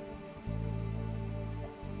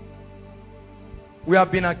 We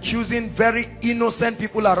have been accusing very innocent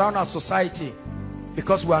people around our society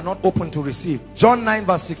because we are not open to receive. John 9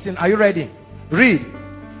 verse 16. Are you ready? Read.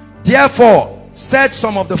 Therefore said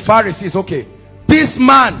some of the Pharisees, okay, this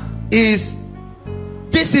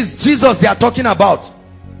is Jesus they are talking about.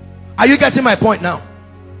 Are you getting my point now?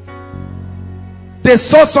 They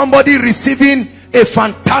saw somebody receiving a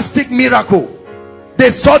fantastic miracle. They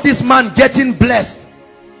saw this man getting blessed,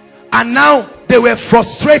 and now they were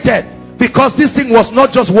frustrated because this thing was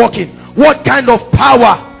not just working. What kind of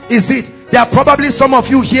power is it? There are probably some of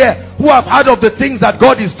you here who have heard of the things that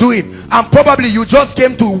God is doing, and probably you just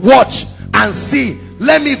came to watch and see.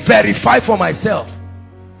 Let me verify for myself.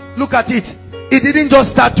 Look at it. It didn't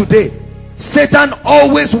just start today. Satan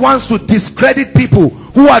always wants to discredit people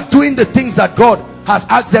who are doing the things that God has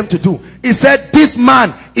asked them to do. He said, this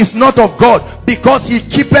man is not of God because he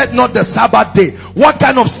keepeth not the Sabbath day. What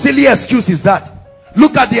kind of silly excuse is that?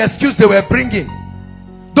 Look at the excuse they were bringing.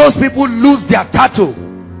 Those people lose their cattle.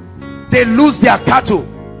 They lose their cattle.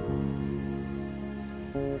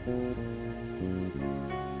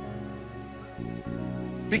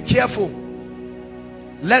 Be careful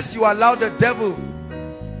lest you allow the devil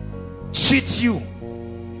cheat you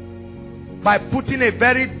by putting a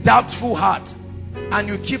very doubtful heart, and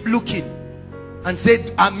you keep looking and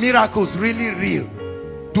say, are miracles really real?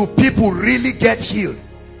 Do people really get healed?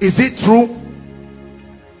 Is it true?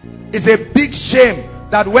 It's a big shame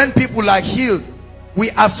that when people are healed, we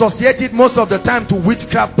associate it most of the time to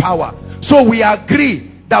witchcraft power. So we agree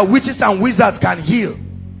that witches and wizards can heal,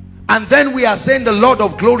 and then we are saying the Lord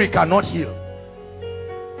of glory cannot heal.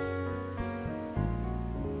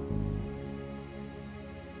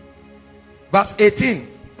 Verse 18.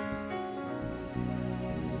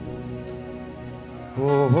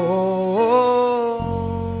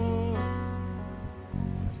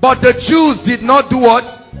 But the Jews did not do what?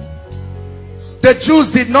 The Jews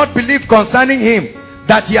did not believe concerning him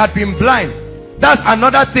that he had been blind. That's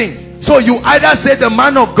another thing. So you either say the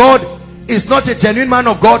man of God is not a genuine man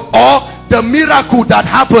of God, or the miracle that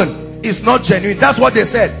happened is not genuine. That's what they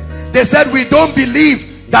said. They said, we don't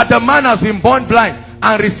believe that the man has been born blind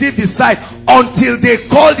and received his sight until they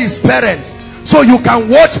called his parents. So you can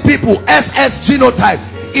watch people SS genotype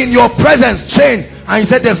in your presence change, and you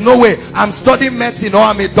said, there's no way, I'm studying medicine or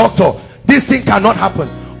I'm a doctor, this thing cannot happen.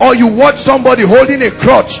 Or you watch somebody holding a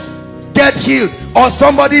crutch get healed, or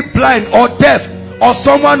somebody blind or deaf, or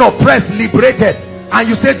someone oppressed liberated, and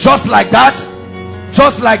you say, just like that,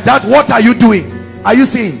 just like that. What are you doing? Are you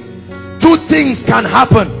seeing? Two things can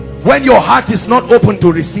happen when your heart is not open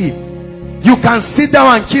to receive. You can sit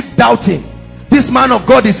down and keep doubting. This man of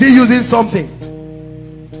God, is he using something?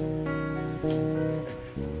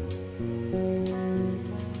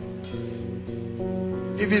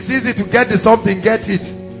 If it's easy to get the something, get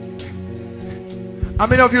it. How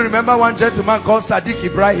many of you remember one gentleman called Sadiq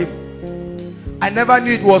Ibrahim? I never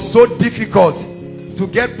knew it was so difficult to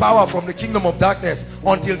get power from the kingdom of darkness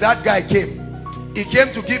until that guy came. He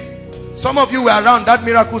came to give. Some of you were around that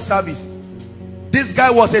miracle service. This guy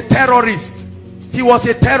was a terrorist. He was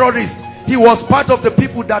a terrorist. He was part of the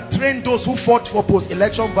people that trained those who fought for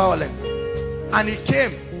post-election violence. And he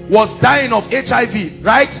came, was dying of HIV,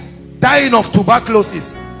 right? Dying of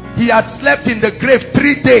tuberculosis. He had slept in the grave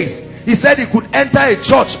 3 days. He said he could enter a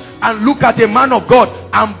church and look at a man of God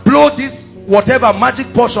and blow this whatever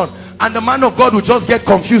magic potion, and the man of God would just get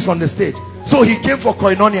confused on the stage. So he came for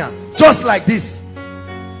koinonia, just like this.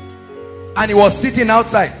 And he was sitting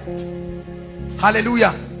outside.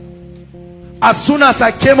 Hallelujah. As soon as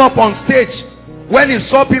I came up on stage, when he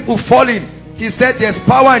saw people falling, he said, there's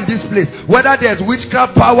power in this place. Whether there's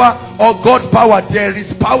witchcraft power or God's power, there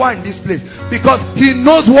is power in this place. Because he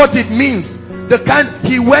knows what it means. The kind,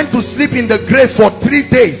 he went to sleep in the grave for 3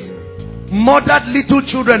 days, murdered little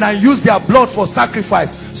children and used their blood for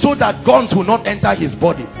sacrifice so that guns will not enter his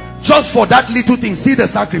body. Just for that little thing. See the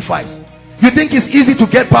sacrifice. You think it's easy to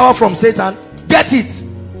get power from Satan? Get it.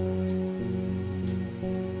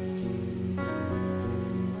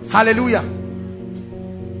 Hallelujah.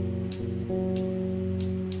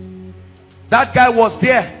 That guy was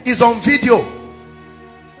there. He's on video.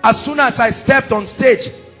 As soon as I stepped on stage,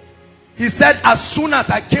 he said, as soon as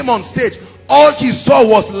I came on stage, all he saw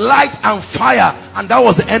was light and fire, and that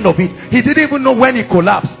was the end of it. He didn't even know when he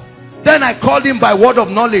collapsed. Then I called him by word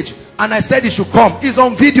of knowledge and I said he should come. He's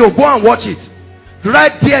on video. Go and watch it.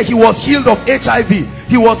 Right there, he was healed of HIV.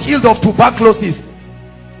 He was healed of tuberculosis.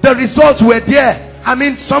 The results were there. I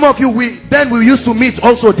mean, some of you, we used to meet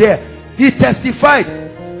also there. He testified.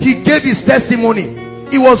 He gave his testimony.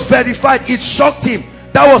 It was verified. It shocked him.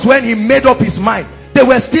 That was when he made up his mind. They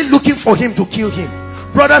were still looking for him to kill him.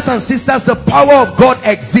 Brothers and sisters, the power of God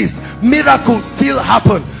exists. Miracles still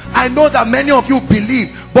happen. I know that many of you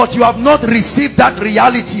believe, but you have not received that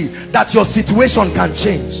reality that your situation can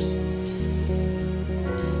change.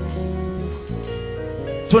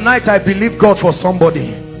 Tonight I believe God for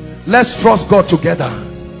somebody. Let's trust God together.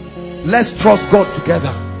 Let's trust God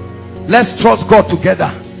together. Let's trust God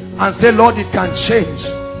together and say, Lord, it can change.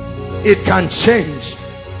 It can change.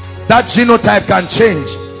 That genotype can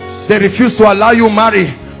change. They refuse to allow you marry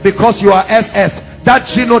because you are SS. That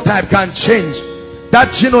genotype can change. That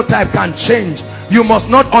genotype can change. You must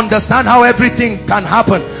not understand how everything can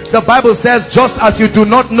happen. The Bible says, just as you do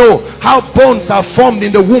not know how bones are formed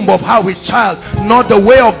in the womb of how a child, not the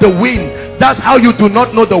way of the wind, that's how you do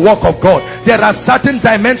not know the work of God. There are certain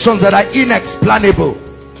dimensions that are inexplainable.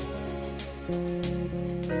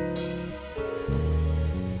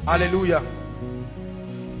 Hallelujah.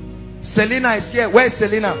 Selena is here. Where is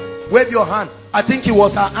Selena? Wave your hand. I think it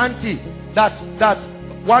was her auntie that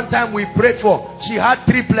one time we prayed for. She had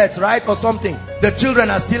triplets, right, or something. The children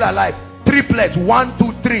are still alive. Triplets, 1,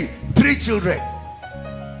 2, 3. 3 children.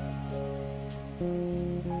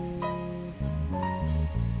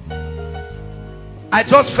 I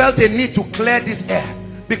just felt a need to clear this air,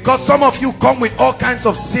 because some of you come with all kinds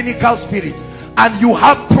of cynical spirits and you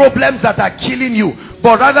have problems that are killing you,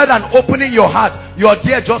 but rather than opening your heart, you're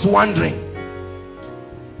there just wondering,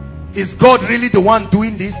 is God really the one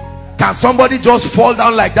doing this? Can somebody just fall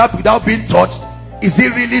down like that without being touched? Is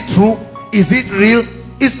it really true? Is it real?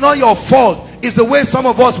 It's not your fault. It's the way some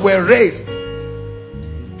of us were raised.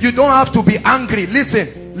 You don't have to be angry.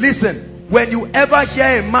 Listen, listen. When you ever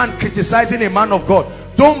hear a man criticizing a man of God,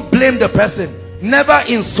 don't blame the person. Never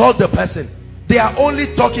insult the person. They are only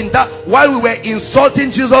talking that. While we were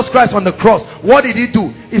insulting Jesus Christ on the cross, what did he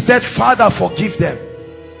do? He said, Father, forgive them.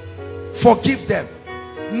 Forgive them.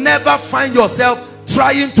 Never find yourself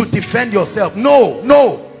trying to defend yourself. No,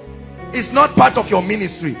 no. It's not part of your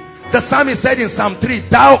ministry. The psalmist said in Psalm 3,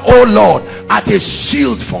 thou, O Lord, art a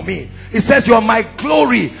shield for me. It says, you are my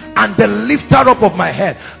glory and the lifter up of my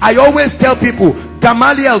head. I always tell people,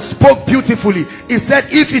 Gamaliel spoke beautifully. He said,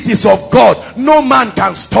 if it is of God, no man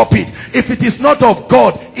can stop it. If it is not of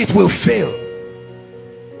God, it will fail.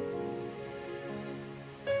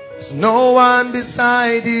 There's no one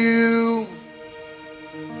beside you.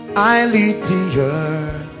 I lead the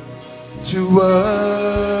earth to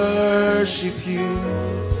worship you.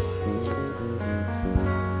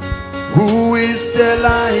 Who is there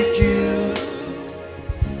like you?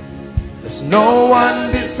 There's no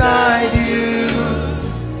one beside you.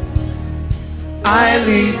 I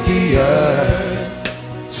lead the earth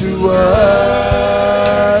to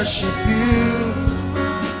worship you.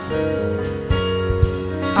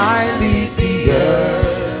 I lead the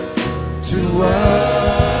earth to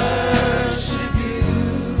worship you.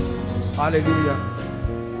 Hallelujah.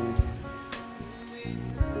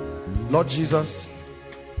 Lord Jesus,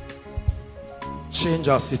 change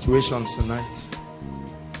our situations tonight.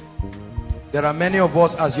 There are many of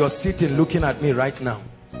us, as you're sitting looking at me right now,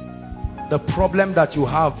 the problem that you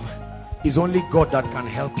have is only God that can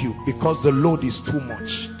help you, because the load is too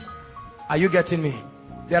much. Are you getting me?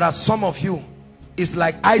 There are some of you, it's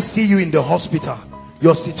like I see you in the hospital.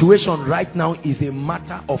 Your situation right now is a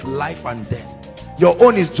matter of life and death. Your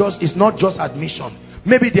own is just, it's not just admission.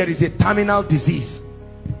 Maybe there is a terminal disease.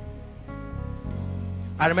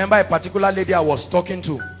 I remember a particular lady I was talking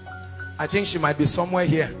to. I think she might be somewhere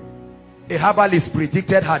here. A herbalist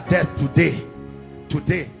predicted her death today.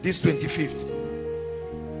 Today, this 25th.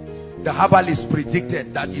 The herbalist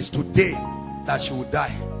predicted that is today that she would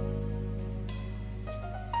die.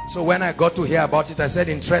 So when I got to hear about it, I said,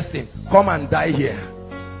 interesting. Come and die here.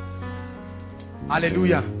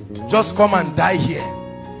 Hallelujah. Just come and die here.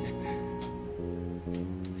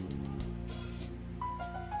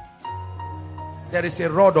 There is a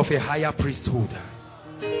rod of a higher priesthood.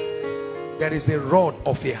 There is a rod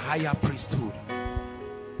of a higher priesthood.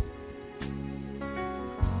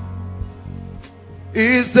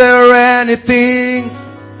 Is there anything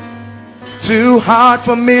too hard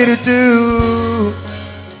for me to do?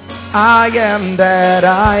 I am that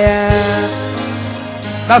I am.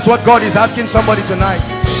 That's what God is asking somebody tonight.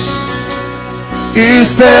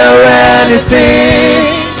 Is there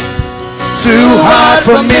anything too hard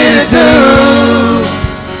for me to do?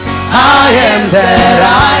 I am that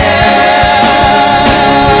I am.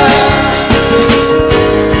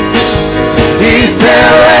 Is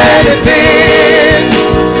there anything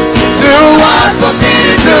too hard for me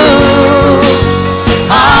to do?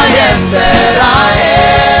 I am that I am.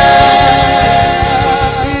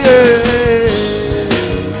 Yeah.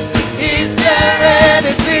 Is there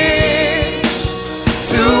anything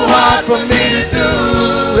too hard for me to do?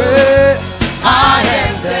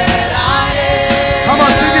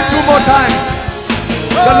 More times.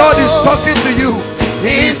 The Lord is talking to you.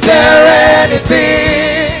 Is there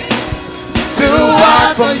anything too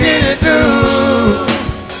hard for me to do?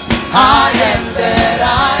 I am that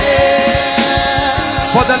I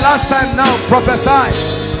am. For the last time now, prophesy.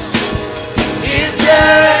 Is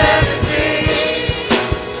there anything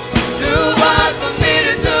too hard for me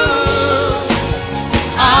to do?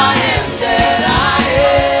 I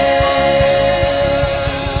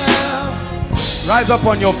Rise up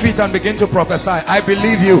on your feet and begin to prophesy. I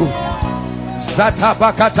believe you.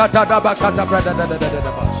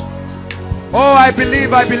 Oh, I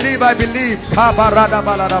believe, I believe, I believe.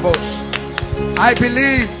 I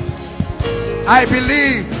believe. I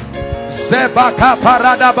believe.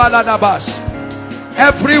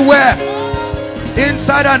 Everywhere,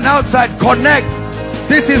 inside and outside, connect.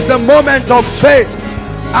 This is the moment of faith.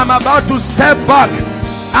 I'm about to step back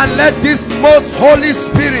and let this most Holy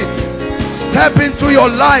Spirit step into your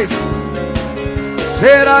life.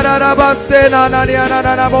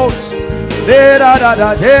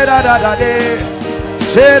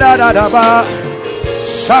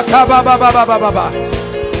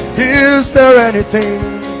 Is there anything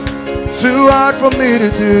too hard for me to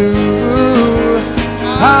do?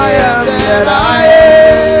 I am that I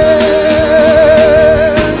am.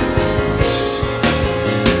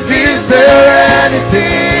 Is there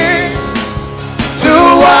anything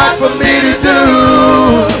too hard for me to do?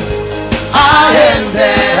 I am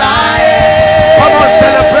that I am. Come on,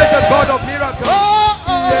 celebrate the God of miracles.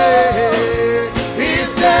 Yeah. Is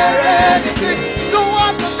there anything too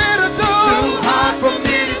hard for me to do? Too hard for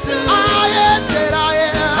me to do. I am that I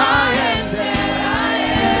am. I am that I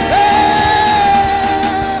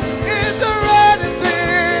am. Is there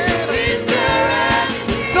anything? Is there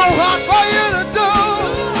anything too hard for you to do?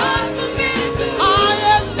 Too hard for me to do. I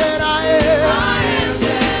am that I am. I am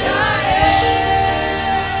that I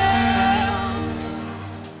am.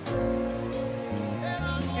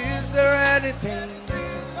 Is there anything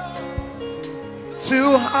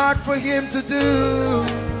too hard for him to do?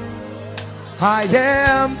 I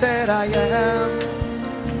am that I am.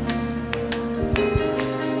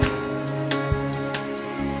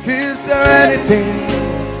 Is there anything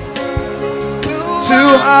too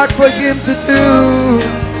hard for him to do?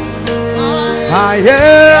 I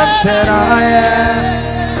am that I am.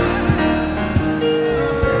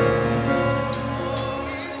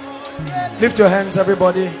 Lift your hands,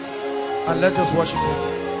 everybody, and let's just worship him.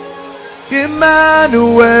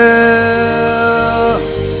 Emmanuel,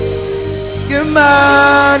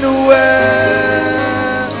 Emmanuel,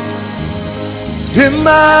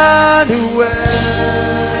 Emmanuel,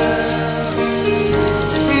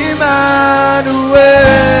 Emmanuel.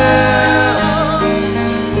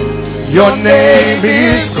 Your name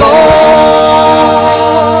is God.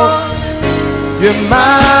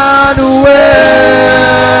 Emmanuel.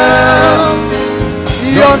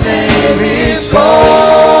 Your name is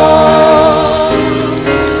God.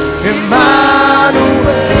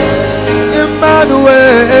 Emmanuel. Emmanuel.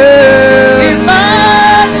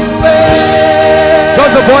 Emmanuel.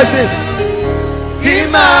 Just the voices.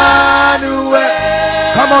 Emmanuel.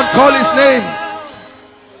 Come on, call his name.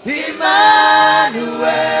 Emmanuel.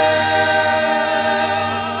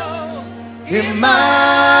 Emmanuel.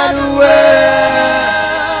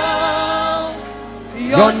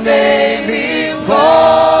 Your name is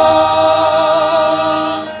God.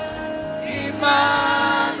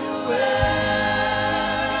 Emmanuel.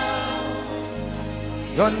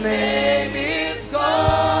 Your name is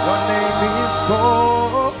God. Your name is God.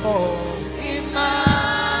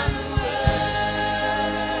 Emmanuel.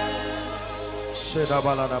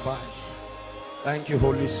 Thank you,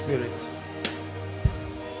 Holy Spirit.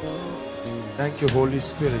 Thank you, Holy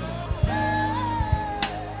Spirit.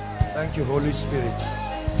 Thank you, Holy Spirit.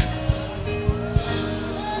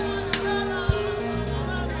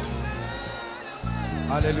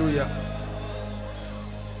 Hallelujah.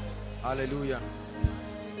 Hallelujah.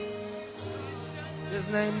 His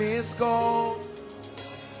name is God.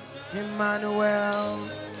 Emmanuel.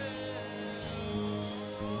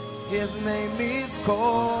 His name is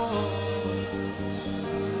God.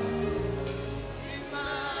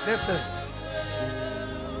 Listen.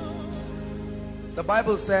 The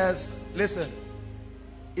Bible says, listen.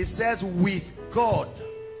 It says, with God,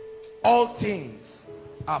 all things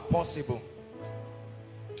are possible.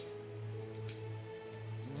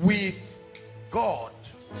 With God,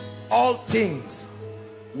 all things.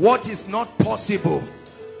 What is not possible,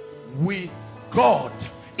 with God.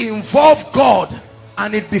 Involve God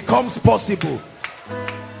and it becomes possible.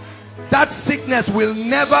 That sickness will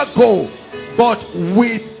never go, but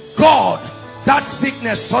with God, that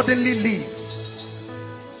sickness suddenly leaves.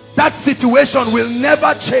 That situation will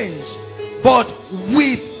never change, but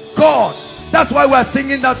with God. That's why we're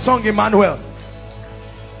singing that song, Emmanuel.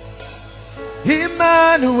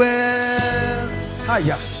 Emmanuel.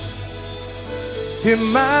 Hiya.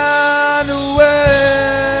 Emmanuel.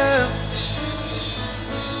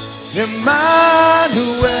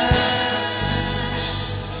 Emmanuel.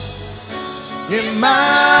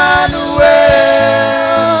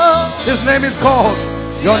 Emmanuel. His name is called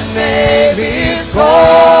Your name is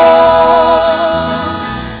called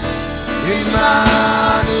Emmanuel.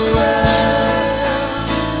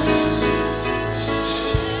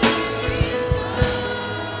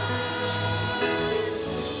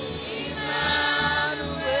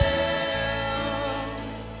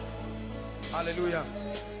 Hallelujah.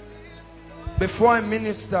 Before I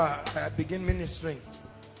minister, I begin ministering.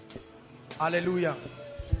 Hallelujah.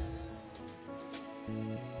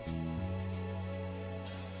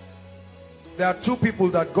 There are two people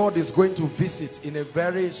that God is going to visit in a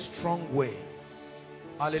very strong way.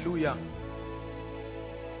 Hallelujah.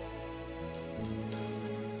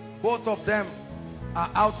 Both of them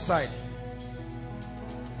are outside.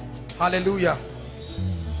 Hallelujah.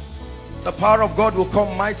 The power of God will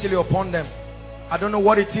come mightily upon them. I don't know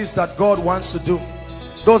what it is that God wants to do.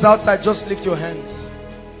 Those outside, just lift your hands.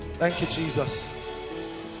 Thank you, Jesus.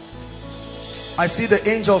 I see the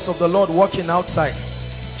angels of the Lord walking outside.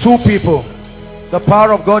 Two people. The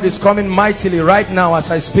power of God is coming mightily right now as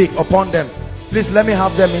I speak upon them. Please let me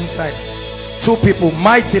have them inside. Two people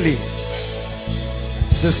mightily.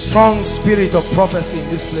 It's a strong spirit of prophecy in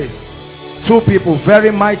this place. Two people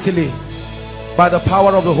very mightily by the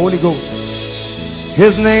power of the Holy Ghost.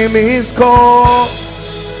 His name is called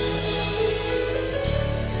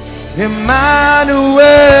Emmanuel.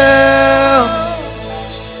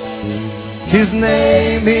 His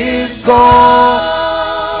name is called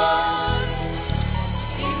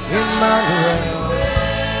Emmanuel.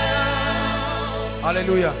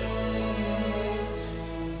 Hallelujah.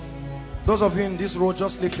 Those of you in this row,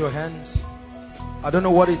 just lift your hands. I don't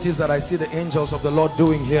know what it is that I see the angels of the Lord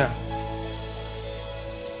doing here.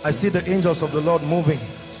 I see the angels of the Lord moving.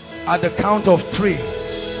 At the count of 3,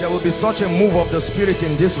 there will be such a move of the Spirit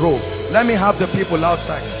in this row. Let me have the people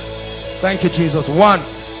outside. Thank you, Jesus. 1,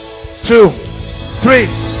 2, 3.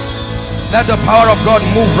 Let the power of God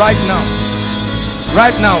move right now.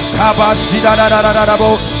 Right now.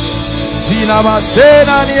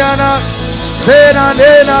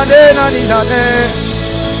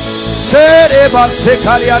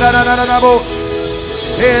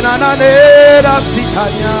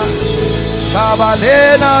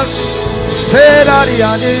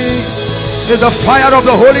 Is the fire of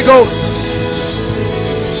the Holy Ghost.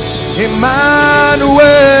 Emmanuel.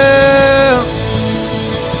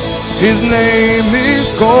 His name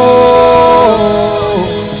is called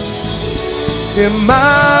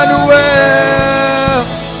Emmanuel.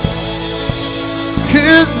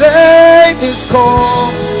 His name is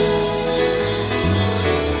called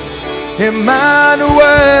Emmanuel.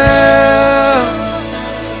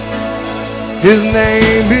 His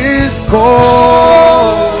name is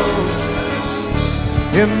called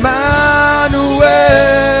Emmanuel.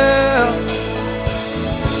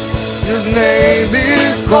 His name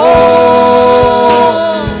is called.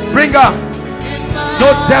 Bring her.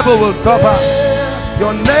 No devil will stop her.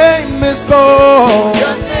 Your name is called.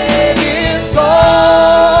 Your name is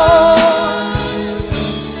called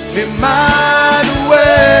Emmanuel.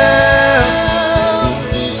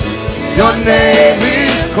 Your name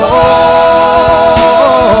is called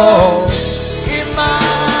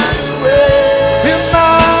Emmanuel.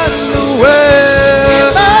 Emmanuel.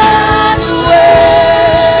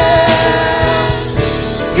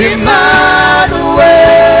 Emmanuel.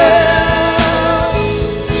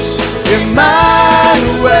 Emmanuel.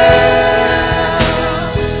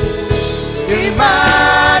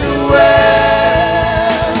 Emmanuel.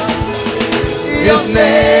 His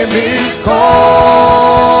name is called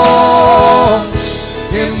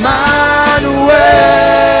Emmanuel.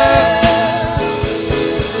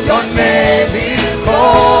 Your name is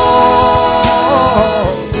called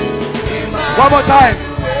Emmanuel. One more time.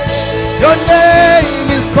 Your name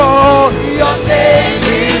is called. Your name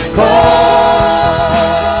is called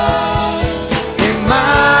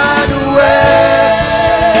Emmanuel.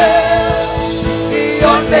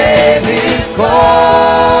 Your name is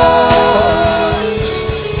called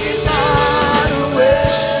Emmanuel.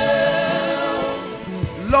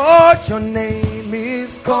 Lord, your name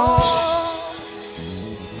is called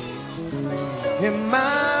Emmanuel.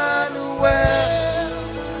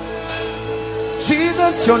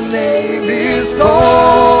 Jesus, your name is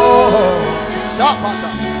called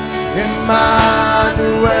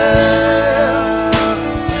Emmanuel.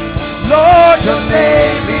 Lord, your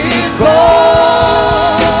name is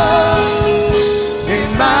called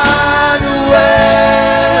Emmanuel.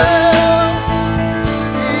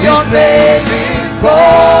 Your name is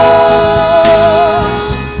called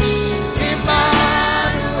Emmanuel.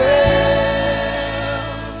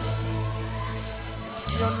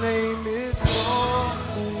 Your name is called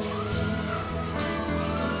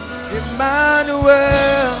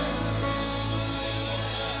Emmanuel.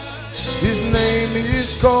 His name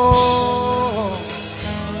is God.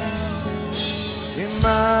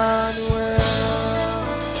 Emmanuel.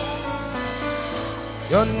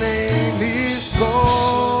 Your name is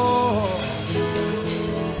God.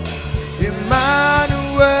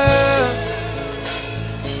 Emmanuel.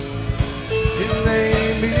 His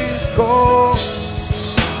name is God.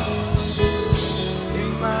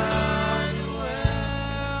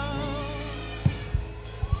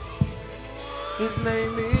 His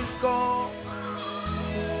name is God.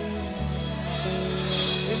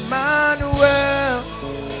 Emmanuel.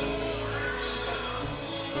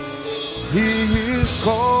 He is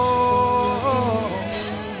God.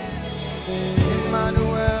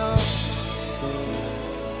 Emmanuel.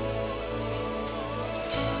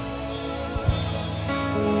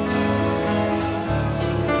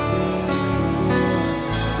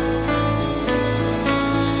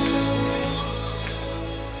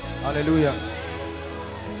 Hallelujah.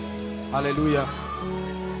 Hallelujah.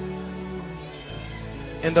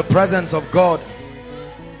 In the presence of God,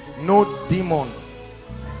 no demon,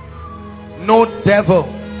 no devil,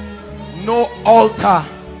 no altar.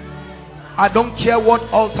 I don't care what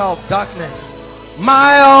altar of darkness.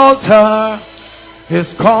 My altar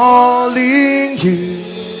is calling you,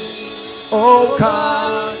 oh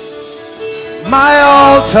God. My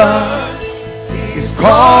altar is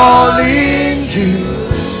calling you,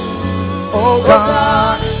 oh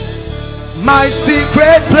God. My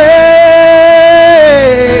secret place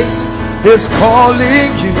is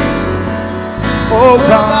calling you, oh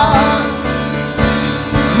God.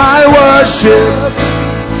 My worship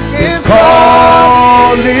is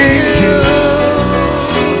calling you,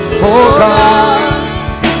 oh God.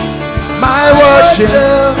 My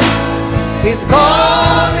worship is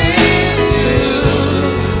calling you,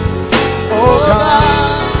 oh God.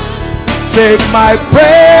 Take my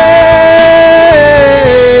praise,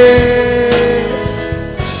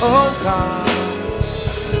 oh God.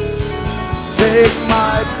 Take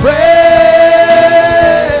my praise.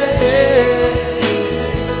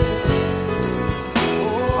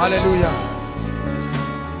 Hallelujah.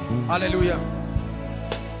 Hallelujah.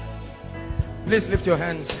 Please lift your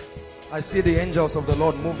hands. I see the angels of the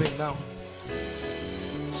Lord moving now.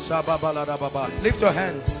 Lift your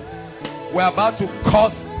hands. We're about to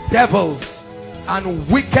curse devils and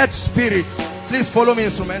wicked spirits. Please follow me,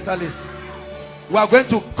 instrumentalists. We are going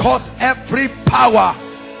to curse every power.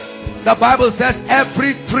 The Bible says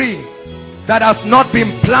every tree that has not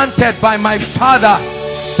been planted by my Father,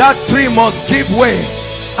 that tree must give way.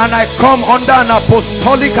 And I come under an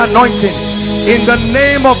apostolic anointing in the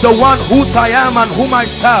name of the one whose I am and whom I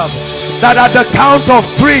serve, that at the count of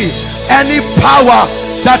 3, any power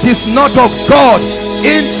that is not of God,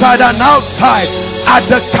 inside and outside, at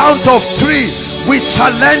the count of 3, we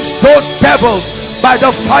challenge those devils by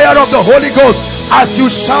the fire of the Holy Ghost. As you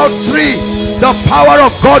shout 3, the power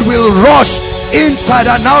of God will rush inside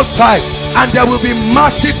and outside, and there will be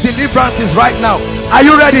massive deliverances right now. Are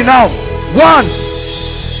you ready now? 1,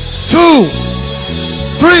 2,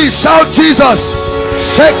 3. Shout Jesus.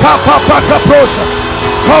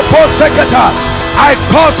 I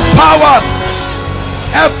cause powers,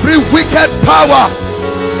 every wicked power,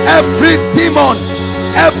 every demon,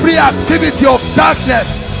 every activity of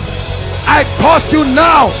darkness, I curse you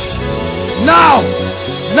now, now,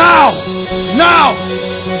 now, now,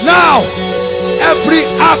 now. Every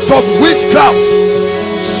act of witchcraft,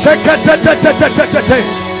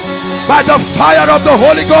 by the fire of the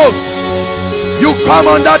Holy Ghost, you come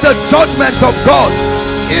under the judgment of God,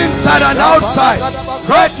 inside and outside.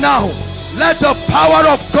 Right now, let the power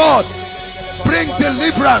of God bring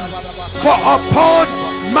deliverance. For upon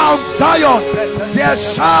Mount Zion there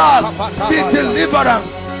shall be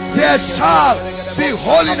deliverance, there shall be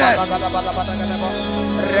holiness,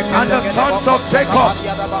 and the sons of Jacob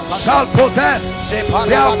shall possess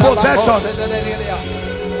their possession.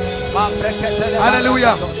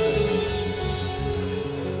 Hallelujah.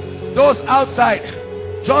 Those outside,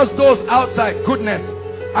 just those outside, goodness,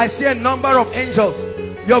 I see a number of angels.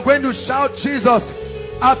 You're going to shout Jesus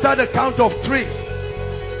after the count of 3.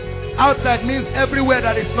 Outside means everywhere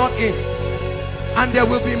that is not in, and there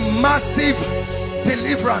will be massive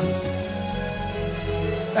deliverance.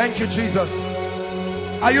 Thank you, Jesus.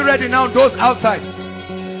 Are you ready now? Those outside,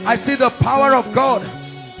 I see the power of God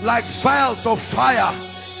like vials of fire.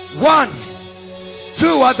 1,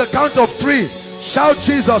 2, at the count of 3. Shout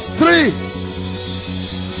Jesus. 3.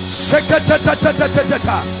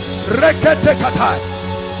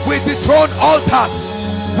 We dethrone altars,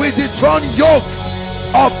 we dethrone yokes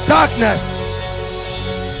of darkness.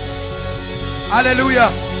 Hallelujah.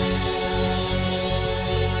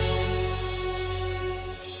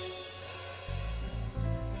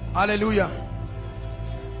 Hallelujah.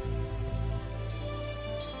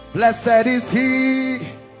 Blessed is he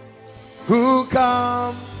who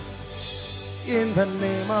comes in the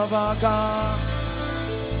name of our God.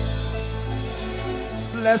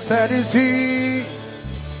 Blessed is he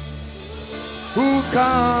who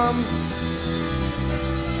comes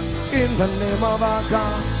in the name of our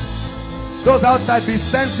God. Those outside, be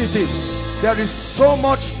sensitive. There is so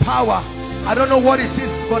much power. I don't know what it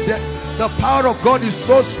is, but the power of God is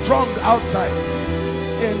so strong outside.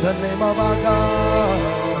 In the name of our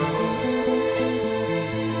God.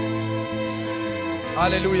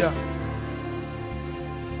 Hallelujah.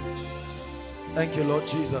 Thank you, Lord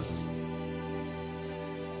Jesus.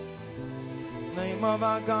 Name of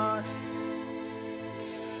our God.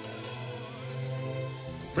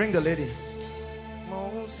 Bring the lady.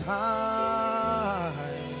 Most high,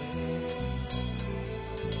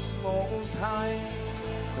 most high.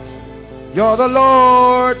 You're the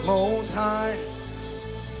Lord most high.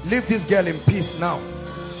 Leave this girl in peace now.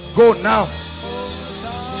 Go now.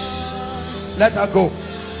 Let her go.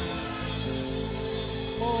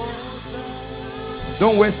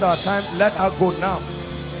 Don't waste our time. Let her go now.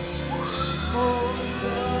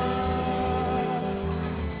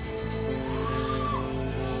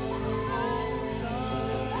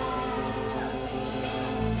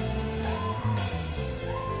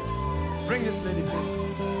 Bring this lady, please.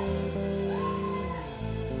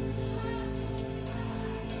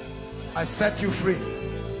 I set you free.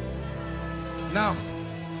 Now,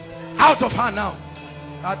 out of her now,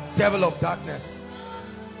 that devil of darkness.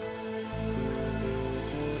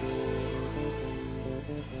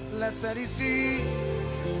 Blessed is he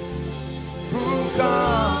who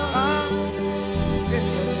comes in the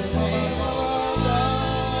name of our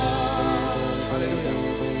God.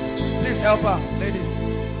 Hallelujah. Please help her, ladies.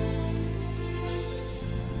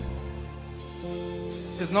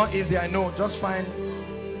 It's not easy, I know. Just fine.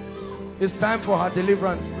 It's time for her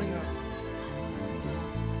deliverance. Bring her.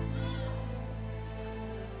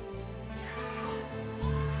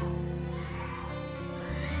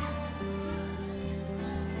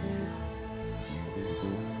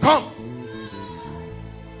 Come.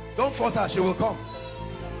 Don't force her, she will come.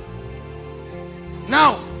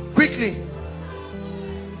 Now, quickly.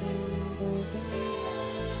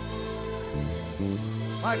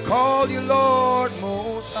 I call you Lord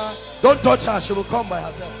Most High. Don't touch her, she will come by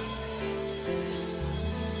herself.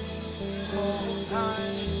 Most High.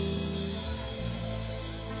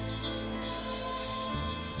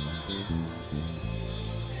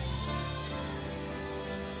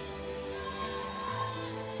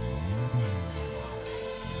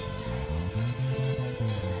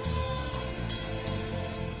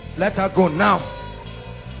 Let her go now.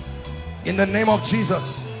 In the name of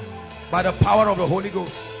Jesus. By the power of the Holy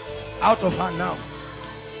Ghost. Out of her now.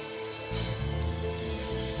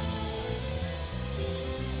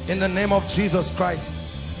 In the name of Jesus Christ.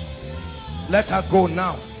 Let her go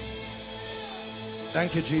now.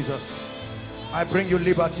 Thank you, Jesus. I bring you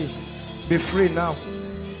liberty. Be free now.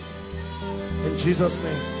 In Jesus'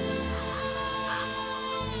 name.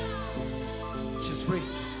 She's free.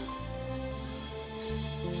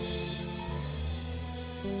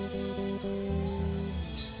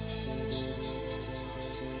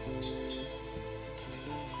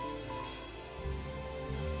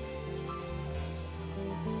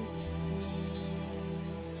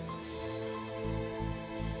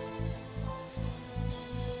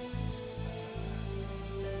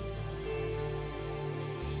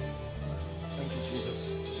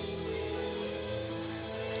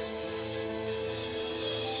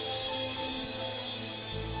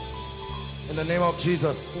 In the name of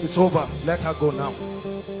Jesus, it's over. Let her go now.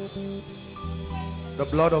 The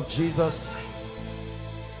blood of Jesus.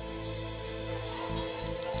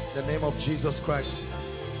 The name of Jesus Christ.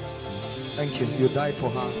 Thank you. You died for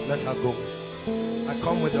her. Let her go. I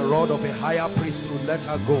come with the rod of a higher priesthood. Let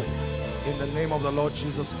her go. In the name of the Lord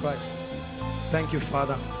Jesus Christ. Thank you,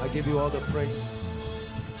 Father. I give you all the praise.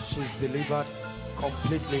 She's delivered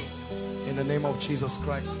completely. In the name of Jesus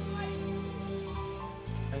Christ.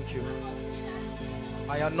 Thank you.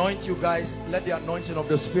 I anoint you guys. Let the anointing of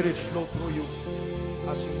the Spirit flow through you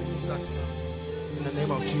as you minister to her. In the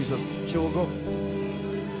name of Jesus. She will go.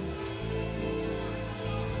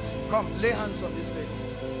 Come, lay hands on this lady.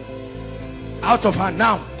 Out of her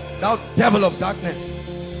now, thou devil of darkness.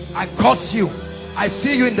 I curse you. I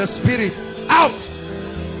see you in the spirit. Out!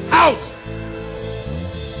 Out!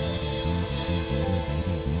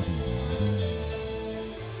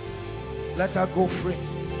 Let her go free.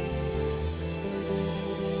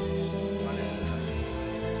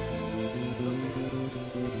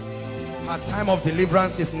 Her time of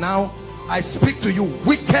deliverance is now. I speak to you,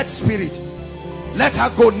 wicked spirit. Let her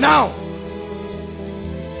go now.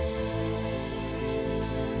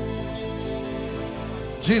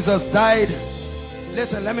 Jesus died.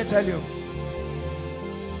 Listen, let me tell you.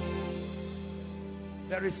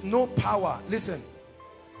 There is no power. Listen.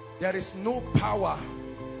 There is no power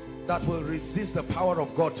that will resist the power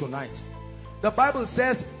of God tonight. The Bible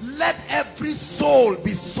says, let every soul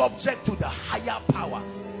be subject to the higher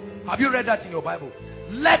powers. Have you read that in your Bible?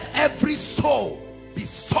 Let every soul be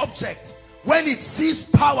subject. When it sees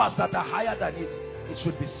powers that are higher than it, it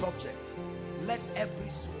should be subject. Let every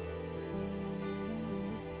soul.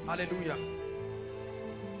 Hallelujah.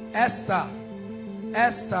 Esther.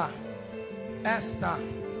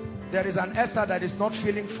 There is an Esther that is not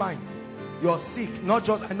feeling fine. You're sick. Not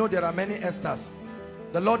just, I know there are many Esthers.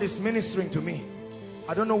 The Lord is ministering to me.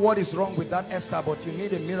 I don't know what is wrong with that Esther, but you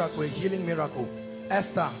need a miracle, a healing miracle.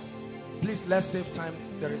 Esther, please, let's save time.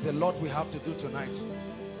 There is a lot we have to do tonight.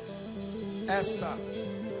 Esther.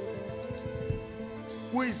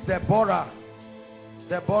 Who is Deborah?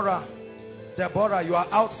 Deborah, you are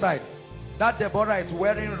outside. That Deborah is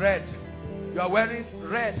wearing red. You are wearing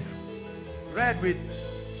red with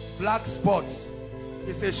black spots.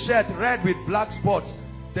 It's a shirt, red with black spots.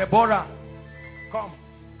 Deborah, come.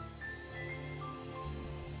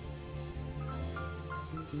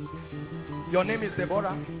 Your name is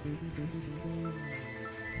Deborah.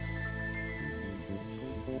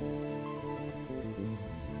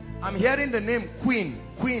 I'm hearing the name Queen.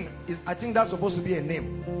 Queen is, I think that's supposed to be a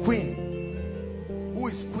name. Queen. Who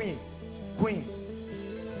is Queen? Queen.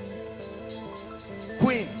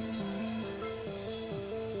 Queen.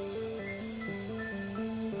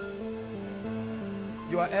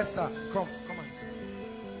 You are Esther. Come and sit.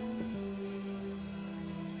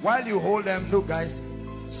 While you hold them, look guys,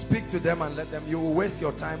 speak to them and let them. You will waste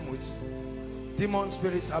your time with demon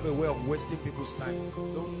spirits. Have a way of wasting people's time.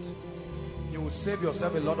 Don't. You will save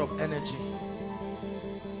yourself a lot of energy.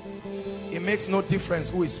 It makes no difference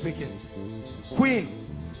who is speaking. Queen.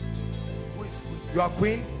 Who is, you are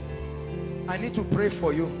Queen? I need to pray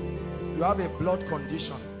for you. You have a blood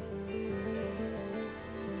condition.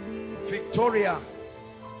 Victoria.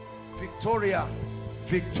 Victoria.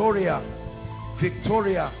 Victoria.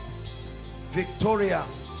 Victoria. Victoria.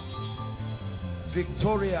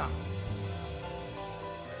 Victoria.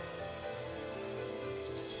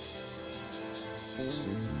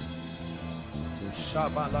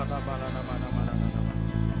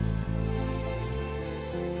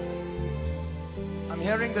 I'm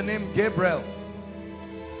hearing the name Gabriel.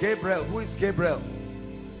 Gabriel. Who is Gabriel?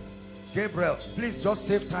 Gabriel. Please just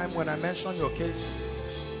save time when I mention your case.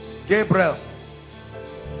 Gabriel.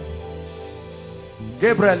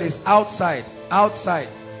 Gabriel is outside. Outside.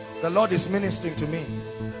 The Lord is ministering to me.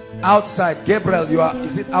 Outside. Gabriel, you are,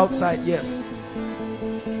 is it outside? Yes.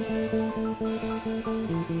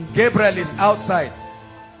 Gabriel is outside.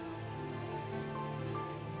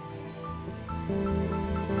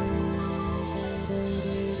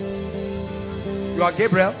 You are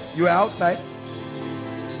Gabriel. You are outside.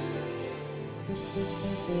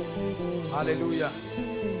 Hallelujah.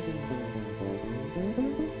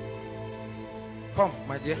 Come,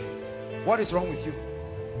 my dear. What is wrong with you?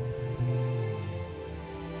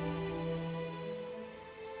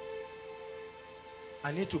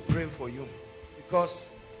 I need to pray for you because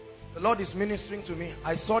the Lord is ministering to me.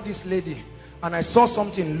 I saw this lady and I saw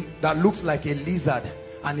something that looks like a lizard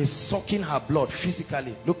and is sucking her blood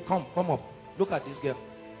physically. Look, come up. Look at this girl.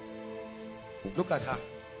 Look at her.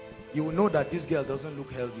 You will know that this girl doesn't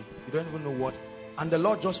look healthy. You don't even know what. And the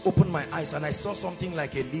Lord just opened my eyes and I saw something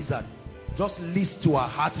like a lizard just leads to her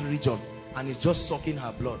heart region and is just sucking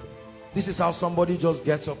her blood. This is how somebody just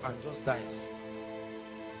gets up and just dies.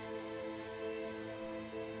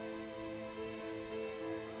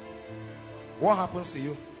 What happens to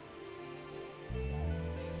you?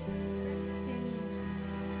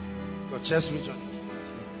 Your chest region.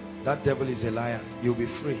 That devil is a liar. You'll be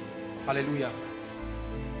free. Hallelujah.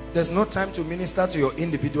 There's no time to minister to your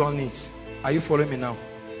individual needs. Are you following me now?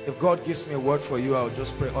 If God gives me a word for you, I'll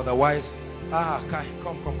just pray. Otherwise, Kai,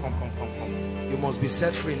 come. You must be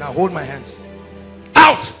set free now. Hold my hands.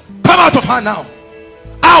 Out! Come out of her now.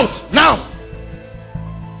 Out now.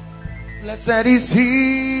 Blessed is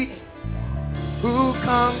he who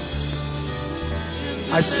comes.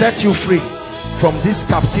 I set you free from this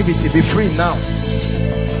captivity. Be free now.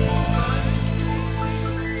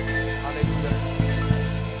 Hallelujah.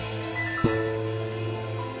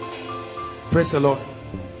 Praise the Lord.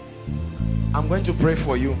 I'm going to pray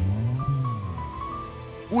for you.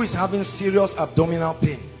 Who is having serious abdominal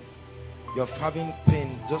pain? You're having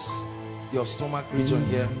pain. Just your stomach region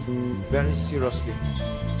here very seriously.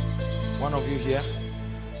 One of you here,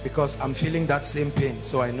 because I'm feeling that same pain,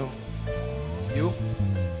 so I know. You?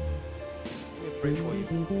 Let me pray for you.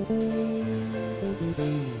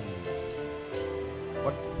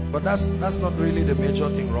 But that's not really the major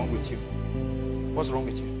thing wrong with you. What's wrong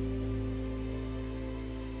with you?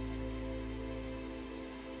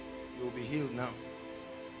 You will be healed now.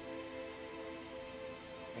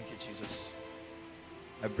 Thank you, Jesus.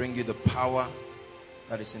 I bring you the power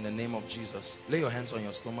that is in the name of Jesus. Lay your hands on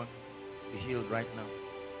your stomach. Be healed right now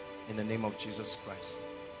in the name of Jesus Christ.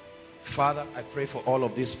 Father, I pray for all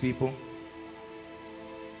of these people.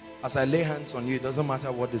 As I lay hands on you, it doesn't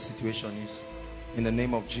matter what the situation is. In the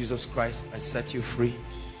name of Jesus Christ, I set you free.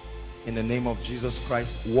 In the name of Jesus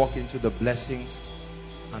Christ, walk into the blessings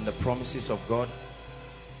and the promises of God.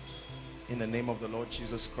 In the name of the Lord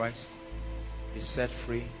Jesus Christ, be set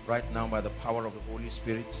free right now by the power of the Holy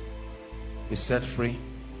Spirit. Be set free.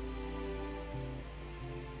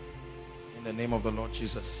 In the name of the Lord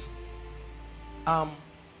Jesus.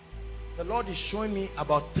 The Lord is showing me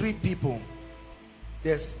about 3 people.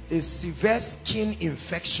 There's a severe skin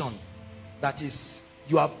infection that is,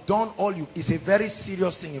 you have done all you, it's a very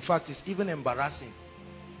serious thing. In fact, it's even embarrassing.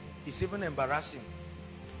 It's even embarrassing.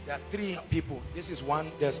 There are 3 people. This is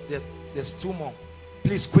one. There's 2 more.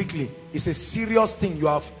 Please, quickly. It's a serious thing. You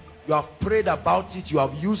have prayed about it. You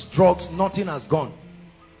have used drugs. Nothing has gone.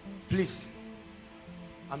 Please.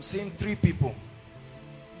 I'm seeing 3 people.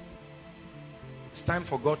 It's time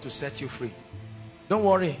for God to set you free. Don't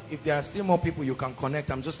worry. If there are still more people you can connect,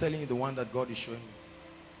 I'm just telling you the one that God is showing me.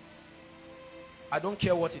 I don't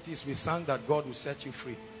care what it is. We sang that God will set you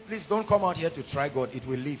free. Please don't come out here to try God. It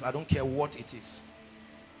will leave. I don't care what it is.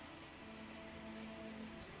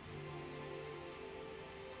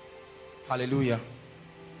 Hallelujah.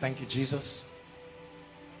 Thank you, Jesus.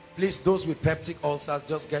 Please, those with peptic ulcers,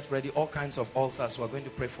 just get ready. All kinds of ulcers. We're going to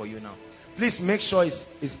pray for you now. Please make sure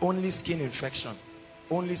it's only skin infection.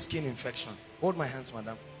 Only skin infection. Hold my hands,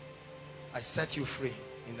 madam. I set you free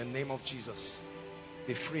in the name of Jesus.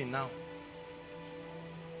 Be free now.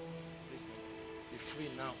 Be free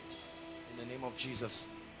now in the name of Jesus.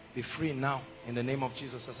 Be free now in the name of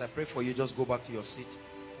Jesus. As I pray for you, just go back to your seat.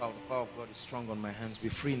 Wow, the power of God is strong on my hands. Be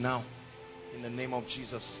free now in the name of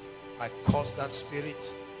Jesus. I curse that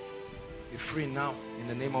spirit. Be free now in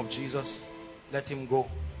the name of Jesus. Let him go.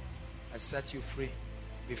 I set you free.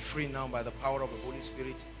 Be free now by the power of the Holy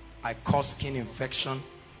Spirit. I cause skin infection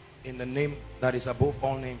in the name that is above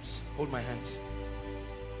all names. Hold my hands.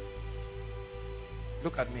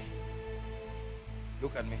 Look at me.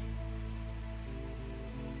 Look at me.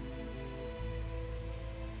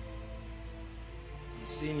 I'm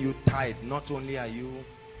seeing you tied. Not only are you,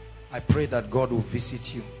 I pray that God will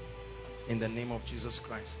visit you in the name of Jesus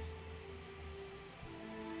Christ.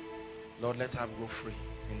 Lord, let her go free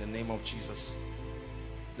in the name of Jesus.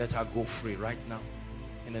 Let her go free right now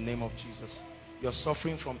in the name of Jesus. You're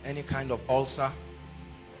suffering from any kind of ulcer.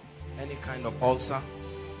 Any kind of ulcer.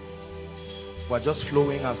 We're just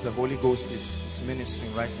flowing as the Holy Ghost is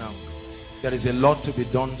ministering right now. There is a lot to be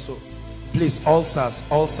done. So please, ulcers,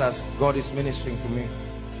 God is ministering to me.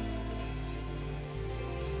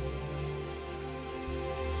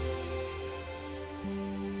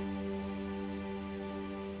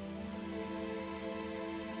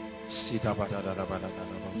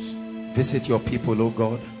 Visit your people, oh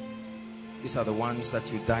God. These are the ones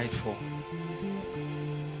that you died for.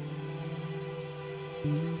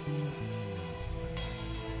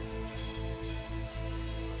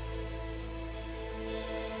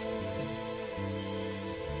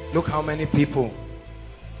 Look how many people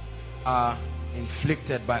are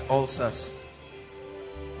inflicted by ulcers.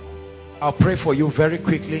 I'll pray for you very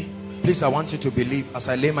quickly. Please, I want you to believe as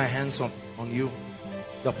I lay my hands on you.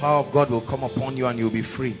 The power of God will come upon you and you'll be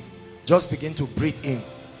free. Just begin to breathe in.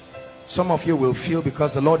 Some of you will feel,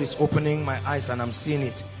 because the Lord is opening my eyes and I'm seeing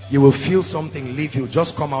it, you will feel something leave you,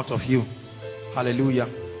 just come out of you. Hallelujah.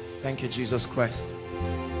 Thank you, Jesus Christ.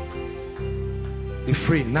 Be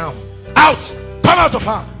free now. Out! Come out of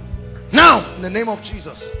her! Now! In the name of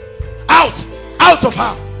Jesus. Out! Out of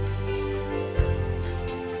her!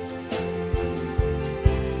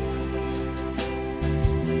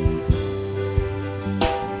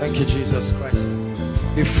 Thank you, Jesus Christ.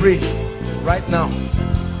 Be free right now.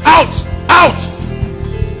 Out! Out!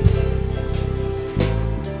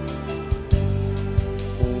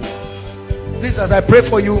 Please, as I pray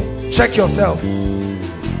for you, check yourself.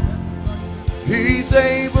 He's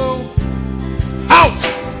able. Out!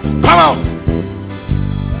 Come out!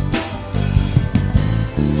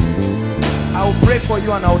 I will pray for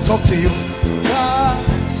you and I will talk to you. God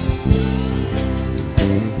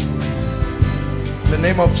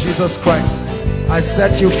name of Jesus Christ, I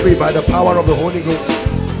set you free by the power of the Holy Ghost.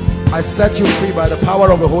 I set you free by the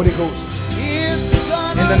power of the Holy Ghost.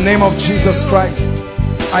 In the name of Jesus Christ,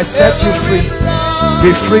 I set you free.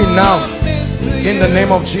 Be free now. In the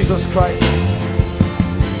name of Jesus Christ.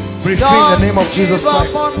 Be free in the name of Jesus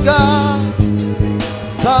Christ.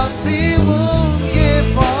 Cause he won't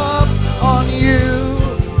give up on you.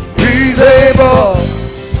 He's able.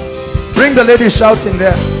 Bring the lady shouting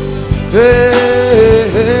there. Hey,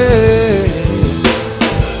 hey, hey.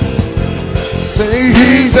 Say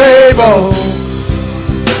he's able.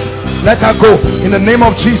 Let her go in the name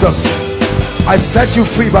of Jesus. I set you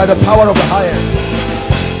free by the power of the highest.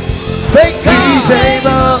 Say he's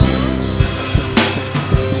able.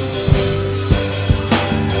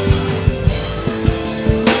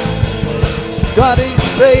 God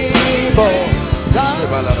is able.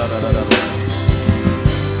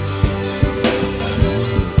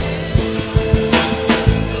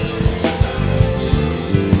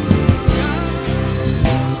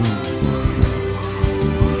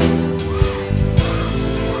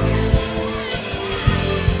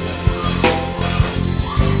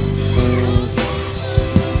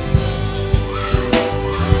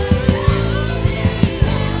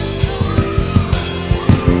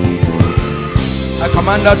 I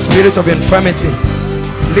command that spirit of infirmity,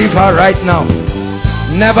 leave her right now,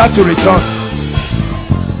 never to return.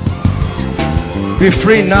 Be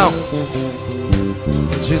free now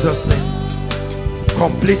in Jesus' name.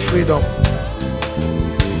 Complete freedom.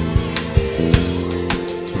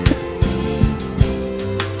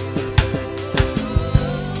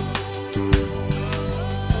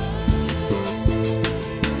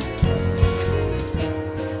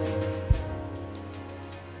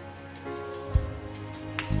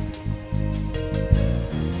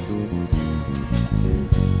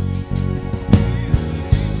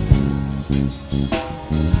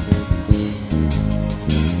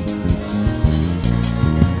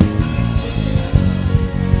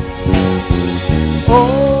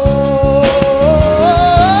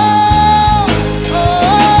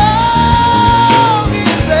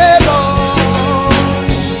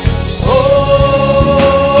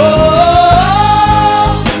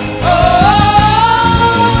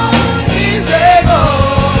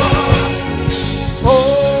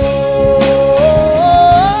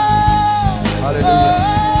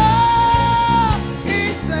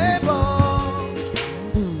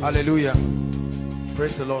 Hallelujah.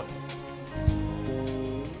 Praise the Lord.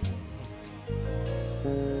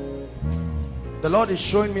 The Lord is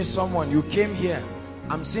showing me someone. You came here.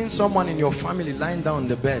 I'm seeing someone in your family lying down on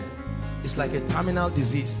the bed. It's like a terminal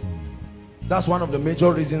disease. That's one of the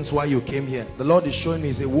major reasons why you came here. The Lord is showing me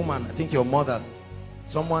is a woman. I think your mother.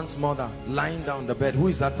 Someone's mother lying down on the bed. Who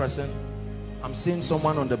is that person? I'm seeing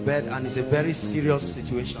someone on the bed and it's a very serious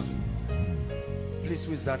situation. Please,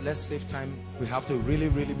 who is that? Let's save time. We have to really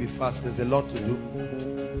be fast. There's a lot to do.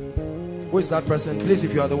 Who is that person? Please,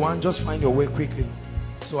 if you are the one, just find your way quickly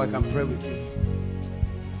so I can pray with you.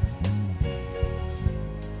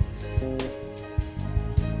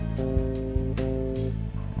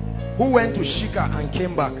 Who went to Shika and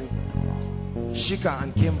came back? Shika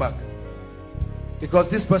and came back. Because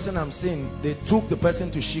this person I'm seeing, they took the person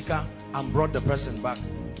to Shika and brought the person back.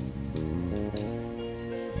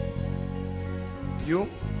 You?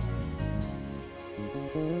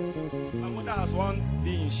 My mother has one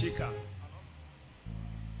being in Shika.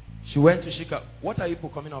 She went to Shika. What are you people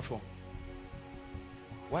coming out for?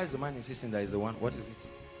 Why is the man insisting that is the one? What is it?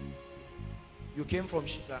 You came from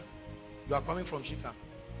Shika. You are coming from Shika.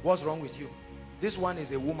 What's wrong with you? This one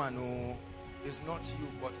is a woman who is not you,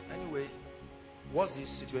 but anyway, what's the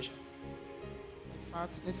situation? In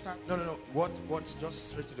fact, No. What?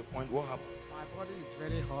 Just straight to the point. What happened? my body is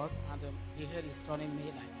very hot and the head is turning me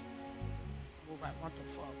like I want to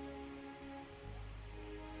fall.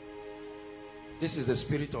 This is the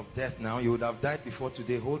spirit of death now. You would have died before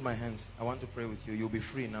today. Hold my hands. I want to pray with you. You'll be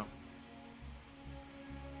free now.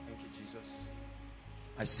 Thank you, Jesus.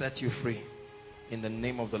 I set you free in the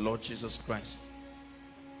name of the Lord Jesus Christ.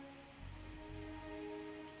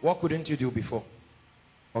 What couldn't you do before?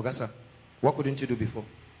 Augusta, what couldn't you do before?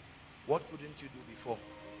 What couldn't you do before?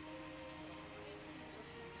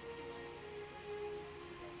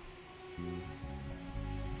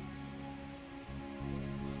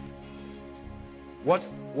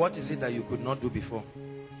 What is it that you could not do before?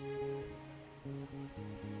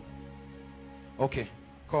 Okay,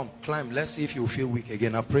 come, climb. Let's see if you feel weak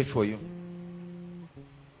again. I've prayed for you.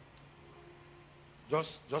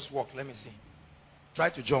 Just walk. Let me see. Try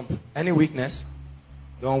to jump. Any weakness?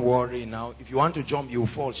 Don't worry now. If you want to jump, you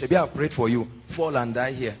fall. Shebi, I've prayed for you. Fall and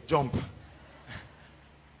die here. Jump.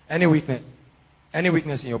 Any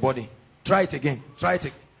weakness in your body. Try it again. Try it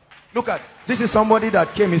again. Look at, this is somebody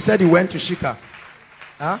that came. He said he went to Shika.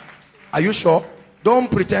 Huh? Are you sure?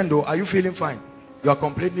 Don't pretend though. Are you feeling fine? You are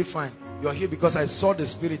completely fine. You're here because I saw the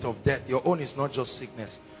spirit of death. Your own is not just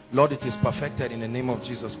sickness. Lord, it is perfected in the name of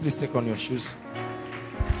Jesus. Please take on your shoes.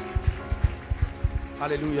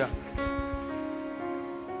 Hallelujah.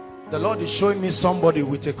 The Lord is showing me somebody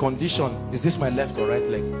with a condition. Is this my left or right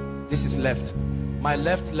leg? This is left. My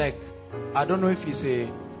left leg, I don't know if it's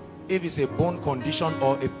a bone condition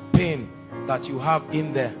or a pain that you have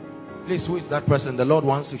in there. Please, who is that person? The Lord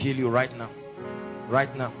wants to heal you right now.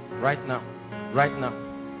 Right now. Right now. Right now.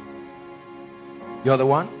 You're the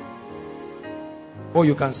one? Oh,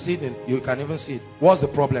 you can see it. You can even see it. What's the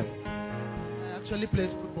problem? I actually played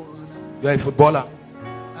football. You're a footballer.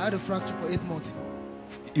 I had a fracture for 8 months now.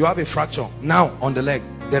 You have a fracture now on the leg.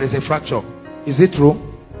 There is a fracture. Is it true?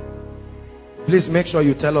 Please make sure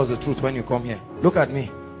you tell us the truth when you come here. Look at me.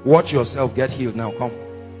 Watch yourself get healed now. Come.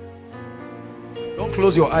 Don't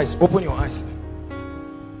close your eyes. Open your eyes.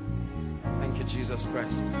 Thank you, Jesus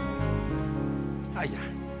Christ.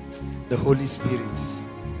 The Holy Spirit.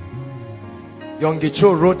 Young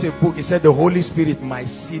Gicho wrote a book. He said, the Holy Spirit, my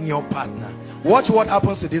senior partner. Watch what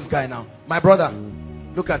happens to this guy now. My brother,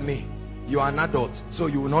 look at me. You are an adult, so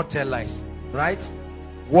you will not tell lies. Right?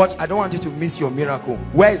 Watch. I don't want you to miss your miracle.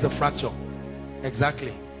 Where is the fracture?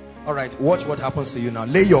 Exactly. All right. Watch what happens to you now.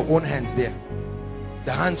 Lay your own hands there.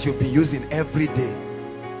 The hands you'll be using every day.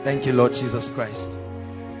 Thank you, Lord Jesus Christ.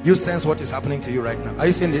 You sense what is happening to you right now. Are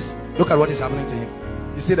you seeing this? Look at what is happening to him.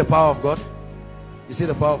 You see the power of God? You see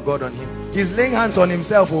the power of God on him? He's laying hands on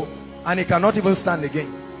himself, oh, and he cannot even stand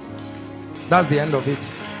again. That's the end of it.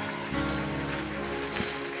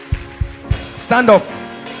 Stand up.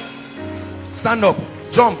 Stand up.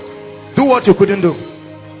 Jump. Do what you couldn't do.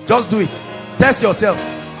 Just do it. Test yourself.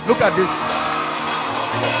 Look at this.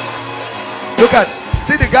 Look at.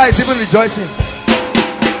 See, the guy is even rejoicing.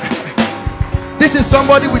 This is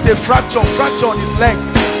somebody with a fracture on his leg.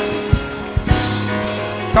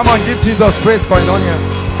 Come on, give Jesus praise, Koinonia.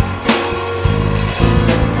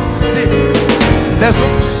 See,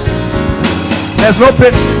 there's no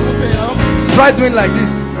pain. Try doing like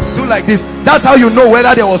this. Do like this. That's how you know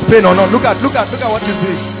whether there was pain or not. Look at what he's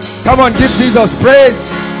doing. Come on, give Jesus praise.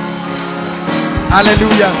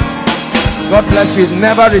 Hallelujah. God bless you. It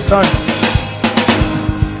never returns.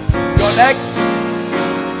 Your leg.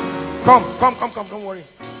 Come. Don't worry.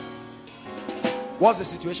 What's the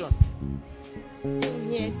situation?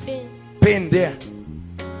 Yeah, Pain there.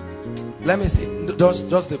 Let me see. Just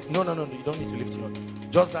the no. You don't need to lift your hand.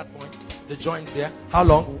 Just that point. The joint there. How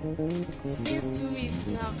long? Since 2 weeks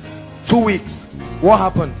now. 2 weeks. What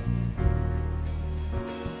happened?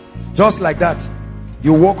 Just like that.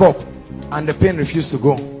 You woke up and the pain refused to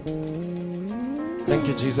go. Thank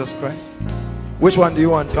you, Jesus Christ. Which one do you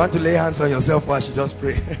want? You want to lay hands on yourself or I should just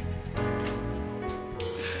pray?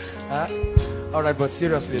 Huh? All right, but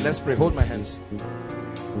seriously, let's pray. Hold my hands.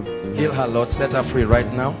 Heal her, Lord. Set her free right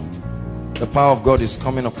now. The power of God is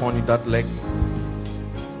coming upon you, that leg.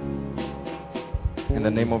 In the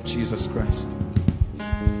name of Jesus Christ.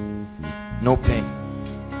 No pain.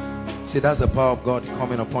 See, that's the power of God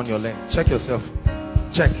coming upon your leg. Check yourself.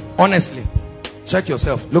 Check. Honestly. Check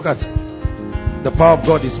yourself. Look at it. The power of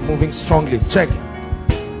God is moving strongly. Check.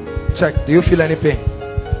 Check. Do you feel any pain?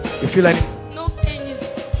 You feel any? No pain is.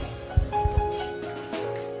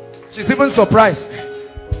 She's even surprised.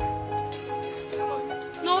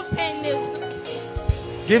 No pain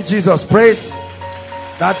is. Give Jesus praise.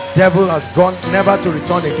 That devil has gone, never to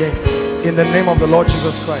return again. In the name of the Lord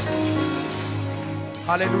Jesus Christ.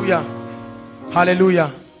 Hallelujah.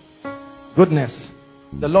 Hallelujah. Goodness.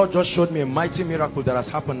 The Lord just showed me a mighty miracle that has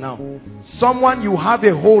happened now. Someone, you have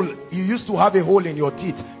a hole. You used to have a hole in your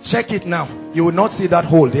teeth. Check it now. You will not see that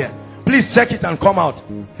hole there. Please check it and come out.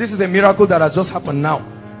 This is a miracle that has just happened now.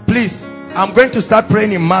 Please, I'm going to start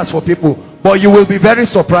praying in mass for people. But you will be very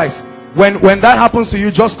surprised. When that happens to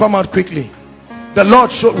you, just come out quickly. The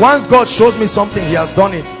Lord, once God shows me something, He has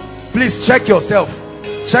done it. Please check yourself.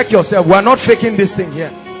 Check yourself. We are not faking this thing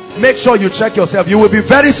here. Make sure you check yourself. You will be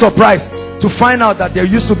very surprised to find out that there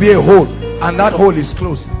used to be a hole and that hole is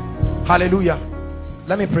closed. Hallelujah.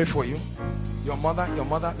 Let me pray for you. Your mother,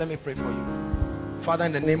 let me pray for you. Father,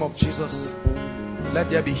 in the name of Jesus, let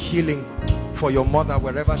there be healing for your mother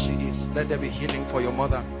wherever she is. Let there be healing for your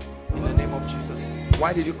mother in the name of Jesus.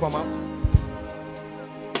 Why did you come out?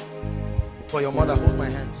 For your mother, hold my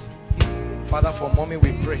hands. Father, for mommy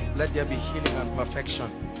we pray, let there be healing and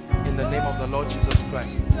perfection in the name of the Lord Jesus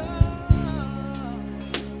Christ.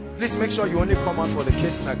 Please make sure you only come out for the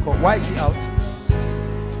cases I call. Why is he out?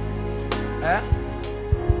 Eh?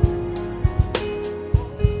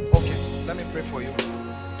 Okay, let me pray for you.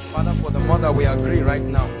 Father, for the mother, we agree right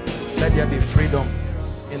now. Let there be freedom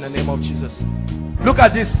in the name of Jesus. Look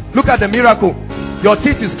at this. Look at the miracle. Your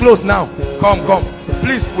teeth is closed now. Come.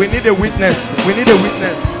 Please, we need a witness. We need a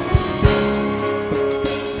witness.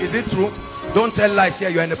 Is it true? Don't tell lies here.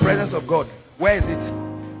 You're in the presence of God. Where is it?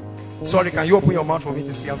 Sorry, can you open your mouth for me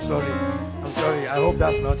to see? I'm sorry. I hope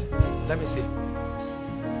that's not. Let me see.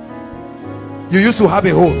 You used to have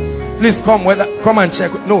a hole. Please come and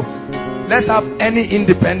check. No. Let's have any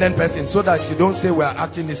independent person so that you don't say we are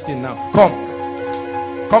acting this thing now.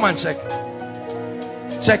 Come and check.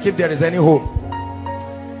 Check if there is any hole.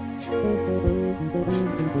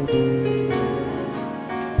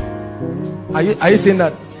 Are you seeing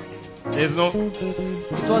that? There's no.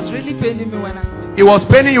 It was really paining me when I came. It was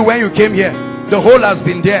paining you when you came here. The hole has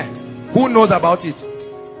been there. Who knows about it?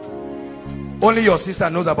 Only your sister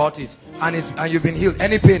knows about it. And you've been healed.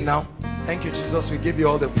 Any pain now? Thank you, Jesus. We give you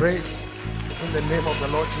all the praise in the name of the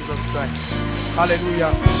Lord Jesus Christ.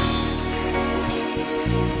 Hallelujah.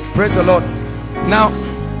 Praise the Lord. Now,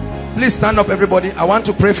 please stand up, everybody. I want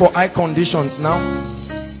to pray for eye conditions now.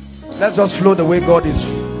 Let's just flow the way God is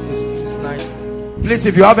nice. Please,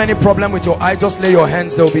 if you have any problem with your eye, just lay your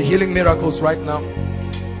hands. There will be healing miracles right now.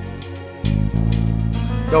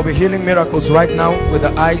 There will be healing miracles right now with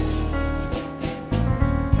the eyes.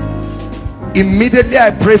 Immediately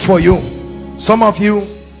I pray for you. Some of you,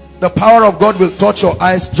 the power of God will touch your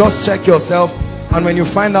eyes. Just check yourself, and when you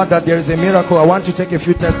find out that there is a miracle, I want to take a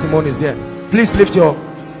few testimonies there. Please lift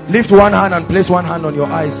one hand and place one hand on your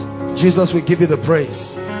eyes. Jesus, we give you the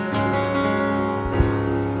praise.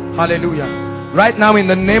 Hallelujah. Right now, in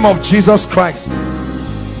the name of Jesus Christ,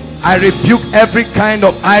 I rebuke every kind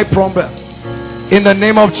of eye problem. In the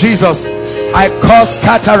name of Jesus, I curse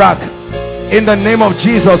cataract. In the name of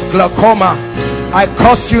Jesus, glaucoma, I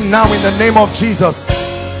curse you now in the name of Jesus.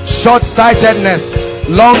 Short-sightedness,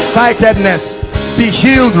 long-sightedness, be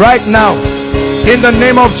healed right now in the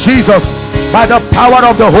name of Jesus. By the power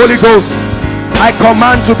of the Holy Ghost, I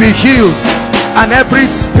command to be healed. And every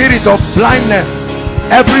spirit of blindness,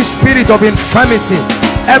 every spirit of infirmity,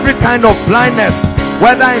 every kind of blindness,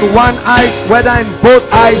 whether in one eye, whether in both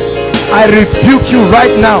eyes, I rebuke you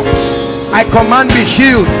right now. I command be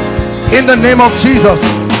healed in the name of Jesus.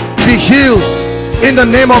 Be healed in the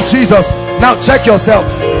name of Jesus. Now check yourself.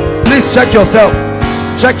 Please check yourself.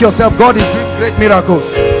 Check yourself. God is doing great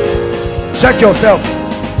miracles. Check yourself.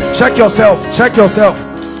 Check yourself. Check yourself.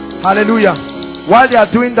 Hallelujah. While they are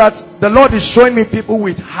doing that, the Lord is showing me people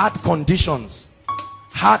with heart conditions.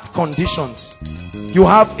 Heart conditions. You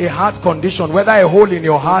have a heart condition, whether a hole in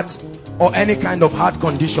your heart or any kind of heart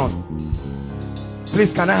condition.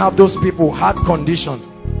 Please, can I have those people? Heart condition.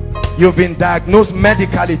 You've been diagnosed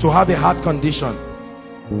medically to have a heart condition.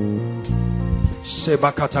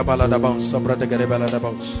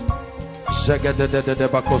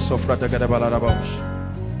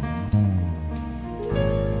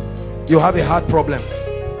 You have a heart problem.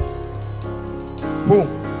 Who?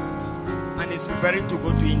 And he's preparing to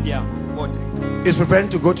go to India. He's preparing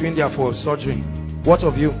to go to India for surgery. What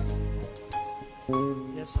of you?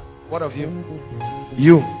 Yes, sir. What of you?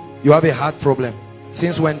 You have a heart problem.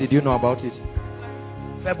 Since when did you know about it?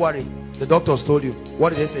 February. The doctors told you. What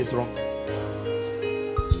did they say is wrong?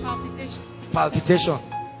 Palpitation. Palpitation.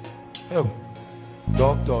 Oh.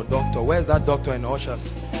 Doctor. Where's that doctor in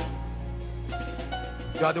Ushers?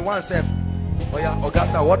 You are the one, Seth. Oh yeah,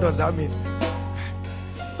 Augusta, what does that mean?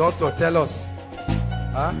 Doctor, tell us.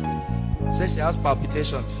 Huh? Say she has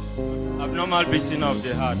palpitations. Abnormal beating of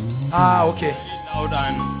the heart. Ah, okay. Loud,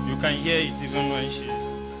 and you can hear it even when she.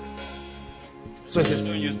 So it's you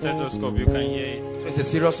don't use stethoscope, you can hear it. So it's a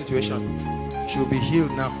serious situation. She'll be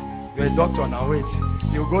healed now. You're a doctor now. Wait,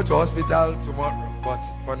 you'll go to hospital tomorrow, but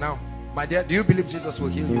for now, my dear, do you believe Jesus will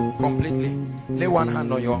heal you completely? Lay one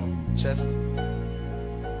hand on your chest.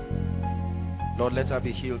 Lord, let her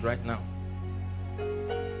be healed right now.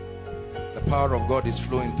 The power of God is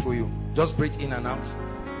flowing through you. Just breathe in and out.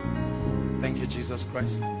 Thank you, Jesus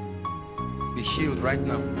Christ. Be healed right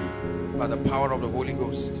now by the power of the Holy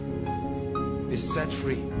Ghost. Be set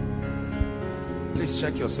free. Please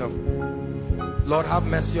check yourself. Lord, have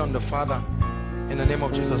mercy on the Father in the name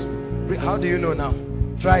of Jesus. How do you know now?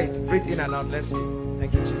 Try it. Breathe in and out. Let's see.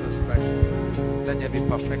 Thank you, Jesus Christ. Let there be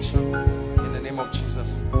perfection in the name of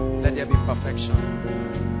Jesus. Let there be perfection.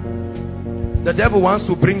 The devil wants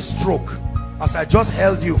to bring stroke. As I just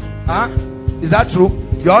held you. Huh? Is that true?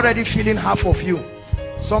 You're already feeling half of you.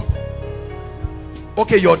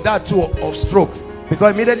 Okay, your dad too of stroke.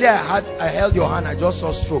 Because immediately I held your hand, I just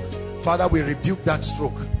saw stroke. Father, we rebuke that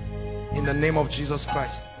stroke. In the name of Jesus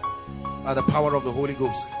Christ, by the power of the Holy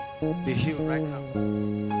Ghost, be healed right now.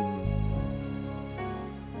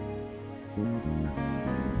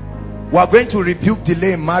 We are going to rebuke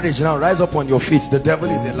delay in marriage now. Rise up on your feet. The devil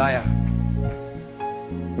is a liar.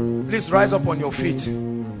 Please rise up on your feet.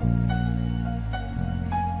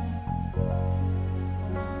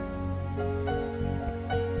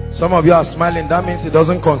 Some of you are smiling. That means it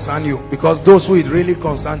doesn't concern you, because those who it really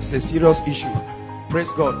concerns, it's a serious issue.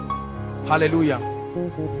 Praise God. Hallelujah.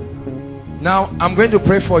 Now I'm going to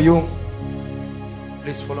pray for you.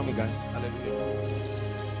 Please follow me, guys. Hallelujah.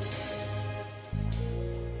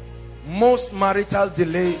 Most marital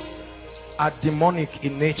delays are demonic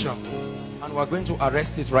in nature, and we're going to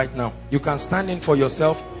arrest it right now. You can stand in for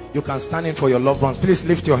yourself. You can stand in for your loved ones. Please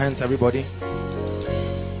lift your hands, everybody.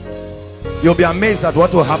 You'll be amazed at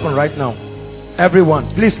what will happen right now. Everyone,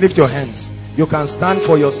 please lift your hands. You can stand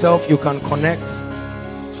for yourself. You can connect.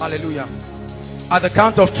 Hallelujah. At the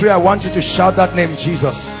count of 3, I want you to shout that name,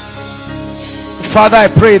 Jesus. Father, I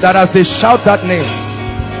pray that as they shout that name,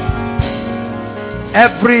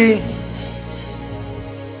 every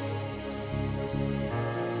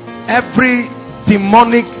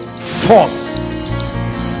demonic force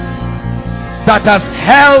that has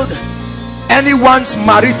held anyone's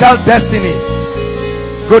marital destiny,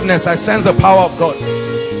 goodness, I sense the power of God.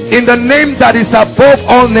 In the name that is above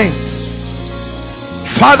all names,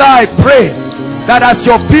 Father, I pray that as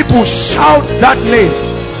your people shout that name,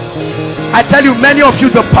 I tell you, many of you,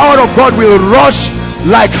 the power of God will rush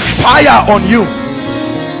like fire on you.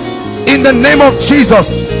 In the name of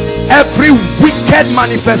Jesus, every wicked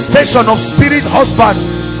manifestation of spirit husband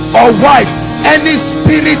or wife, any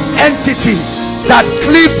spirit entity that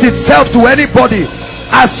cleaves itself to anybody,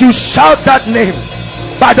 as you shout that name,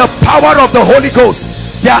 by the power of the Holy Ghost,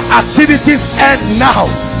 their activities end now.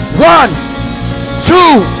 1, 2,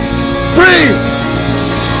 3.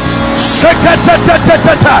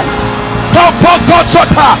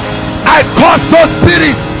 I curse those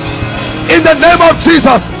spirits in the name of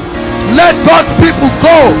Jesus. Let God's people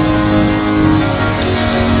go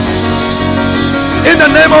in the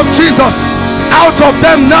name of Jesus. Out of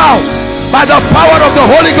them now, by the power of the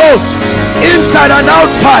Holy Ghost, inside and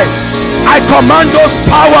outside. I command those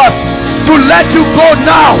powers to let you go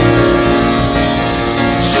now.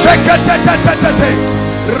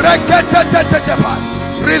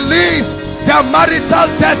 Release their marital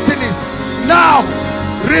destinies now.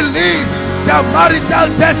 Release their marital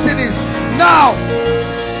destinies now.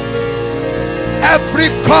 Every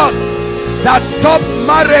cause that stops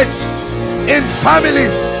marriage in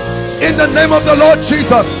families, in the name of the Lord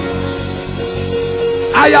Jesus,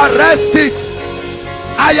 I arrest it.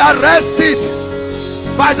 I arrest it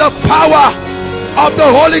by the power of the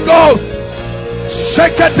Holy Ghost.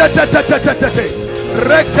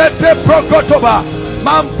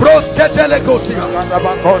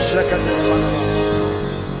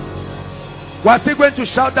 We're still going to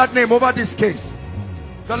shout that name over this case.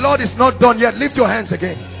 The Lord is not done yet. Lift your hands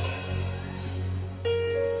again.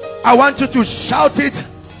 I want you to shout it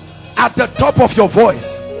at the top of your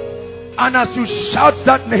voice. And as you shout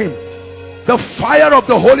that name, the fire of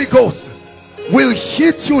the Holy Ghost will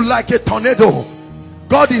hit you like a tornado.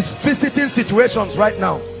 God is visiting situations right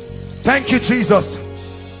now. Thank you, Jesus.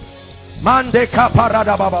 1. 2.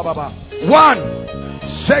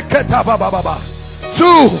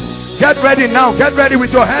 Get ready now. Get ready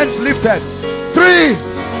with your hands lifted. 3.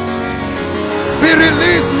 Be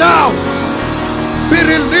released now. Be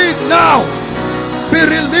released now. Be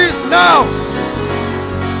released now.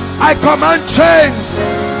 I command chains,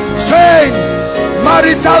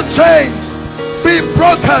 marital chains, be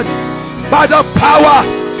broken by the power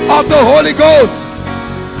of the Holy Ghost.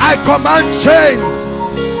 I command chains,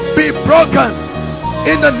 be broken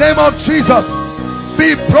in the name of Jesus.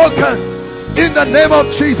 Be broken in the name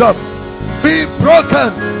of Jesus. Be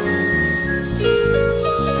broken.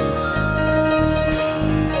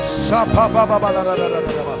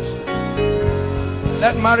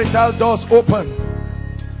 Let marital doors open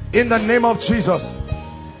in the name of Jesus.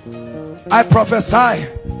 I prophesy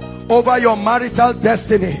over your marital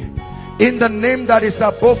destiny in the name that is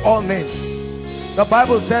above all names. The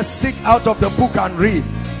Bible says, seek out of the book and read.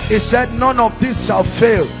 It said, none of this shall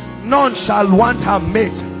fail, none shall want her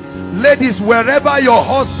mate. Ladies, wherever your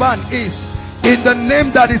husband is, in the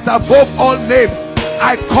name that is above all names,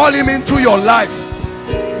 I call him into your life.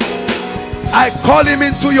 I call him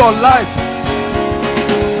into your life.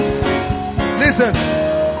 Listen,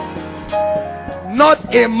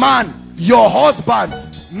 not a man, your husband,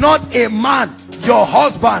 not a man, your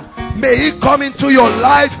husband, may he come into your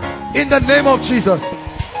life in the name of Jesus.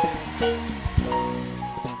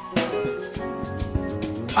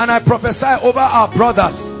 And I prophesy over our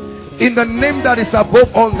brothers, in the name that is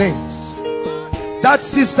above all names, that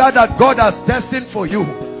sister that God has destined for you,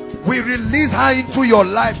 we release her into your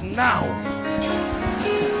life now.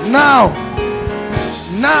 Now.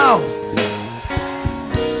 Now.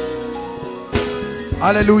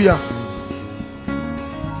 Hallelujah.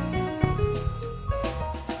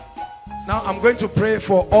 Now I'm going to pray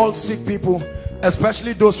for all sick people,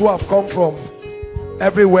 especially those who have come from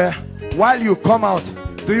everywhere. While you come out,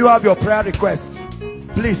 do you have your prayer request?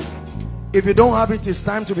 Please, if you don't have it, it's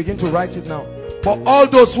time to begin to write it now. For all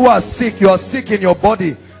those who are sick, you are sick in your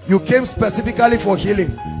body, you came specifically for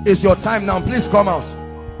healing, it's your time now. Please come out.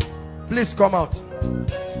 Please come out.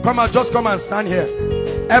 Come out, just come and stand here.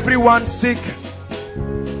 Everyone sick,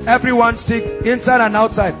 inside and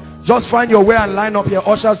outside, just find your way and line up here.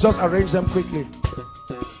 Ushers, just arrange them quickly.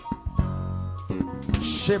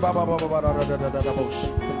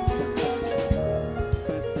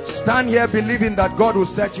 Stand here believing that God will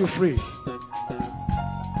set you free.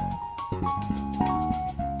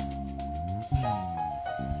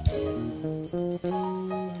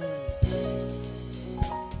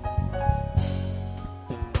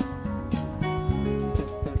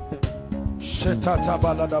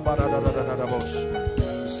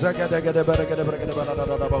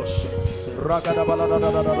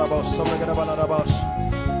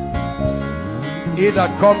 He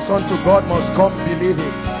that comes unto God must come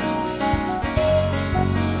believing.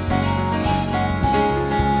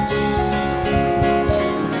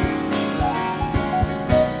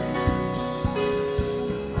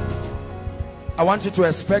 I want you to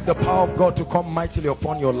expect the power of God to come mightily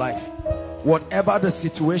upon your life. Whatever the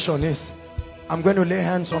situation is, I'm going to lay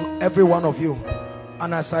hands on every one of you.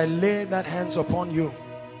 And as I lay that hands upon you,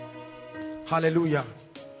 hallelujah,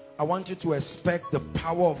 I want you to expect the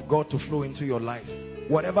power of God to flow into your life.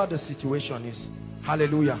 Whatever the situation is,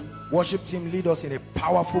 hallelujah. Worship team, lead us in a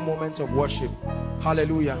powerful moment of worship.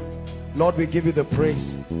 Hallelujah. Lord, we give you the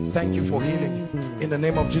praise. Thank you for healing in the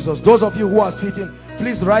name of Jesus. Those of you who are sitting,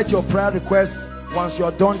 please write your prayer requests. Once you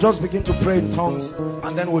are done, just begin to pray in tongues,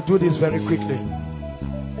 and then we'll do this very quickly.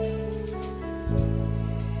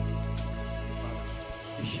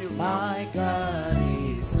 My God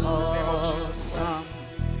is awesome.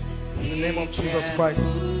 In the name of Jesus Christ.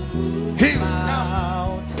 Heal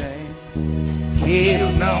now.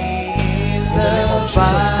 Heal now. In the name of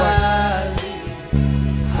Jesus Christ.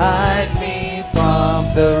 Hide me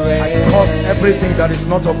from the rain. I curse everything that is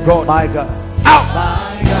not of God. My God. Out.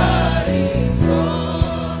 My God is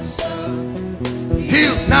awesome.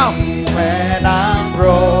 Heal now. When I'm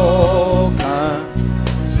broken,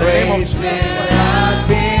 In the name of Jesus Christ. I've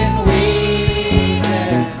been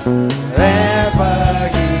weeping. Ever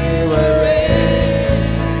He will reign.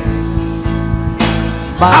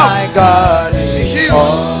 My God is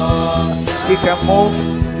awesome. He can move.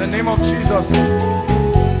 In the name of Jesus.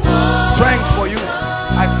 Strength for you.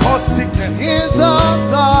 I cause sickness. He's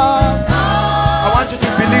awesome. I want you to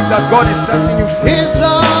believe that God is setting you free. He's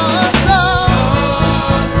awesome.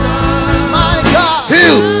 My God.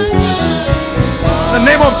 Heal. In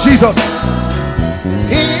the name of Jesus.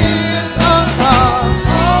 He's awesome.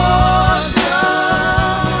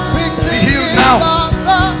 Be healed now.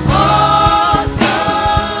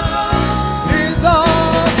 He's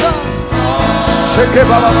awesome.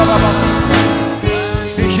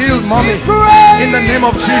 Be healed, mommy. He's great. In the name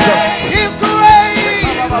of Jesus. He's great.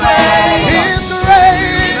 He's great. He's great.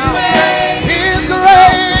 He's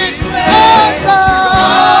great. Awesome.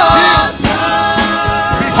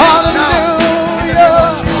 Hallelujah.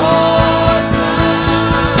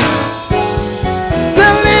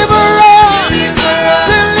 Deliverer.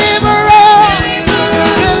 Deliverer.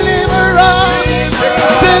 Deliverer.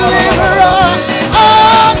 Deliverer.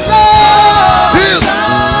 Awesome. Heal.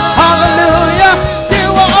 Hallelujah. You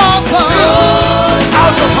are awesome.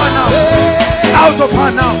 Out of her now. Out of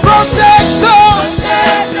her now. Protect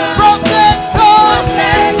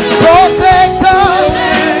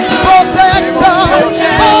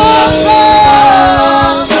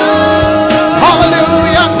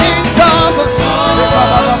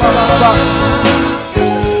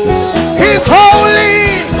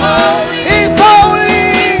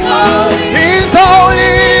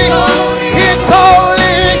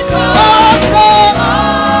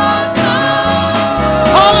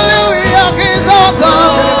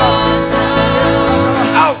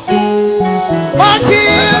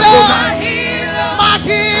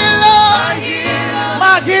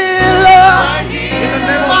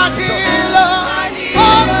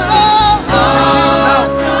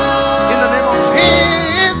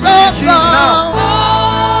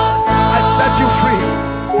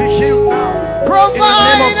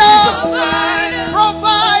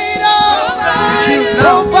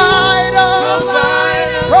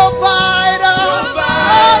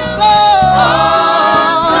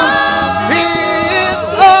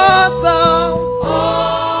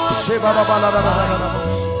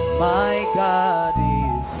My God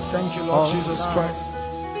is Thank you, Lord Jesus Christ.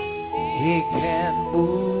 He can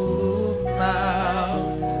move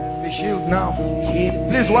mountains. Be healed now. He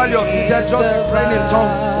Please, while you're seated, just be praying in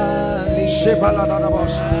tongues.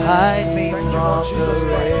 Hide me Thank you, from Lord Jesus the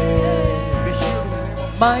Christ. rain. Be healed in the name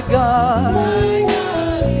of My God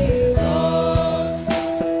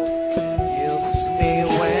heals me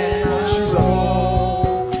when I Jesus.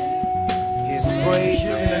 His Be grace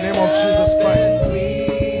healed in the name of Jesus Christ.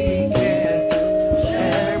 weekend In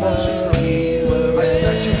the name of Jesus. I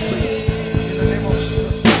set you free. In the name of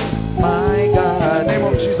Jesus. my In God the name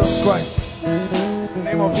of Jesus Christ. In the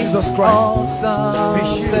name of Jesus Christ. awesome. Be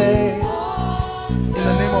healed. Say, In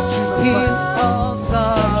the name of Jesus He's Christ.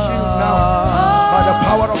 awesome. Healed now. By the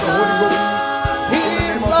power of the Holy Ghost. In the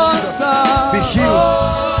name of Jesus. Be healed.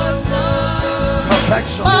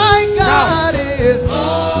 Perfection. My Now. God is In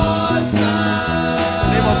the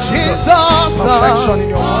name of Jesus. He's awesome. Perfection in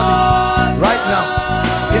your body. Right now.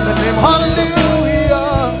 In the name of Jesus. Hallelujah.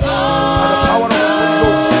 By the power of the Holy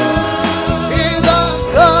Ghost. He's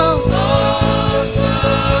awesome.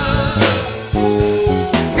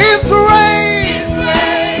 He's great. He's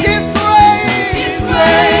great. He's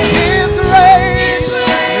great. He's great.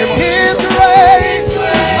 He's great.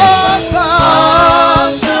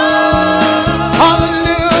 Awesome.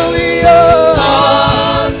 Hallelujah.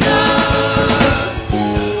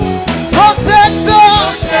 Protector.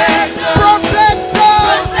 Protector.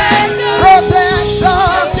 Protector.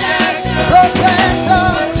 Protector.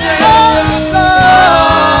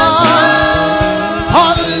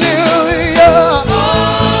 Hallelujah.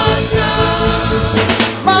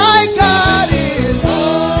 My God is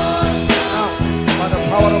By the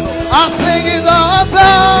power of the I think he's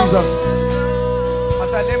awesome. Jesus.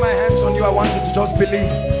 As I lay my hands on you, I want you to just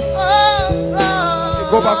believe. As you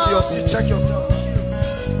go back to your seat, check yourself.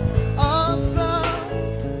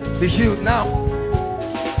 Be healed now.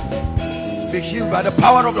 Be healed by the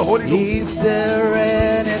power of the Holy Ghost. Is there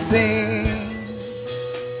anything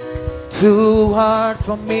too hard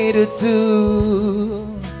for me to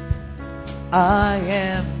do? I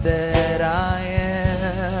am that I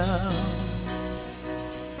am.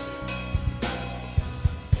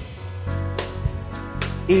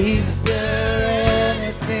 Is there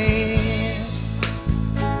anything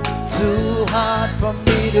too hard for me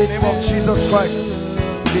to In the name of do? Jesus Christ.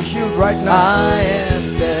 Be healed right now. I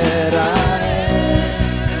am that I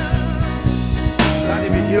Let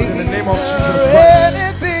it be healed in the name of Is Jesus there Christ.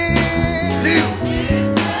 anything Healed.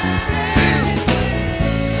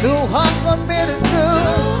 too hard for me to do?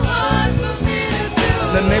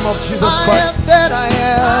 In the name of Jesus I Christ. am that I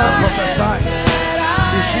am. Prophesy.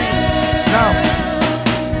 Be healed now.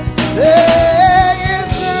 Say,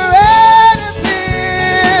 is there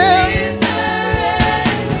anything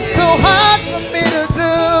too hard for me to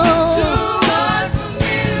do?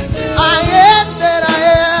 I am that I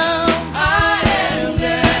am.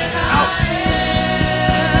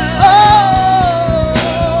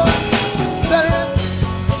 Oh, there is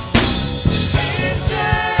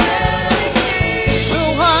too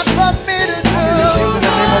hard for me to Be healed in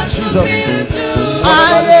the name of do. Jesus. I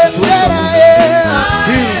am that I am.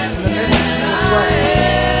 Healed in the name of Jesus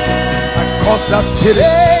Christ. I cause that spirit.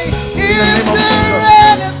 Hey, In the name of is Jesus.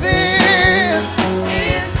 there anything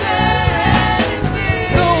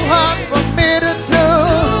too hard for me to do?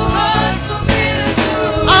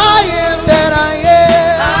 I am that I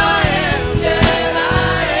am.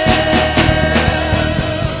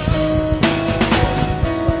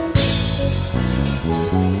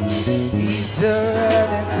 Is there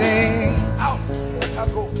anything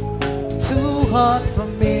too hard for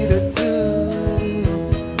me to do?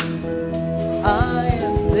 I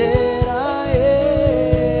am that I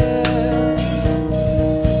am.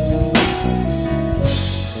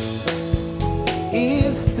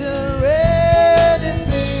 Is there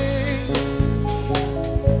anything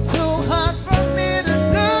too hard for me to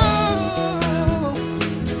do?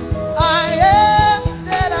 I am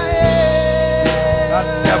that I That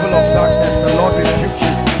am. devil of darkness, the Lord rebuke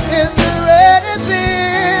you. Is there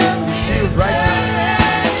anything Be healed right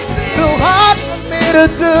now. too hard for me to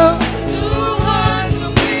do?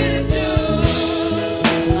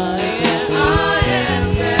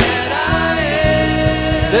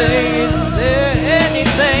 Is there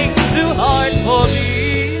anything too hard for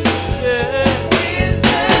me?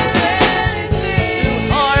 Too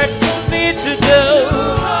hard for me to do?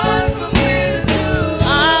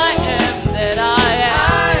 I am that I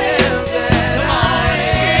am. Come on.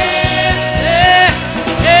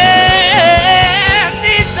 Is there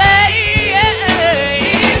anything?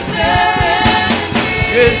 Is there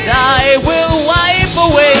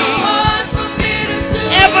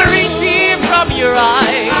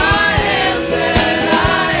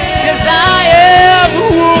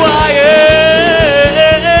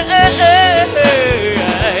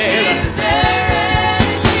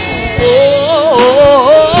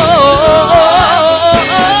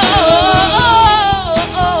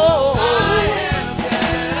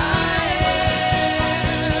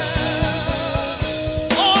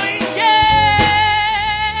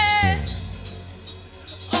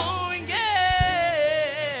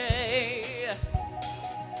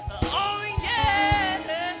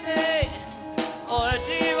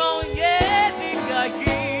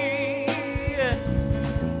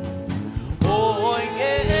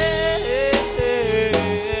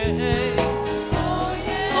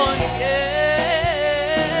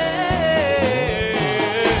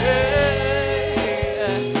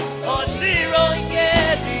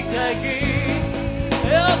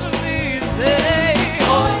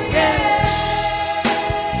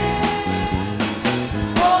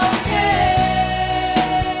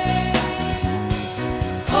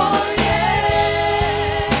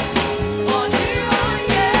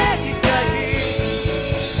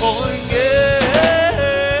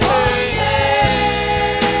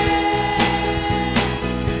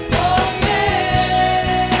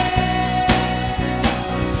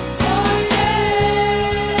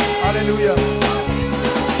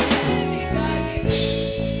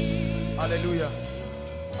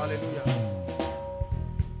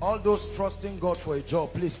those trusting God for a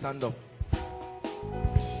job, please stand up.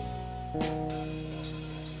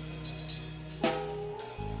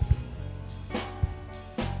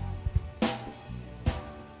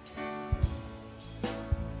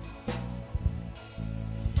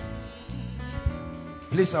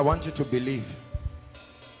 Please, I want you to believe.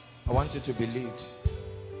 I want you to believe.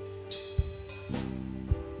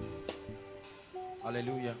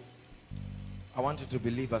 Hallelujah. I want you to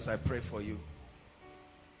believe as I pray for you.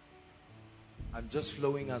 I'm just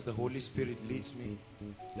flowing as the Holy Spirit leads me.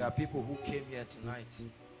 There are people who came here tonight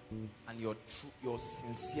and your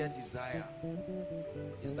sincere desire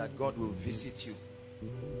is that God will visit you.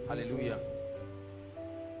 Hallelujah.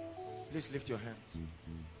 Please lift your hands.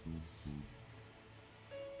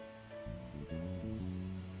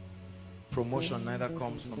 Promotion neither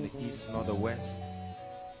comes from the east nor the west.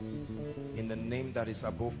 In the name that is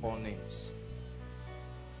above all names,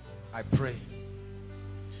 I pray,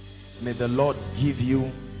 may the Lord give you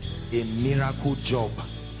a miracle job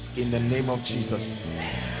in the name of Jesus.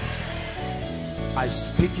 I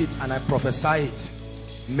speak it and I prophesy it.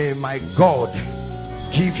 May my God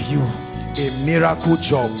give you a miracle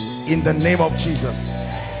job in the name of Jesus.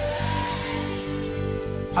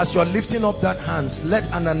 As you're lifting up that hand, let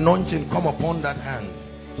an anointing come upon that hand.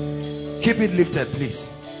 Keep it lifted, please.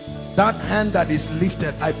 That hand that is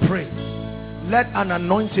lifted, I pray, let an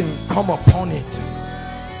anointing come upon it.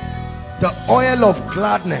 The oil of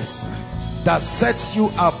gladness that sets you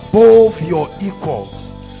above your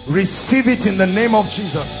equals, receive it in the name of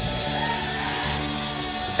Jesus.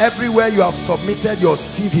 Everywhere you have submitted your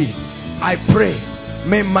CV, I pray,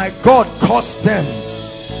 may my God cause them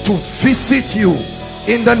to visit you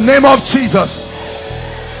in the name of Jesus.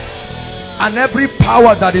 And every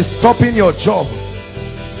power that is stopping your job,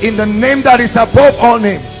 in the name that is above all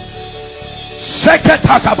names,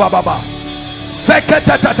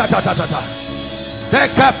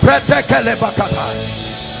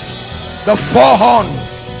 the four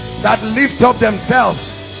horns that lift up themselves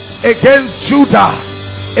against Judah,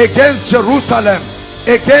 against Jerusalem,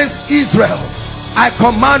 against Israel, I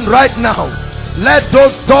command right now, let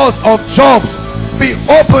those doors of jobs be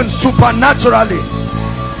opened supernaturally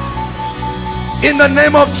in the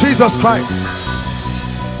name of Jesus Christ.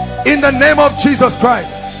 In the name of Jesus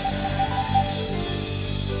Christ.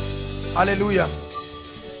 Hallelujah.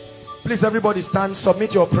 Please, everybody stand.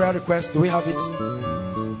 Submit your prayer request. Do we have it?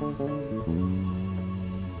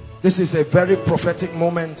 This is a very prophetic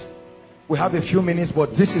moment. We have a few minutes,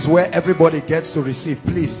 but this is where everybody gets to receive.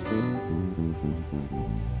 Please,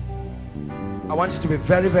 I want you to be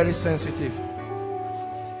very, very sensitive.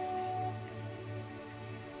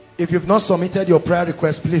 If you've not submitted your prayer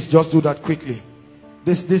request, please just do that quickly.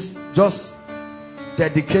 Just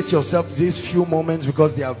dedicate yourself to these few moments,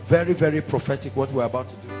 because they are very, very prophetic, what we're about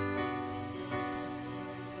to do.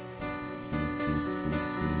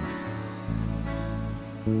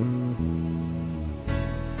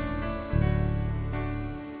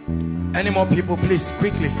 Any more people, please,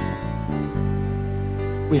 quickly.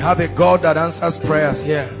 We have a God that answers prayers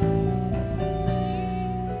here.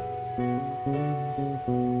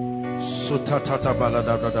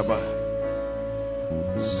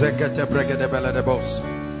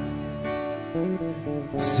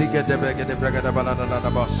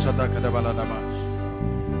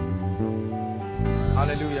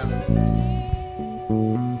 Hallelujah.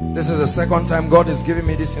 This is the second time God is giving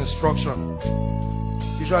me this instruction.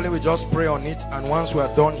 Usually we just pray on it and once we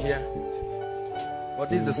are done here, but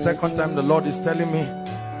this is the second time the Lord is telling me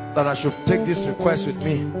that I should take this request with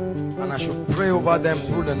me and I should pray over them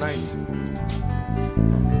through the night.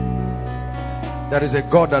 There is a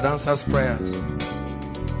God that answers prayers.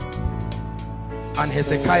 And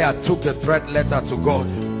Hezekiah took the threat letter to God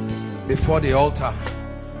before the altar.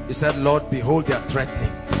 He said, Lord, behold their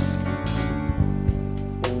threatenings.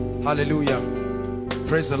 Hallelujah.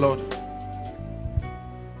 Praise the Lord.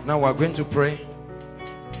 Now we're going to pray.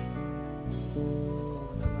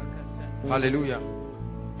 Hallelujah.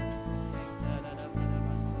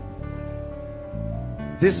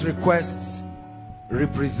 These requests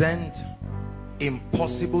represent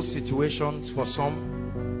impossible situations for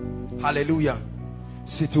some. Hallelujah.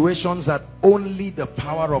 Situations that only the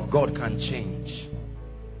power of God can change.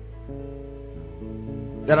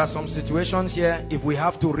 There are some situations here, if we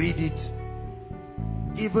have to read it,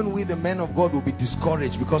 even we the men of God will be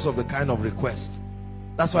discouraged because of the kind of request.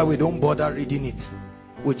 That's why we don't bother reading it.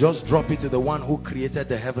 We just drop it to the one who created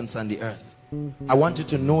the heavens and the earth. I want you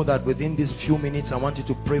to know that within these few minutes, I want you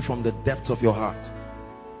to pray from the depths of your heart.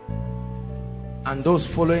 And those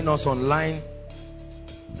following us online,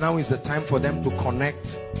 now is the time for them to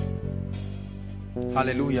connect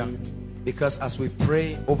Hallelujah. Because as we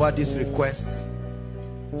pray over these requests,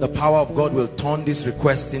 the power of God will turn these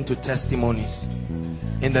requests into testimonies.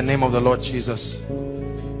 In the name of the Lord Jesus.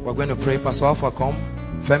 We're going to pray. Pastor Alpha, come.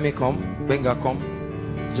 Femi, come. Benga, come.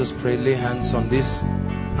 Just pray. Lay hands on this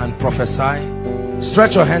and prophesy.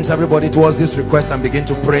 Stretch your hands, everybody, towards this request and begin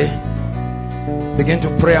to pray. Begin to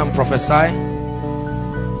pray and prophesy.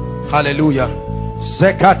 Hallelujah.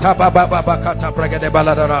 Zekata baba baba kata pregede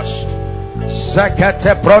baladarash.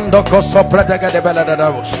 Zekete prondo koso pregede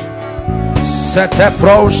baladarash. Sete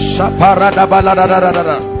pro shaparada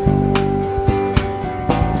baladarash.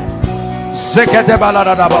 Zekete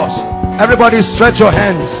baladarash. Everybody stretch your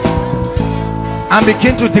hands and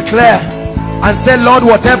begin to declare and say, Lord,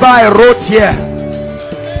 whatever I wrote here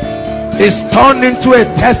is turned into a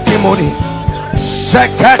testimony.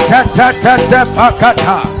 Zekete tete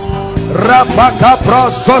pakata. Rapaka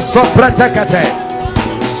prososo pretekate.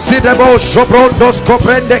 Sidebo jobrondos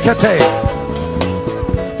koprendekate.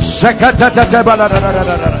 Shekata tete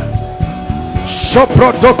baladarash.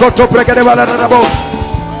 Shoprotokoto pregede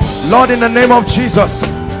baladarash. Lord, in the name of Jesus,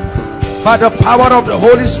 by the power of the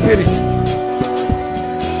Holy Spirit,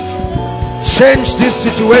 change this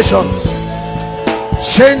situation.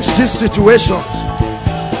 Change this situation.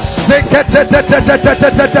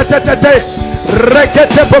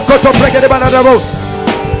 Rekete bokoto pregede baladabos.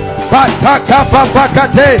 Bataka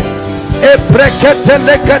babakate. Ebrekete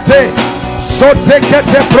lekete.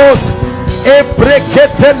 Sotekete pros.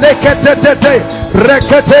 Ebrekete lekete tete.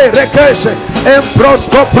 Rekete rekeshe.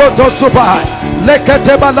 Emprosko proto super.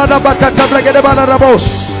 Lekete balada bakata pregede baladabos.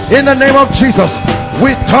 In the name of Jesus,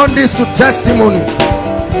 we turn this to testimony.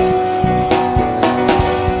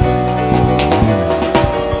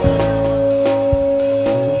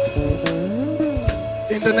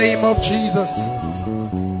 In the name of Jesus,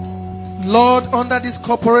 Lord, under this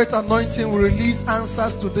corporate anointing, we release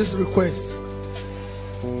answers to this request.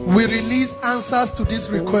 We release answers to this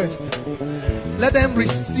request. Let them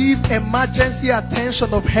receive emergency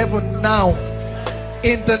attention of heaven now.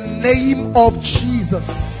 In the name of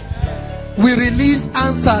Jesus, we release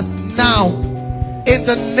answers now. In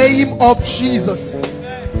the name of Jesus.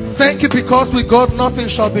 Thank you, because with God nothing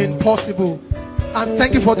shall be impossible. And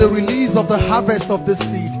thank you for the release of the harvest of the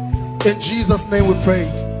seed. In Jesus' name we pray.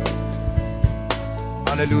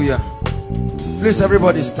 Hallelujah. Please,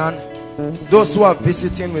 everybody stand. Those who are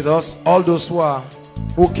visiting with us, all those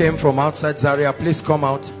who came from outside Zaria, please come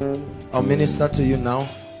out. I'll minister to you now.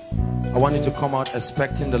 I want you to come out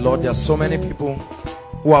expecting the Lord. There are so many people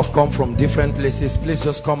who have come from different places. Please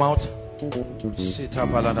just come out.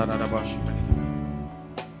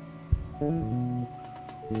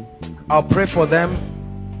 I'll pray for them,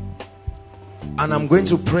 and I'm going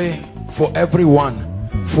to pray for everyone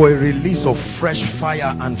for a release of fresh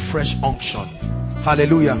fire and fresh unction.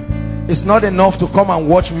 Hallelujah. It's not enough to come and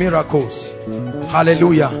watch miracles.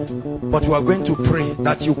 Hallelujah. But you are going to pray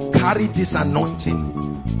that you carry this anointing.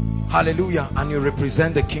 Hallelujah. And you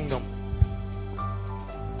represent the kingdom.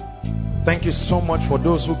 Thank you so much for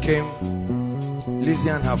those who came. Lizzie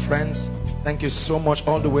and her friends, thank you so much,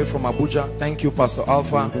 all the way from Abuja. Thank you, Pastor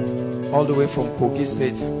Alpha, all the way from Kogi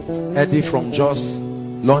State. Eddie from Jos,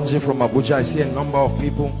 Lonji from Abuja. I see a number of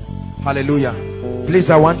people. Hallelujah. Please,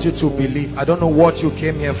 I want you to believe. I don't know what you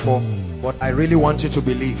came here for, but I really want you to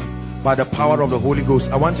believe by the power of the Holy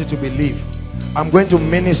Ghost. I want you to believe. I'm going to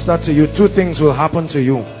minister to you. Two things will happen to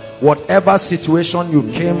you. Whatever situation you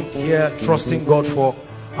came here trusting God for,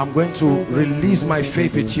 I'm going to release my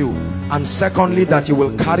faith with you. And secondly, that you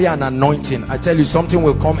will carry an anointing. I tell you, something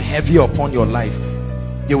will come heavy upon your life.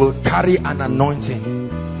 You will carry an anointing.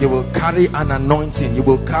 You will carry an anointing. You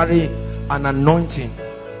will carry an anointing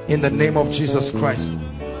in the name of Jesus Christ.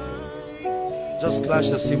 Just clash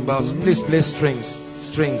the cymbals. Please play strings.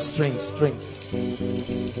 Strings, strings, strings.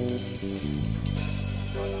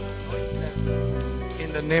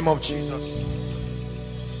 In the name of Jesus.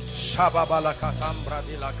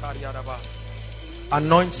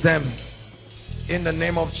 Anoint them in the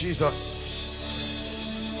name of Jesus.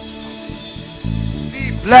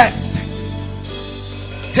 Be blessed.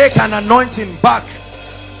 Take an anointing back.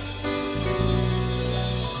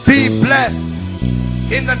 Be blessed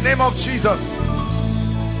in the name of Jesus.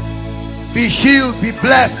 Be healed, be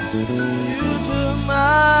blessed.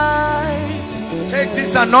 Take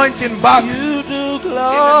this anointing back in the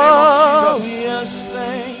name of Jesus.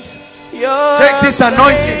 Take this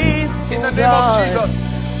anointing in the name of Jesus.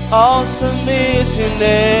 Awesome is your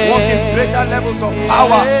name. Walk in greater levels of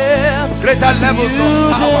power. Greater levels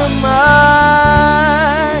of power.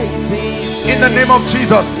 In the name of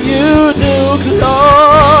Jesus. You do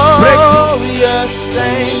glorious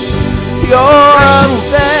things.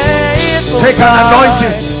 Take an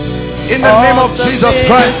anointing in the name of Jesus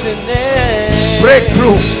Christ.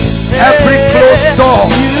 Breakthrough. Every closed door,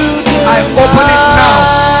 I open it now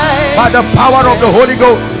by the power of the Holy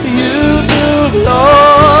Ghost. You do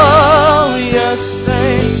glorious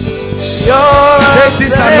things. Take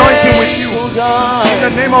this anointing with you in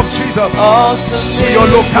the name of Jesus to your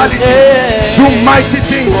locality. Do mighty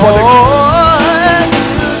things for the kingdom.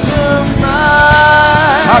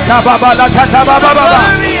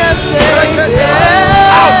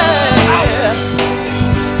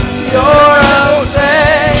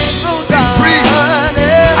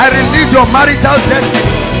 I release your marital destiny.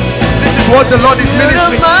 This is what the Lord is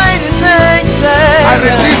ministering. I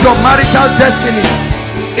release your marital destiny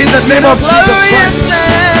in the name of Jesus Christ.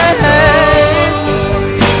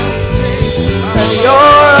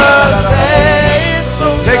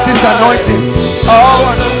 Take this anointing.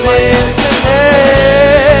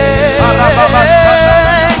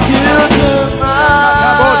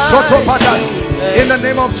 In the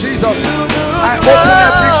name of Jesus, I open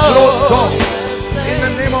every closed door. In the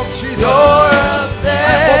name of Jesus,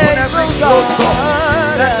 I open every closed door.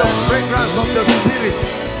 Let the fragrance of the Spirit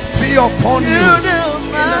be upon you. In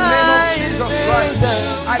the name of Jesus Christ,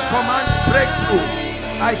 I command breakthrough.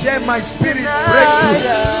 I hear my spirit breakthrough.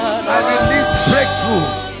 I release breakthrough.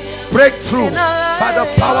 Breakthrough by the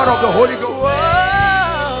power of the Holy Ghost.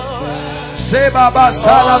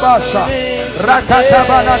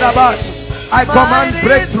 I command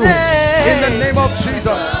breakthrough in the name of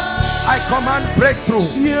Jesus. I command breakthrough.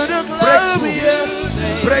 Breakthrough.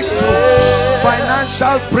 Breakthrough.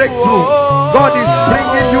 Financial breakthrough. God is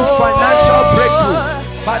bringing you financial breakthrough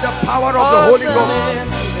by the power of the Holy Ghost.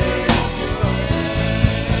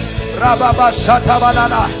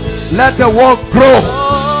 Let the work grow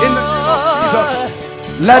in the name of Jesus.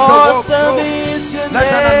 Let the work grow.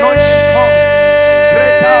 Let an anointing come.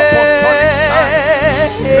 Greater apostolic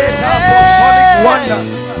signs, greater apostolic wonders.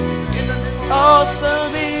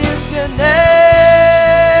 Awesome is your name.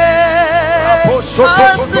 Awesome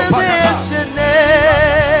is your name.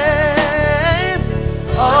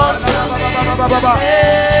 Awesome is your name.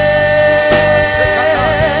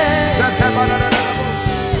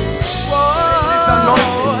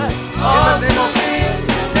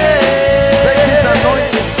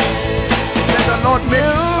 Lord, make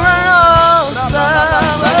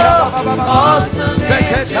awesome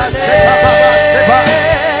is your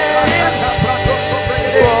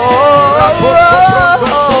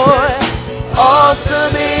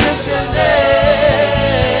awesome is your name.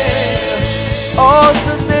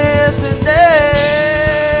 Awesome is your name.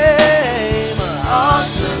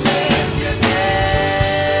 Awesome is your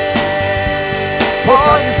name.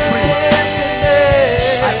 Totally free.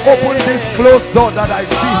 I open this closed door that I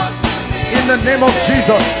see. In the name of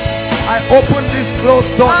Jesus, I open this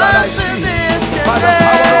closed door that I see by the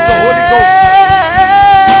power of the Holy Ghost.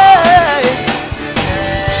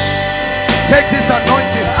 Take this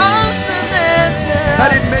anointing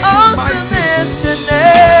that it makes you mighty.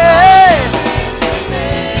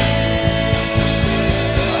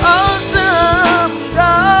 Awesome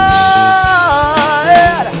God.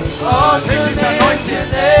 Take this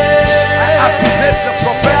anointing. I activate the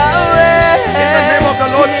prophetic in the name of the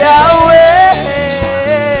Lord Jesus.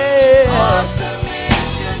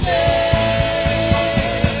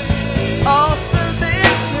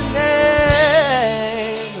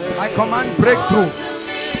 Command breakthrough,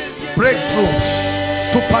 breakthrough,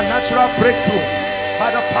 supernatural breakthrough by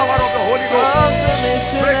the power of the Holy Ghost.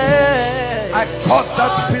 Breakthrough. I curse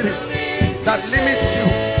that spirit that limits you.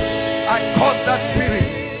 I curse that spirit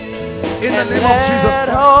in the name of Jesus.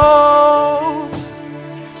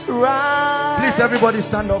 Please, everybody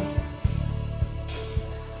stand up.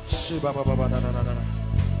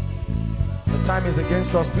 The time is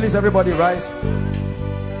against us. Please, everybody rise.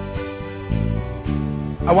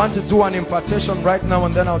 I want to do an impartation right now,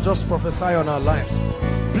 and then I'll just prophesy on our lives.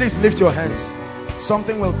 Please lift your hands.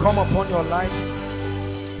 Something will come upon your life.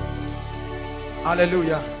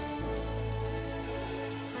 Hallelujah.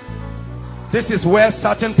 This is where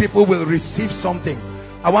certain people will receive something.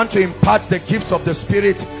 I want to impart the gifts of the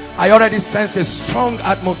Spirit. I already sense a strong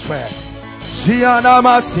atmosphere.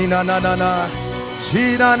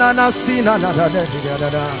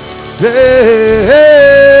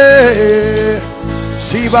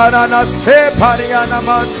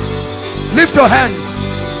 Lift your hands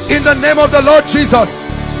in the name of the Lord Jesus.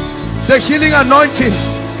 The healing anointing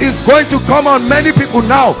is going to come on many people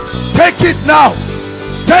now. Take it now.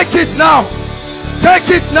 Take it now. Take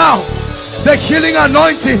it now. The healing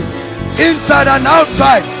anointing inside and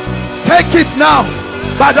outside. Take it now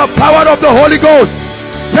by the power of the Holy Ghost.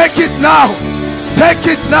 Take it now. Take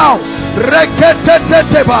it now.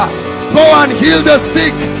 Go and heal the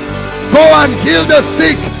sick. Go and heal the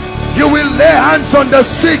sick. You will lay hands on the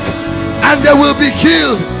sick and they will be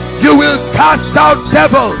healed. You will cast out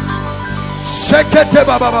devils.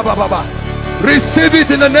 Receive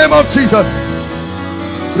it in the name of Jesus.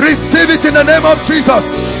 Receive it in the name of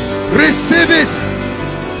Jesus. Receive it.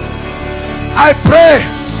 I pray.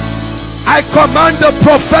 I command the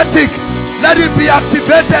prophetic. Let it be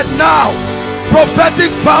activated now.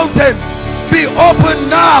 Prophetic fountains be open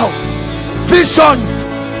now. Visions,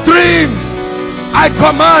 dreams, I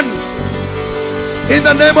command in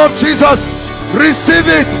the name of Jesus. Receive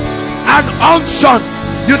it. An unction.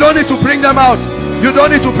 You don't need to bring them out. You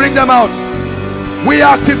don't need to bring them out. We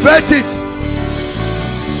activate it.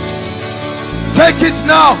 Take it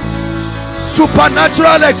now.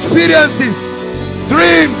 Supernatural experiences,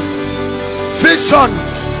 dreams,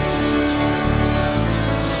 visions.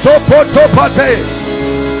 Sopotopate.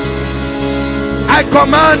 I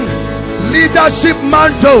command leadership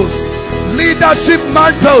mantles. Leadership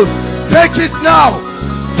mantles. Take it now.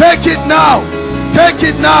 Take it now. Take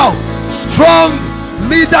it now. Strong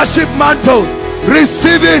leadership mantles.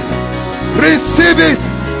 Receive it. Receive it.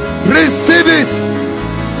 Receive it.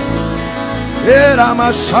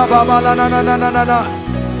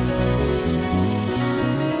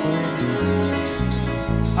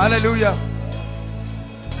 Hallelujah.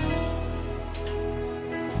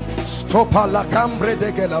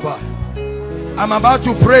 I'm about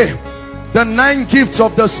to pray the 9 gifts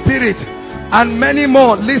of the Spirit and many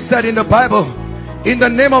more listed in the Bible. In the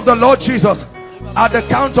name of the Lord Jesus, at the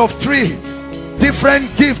count of 3,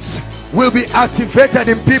 different gifts will be activated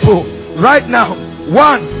in people right now.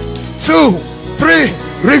 1, 2, 3.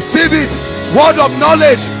 Receive it. Word of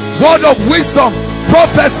knowledge, word of wisdom,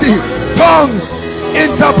 prophecy, tongues,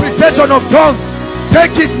 interpretation of tongues.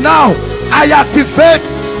 Take it now. I activate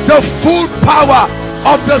the full power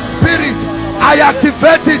of the Spirit. I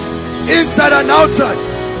activate it inside and outside.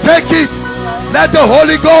 Take it. Let the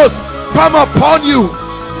Holy Ghost come upon you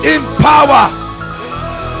in power.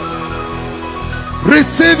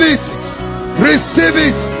 Receive it. Receive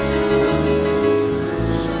it.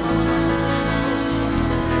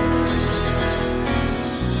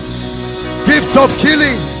 Gifts of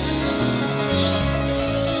healing,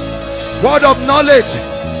 word of knowledge,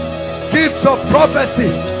 gifts of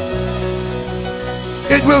prophecy.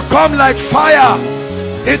 It will come like fire.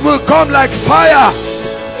 It will come like fire.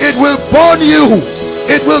 It will burn you.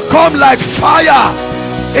 It will come like fire.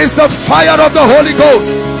 It's the fire of the Holy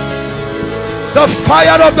Ghost. The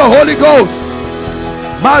fire of the Holy Ghost.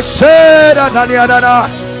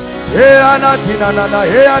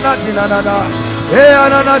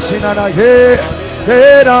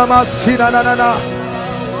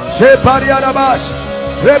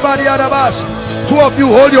 Two of you,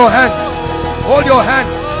 hold your hand. Hold your hand.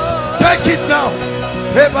 Take it now.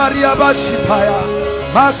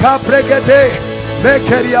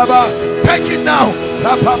 Take it now.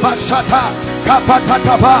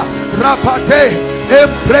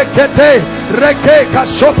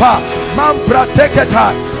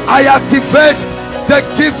 I activate the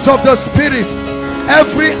gifts of the Spirit.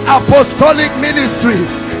 Every apostolic ministry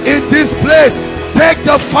in this place, take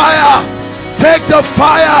the fire. Take the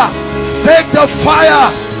fire. Take the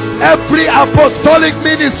fire. Every apostolic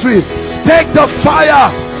ministry, take the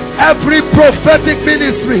fire. Every prophetic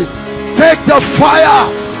ministry, take the fire.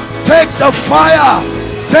 Take the fire.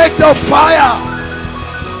 Take the fire.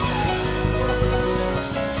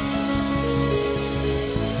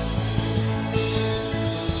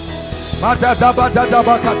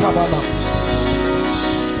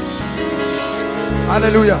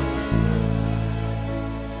 Hallelujah.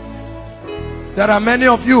 There are many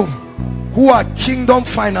of you who are kingdom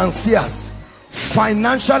financiers,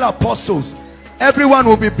 financial apostles. Everyone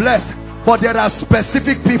will be blessed, but there are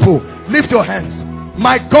specific people. Lift your hands.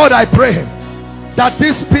 My God, I pray that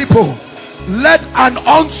these people, let an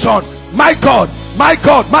unction, my God, my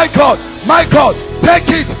God, my God, my God, take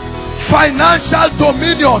it. Financial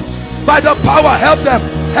dominion by the power. Help them,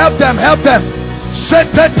 help them, help them.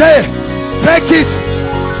 Take it.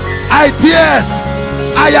 Ideas,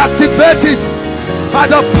 I activate it by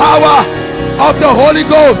the power of the Holy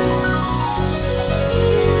Ghost.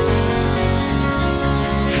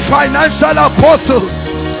 Financial apostles,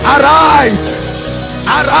 arise,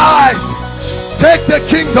 arise, take the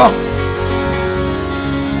kingdom.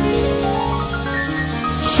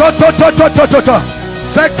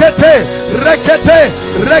 Sekete, rekete,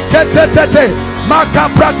 rekete,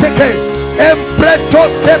 makaprateke,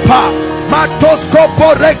 empretoskapa, matoskopo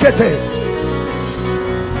rekete.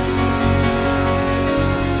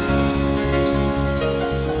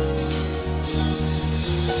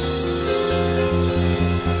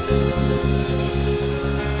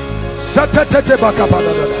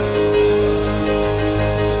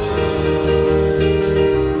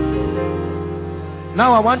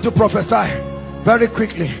 Now I want to prophesy very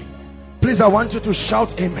quickly. Please, I want you to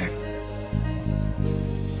shout amen.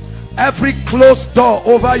 Every closed door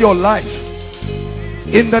over your life,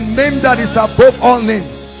 in the name that is above all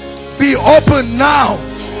names, be open now.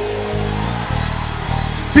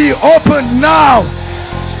 Be open now.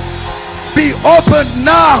 Be open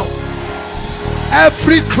now.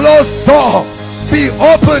 Every closed door, be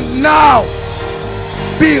open now.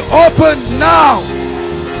 Be open now.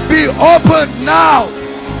 Be open now.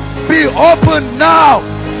 Be open now.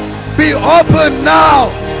 Be open now.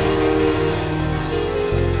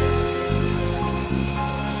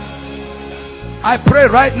 I pray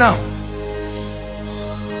right now,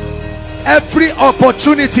 every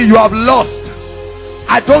opportunity you have lost,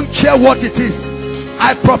 I don't care what it is,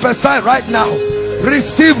 I prophesy right now,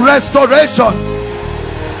 receive restoration.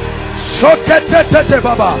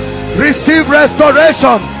 Receive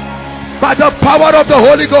restoration by the power of the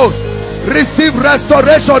Holy Ghost. Receive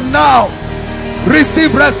restoration now.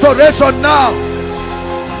 Receive restoration now.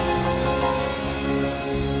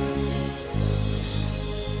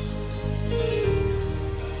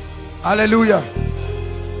 Hallelujah.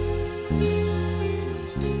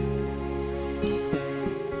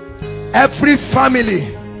 Every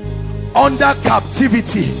family under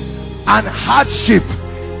captivity and hardship,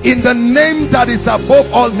 in the name that is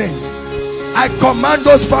above all names, I command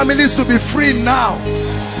those families to be free now.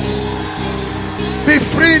 Be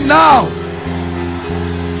free now.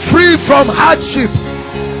 Free from hardship.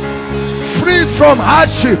 Free from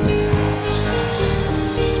hardship.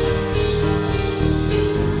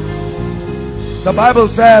 The Bible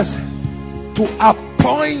says to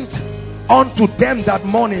appoint unto them that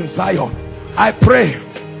mourn in Zion. I pray,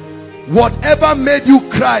 whatever made you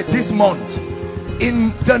cry this month,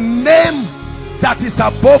 in the name that is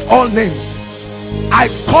above all names, I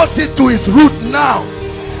curse it to its root now.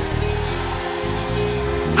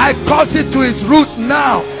 I curse it to its root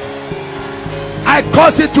now. I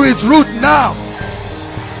curse it to its root now.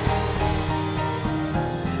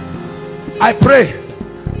 I pray,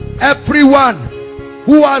 everyone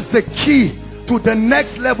who has the key to the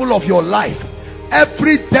next level of your life,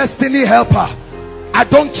 every destiny helper, I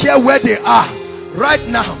don't care where they are right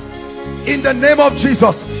now, in the name of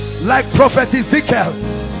Jesus, like Prophet Ezekiel,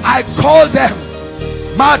 I call them.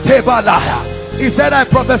 He said, I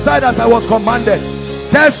prophesied as I was commanded.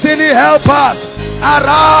 Destiny helpers,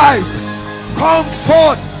 arise, come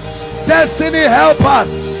forth. Destiny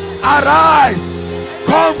helpers, arise,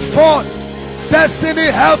 come forth.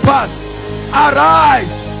 Destiny helpers,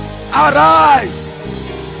 arise, arise.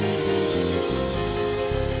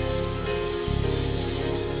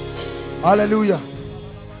 Hallelujah.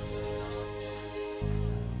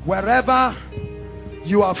 Wherever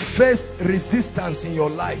you have faced resistance in your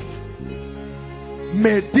life,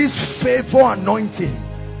 may this favor anointing,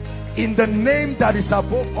 in the name that is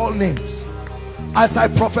above all names, as I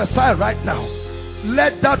prophesy right now,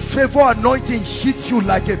 let that favor anointing hit you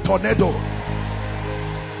like a tornado.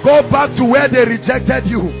 Go back to where they rejected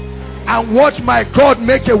you and watch my God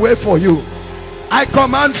make a way for you. I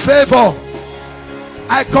command favor.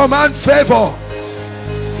 I command favor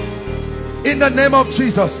in the name of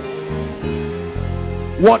Jesus.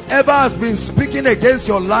 Whatever has been speaking against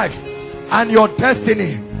your life and your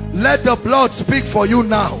destiny, let the blood speak for you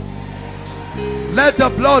now. Let the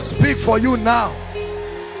blood speak for you now.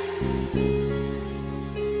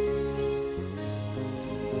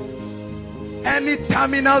 Any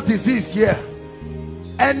terminal disease here,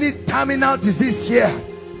 any terminal disease here,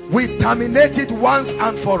 we terminate it once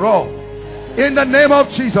and for all in the name of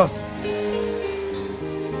Jesus.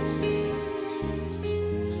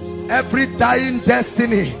 Every dying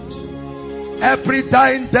destiny,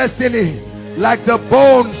 like the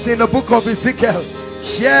bones in the book of Ezekiel,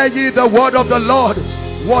 hear ye the word of the Lord.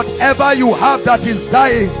 Whatever you have that is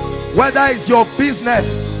dying, whether it's your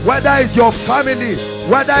business, whether it's your family,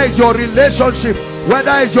 whether it's your relationship,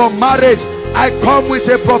 whether it's your marriage, I come with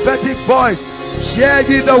a prophetic voice. Hear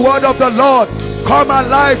ye the word of the Lord. Come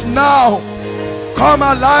alive now. Come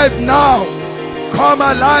alive now. Come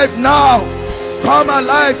alive now. Come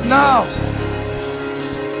alive now.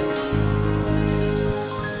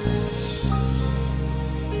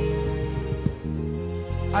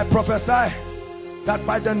 I prophesy that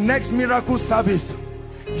by the next miracle service,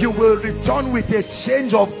 you will return with a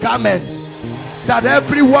change of garment, that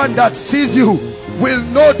everyone that sees you will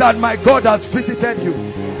know that my God has visited you.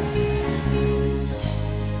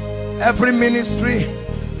 Every ministry,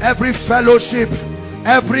 every fellowship,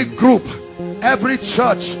 every group, every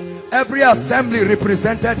church, every assembly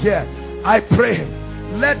represented here, I pray,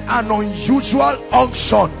 let an unusual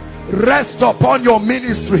unction rest upon your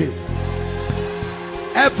ministry.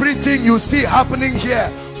 Everything you see happening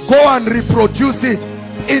here, go and reproduce it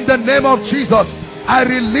in the name of Jesus. I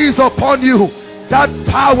release upon you that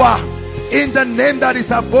power in the name that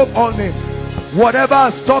is above all names. Whatever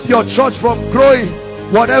has stopped your church from growing,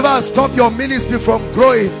 whatever has stopped your ministry from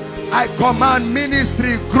growing, I command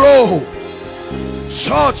ministry grow,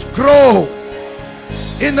 church grow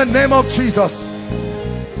in the name of Jesus.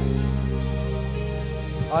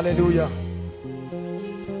 Hallelujah.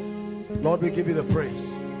 Lord, we give you the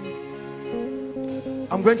praise.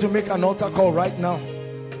 I'm going to make an altar call right now.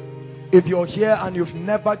 If you're here and you've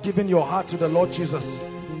never given your heart to the Lord Jesus,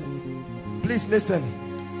 please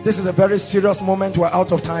listen. This is a very serious moment. We're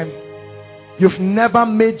out of time. You've never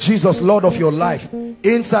made Jesus Lord of your life,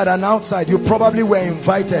 inside and outside. You probably were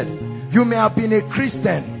invited. You may have been a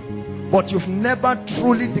Christian, but you've never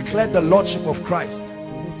truly declared the Lordship of Christ.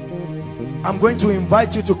 I'm going to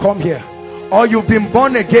invite you to come here. Or you've been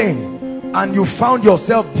born again and you found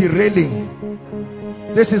yourself derailing.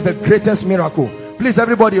 This is the greatest miracle. Please,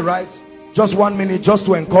 everybody rise. Just 1 minute, just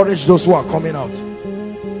to encourage those who are coming out.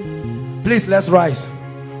 Please, let's rise.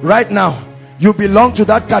 Right now, you belong to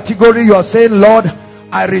that category. You are saying, Lord,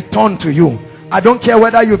 I return to you. I don't care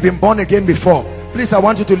whether you've been born again before. Please, I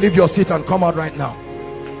want you to leave your seat and come out right now.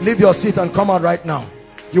 Leave your seat and come out right now.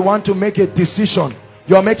 You want to make a decision.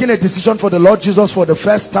 You are making a decision for the Lord Jesus for the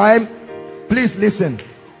first time. Please listen.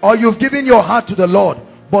 Or you've given your heart to the Lord,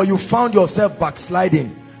 but you found yourself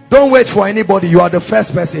backsliding. Don't wait for anybody. You are the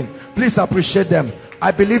first person. Please appreciate them.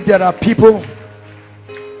 I believe there are people.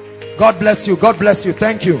 God bless you. God bless you.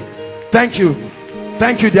 Thank you. Thank you.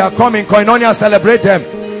 Thank you. They are coming. Koinonia, celebrate them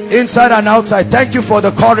inside and outside. Thank you for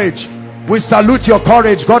the courage. We salute your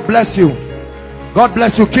courage. God bless you. God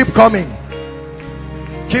bless you. Keep coming.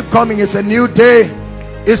 Keep coming. It's a new day.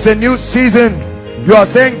 It's a new season. You are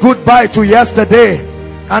saying goodbye to yesterday,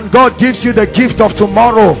 and God gives you the gift of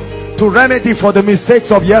tomorrow to remedy for the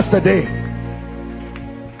mistakes of yesterday.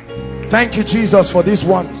 Thank you, Jesus, for these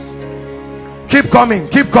ones. Keep coming.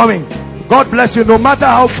 Keep coming. God bless you. No matter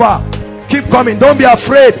how far, keep coming. Don't be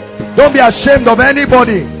afraid. Don't be ashamed of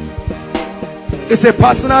anybody. It's a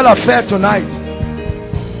personal affair tonight.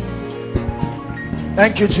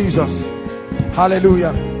 Thank you, Jesus.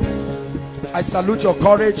 Hallelujah. I salute your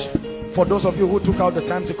courage. For those of you who took out the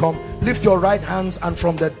time to come, lift your right hands, and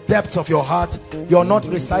from the depths of your heart, you're not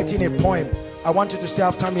reciting a poem. I want you to say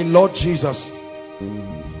after me, Lord Jesus,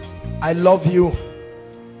 I love you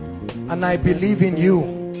and I believe in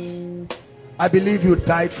you. I believe you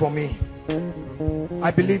died for me.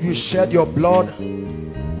 I believe you shed your blood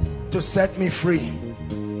to set me free.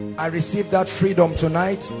 I receive that freedom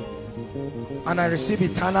tonight, and I receive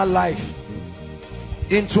eternal life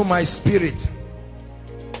into my spirit.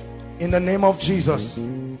 In the name of Jesus,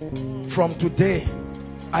 from today,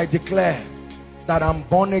 I declare that I'm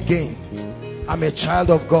born again. I'm a child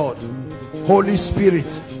of God. Holy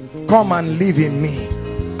Spirit, come and live in me.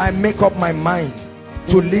 I make up my mind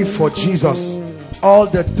to live for Jesus all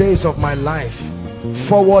the days of my life.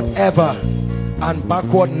 Forward ever and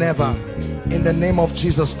backward never. In the name of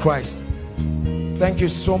Jesus Christ. Thank you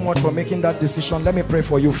so much for making that decision. Let me pray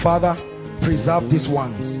for you. Father, preserve these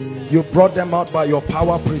ones. You brought them out by your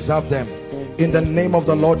power. Preserve them in the name of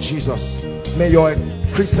the Lord Jesus. May your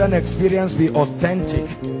Christian experience be authentic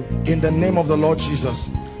in the name of the Lord Jesus.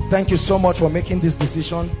 Thank you so much for making this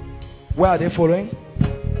decision. Where are they following?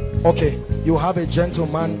 Okay, you have a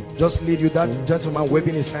gentleman just lead you. That gentleman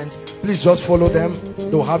waving his hands, please just follow them.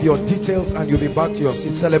 They'll have your details and you'll be back to your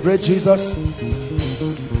seat. Celebrate Jesus.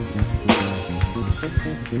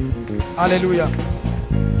 Hallelujah.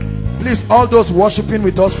 Please, all those worshiping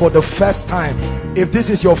with us for the first time, if this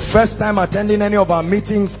is your first time attending any of our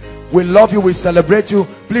meetings, we love you, we celebrate you.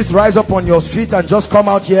 Please rise up on your feet and just come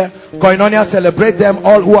out here. Koinonia, celebrate them,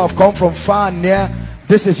 all who have come from far and near.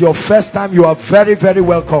 This is your first time. You are very, very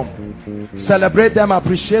welcome. Celebrate them,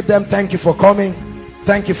 appreciate them. Thank you for coming.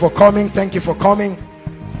 Thank you for coming. Thank you for coming.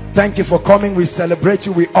 Thank you for coming. We celebrate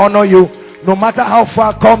you, we honor you. No matter how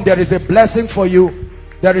far come, there is a blessing for you.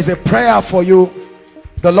 There is a prayer for you.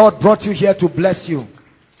 The Lord brought you here to bless you.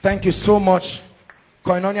 Thank you so much.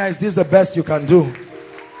 Koinonia, is this the best you can do?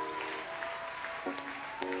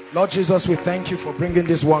 Lord Jesus, we thank you for bringing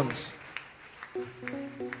these ones.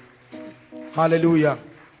 Hallelujah.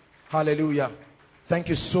 Hallelujah. Thank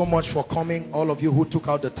you so much for coming. All of you who took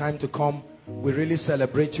out the time to come, we really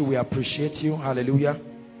celebrate you. We appreciate you. Hallelujah.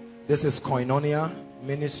 This is Koinonia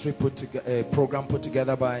ministry program put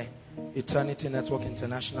together by Eternity Network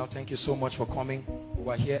International. Thank you so much for coming.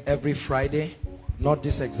 We're here every Friday, Not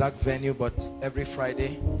this exact venue, but every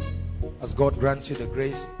Friday, as God grants you the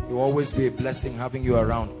grace, it will always be a blessing having you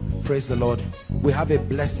around. Praise the Lord. We have a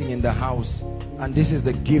blessing in the house, and this is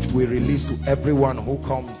the gift we release to everyone who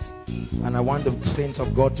comes. And I want the saints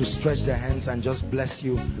of God to stretch their hands and just bless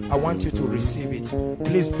you. I want you to receive it.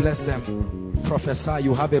 Please bless them. Prophesy,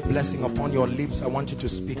 you have a blessing upon your lips. I want you to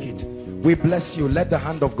speak it. We bless you. Let the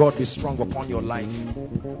hand of God be strong upon your life.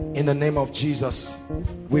 In the name of Jesus,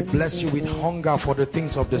 we bless you with hunger for the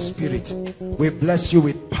things of the Spirit. We bless you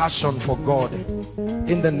with passion for God.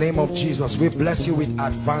 In the name of Jesus, we bless you with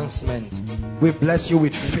advancement. We bless you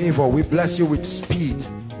with favor. We bless you with speed.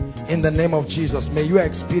 In the name of Jesus, may you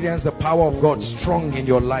experience the power of God strong in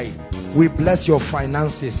your life. We bless your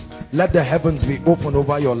finances. Let the heavens be open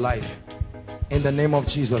over your life. In the name of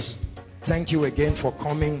Jesus. Thank you again for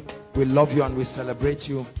coming. We love you and we celebrate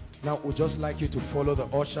you. Now, we'd just like you to follow the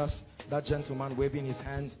ushers. That gentleman waving his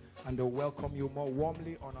hands, and they'll welcome you more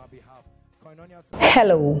warmly on our behalf.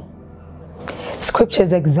 Hello.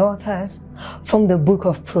 Scriptures exhort us from the book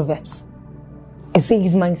of Proverbs. It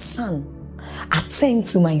says, my son, attend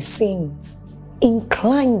to my sayings.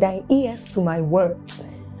 Incline thy ears to my words.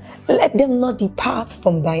 Let them not depart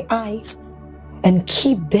from thy eyes, and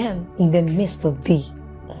keep them in the midst of thee.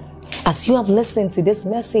 As you have listened to this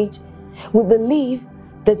message, we believe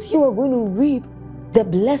that you are going to reap the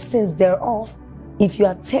blessings thereof if you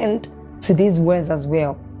attend to these words as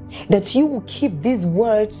well. That you will keep these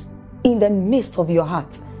words in the midst of your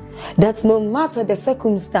heart. That no matter the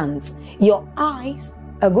circumstance, your eyes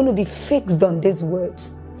are going to be fixed on these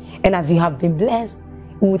words. And as you have been blessed,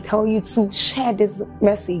 we will tell you to share this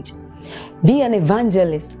message. Be an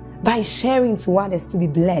evangelist by sharing to others to be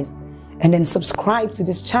blessed. And then subscribe to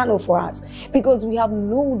this channel for us, because we have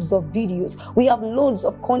loads of videos, we have loads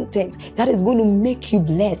of content that is going to make you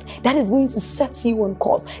blessed, that is going to set you on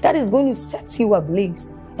course, that is going to set you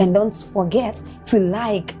ablaze. And don't forget to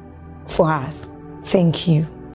like for us. Thank you.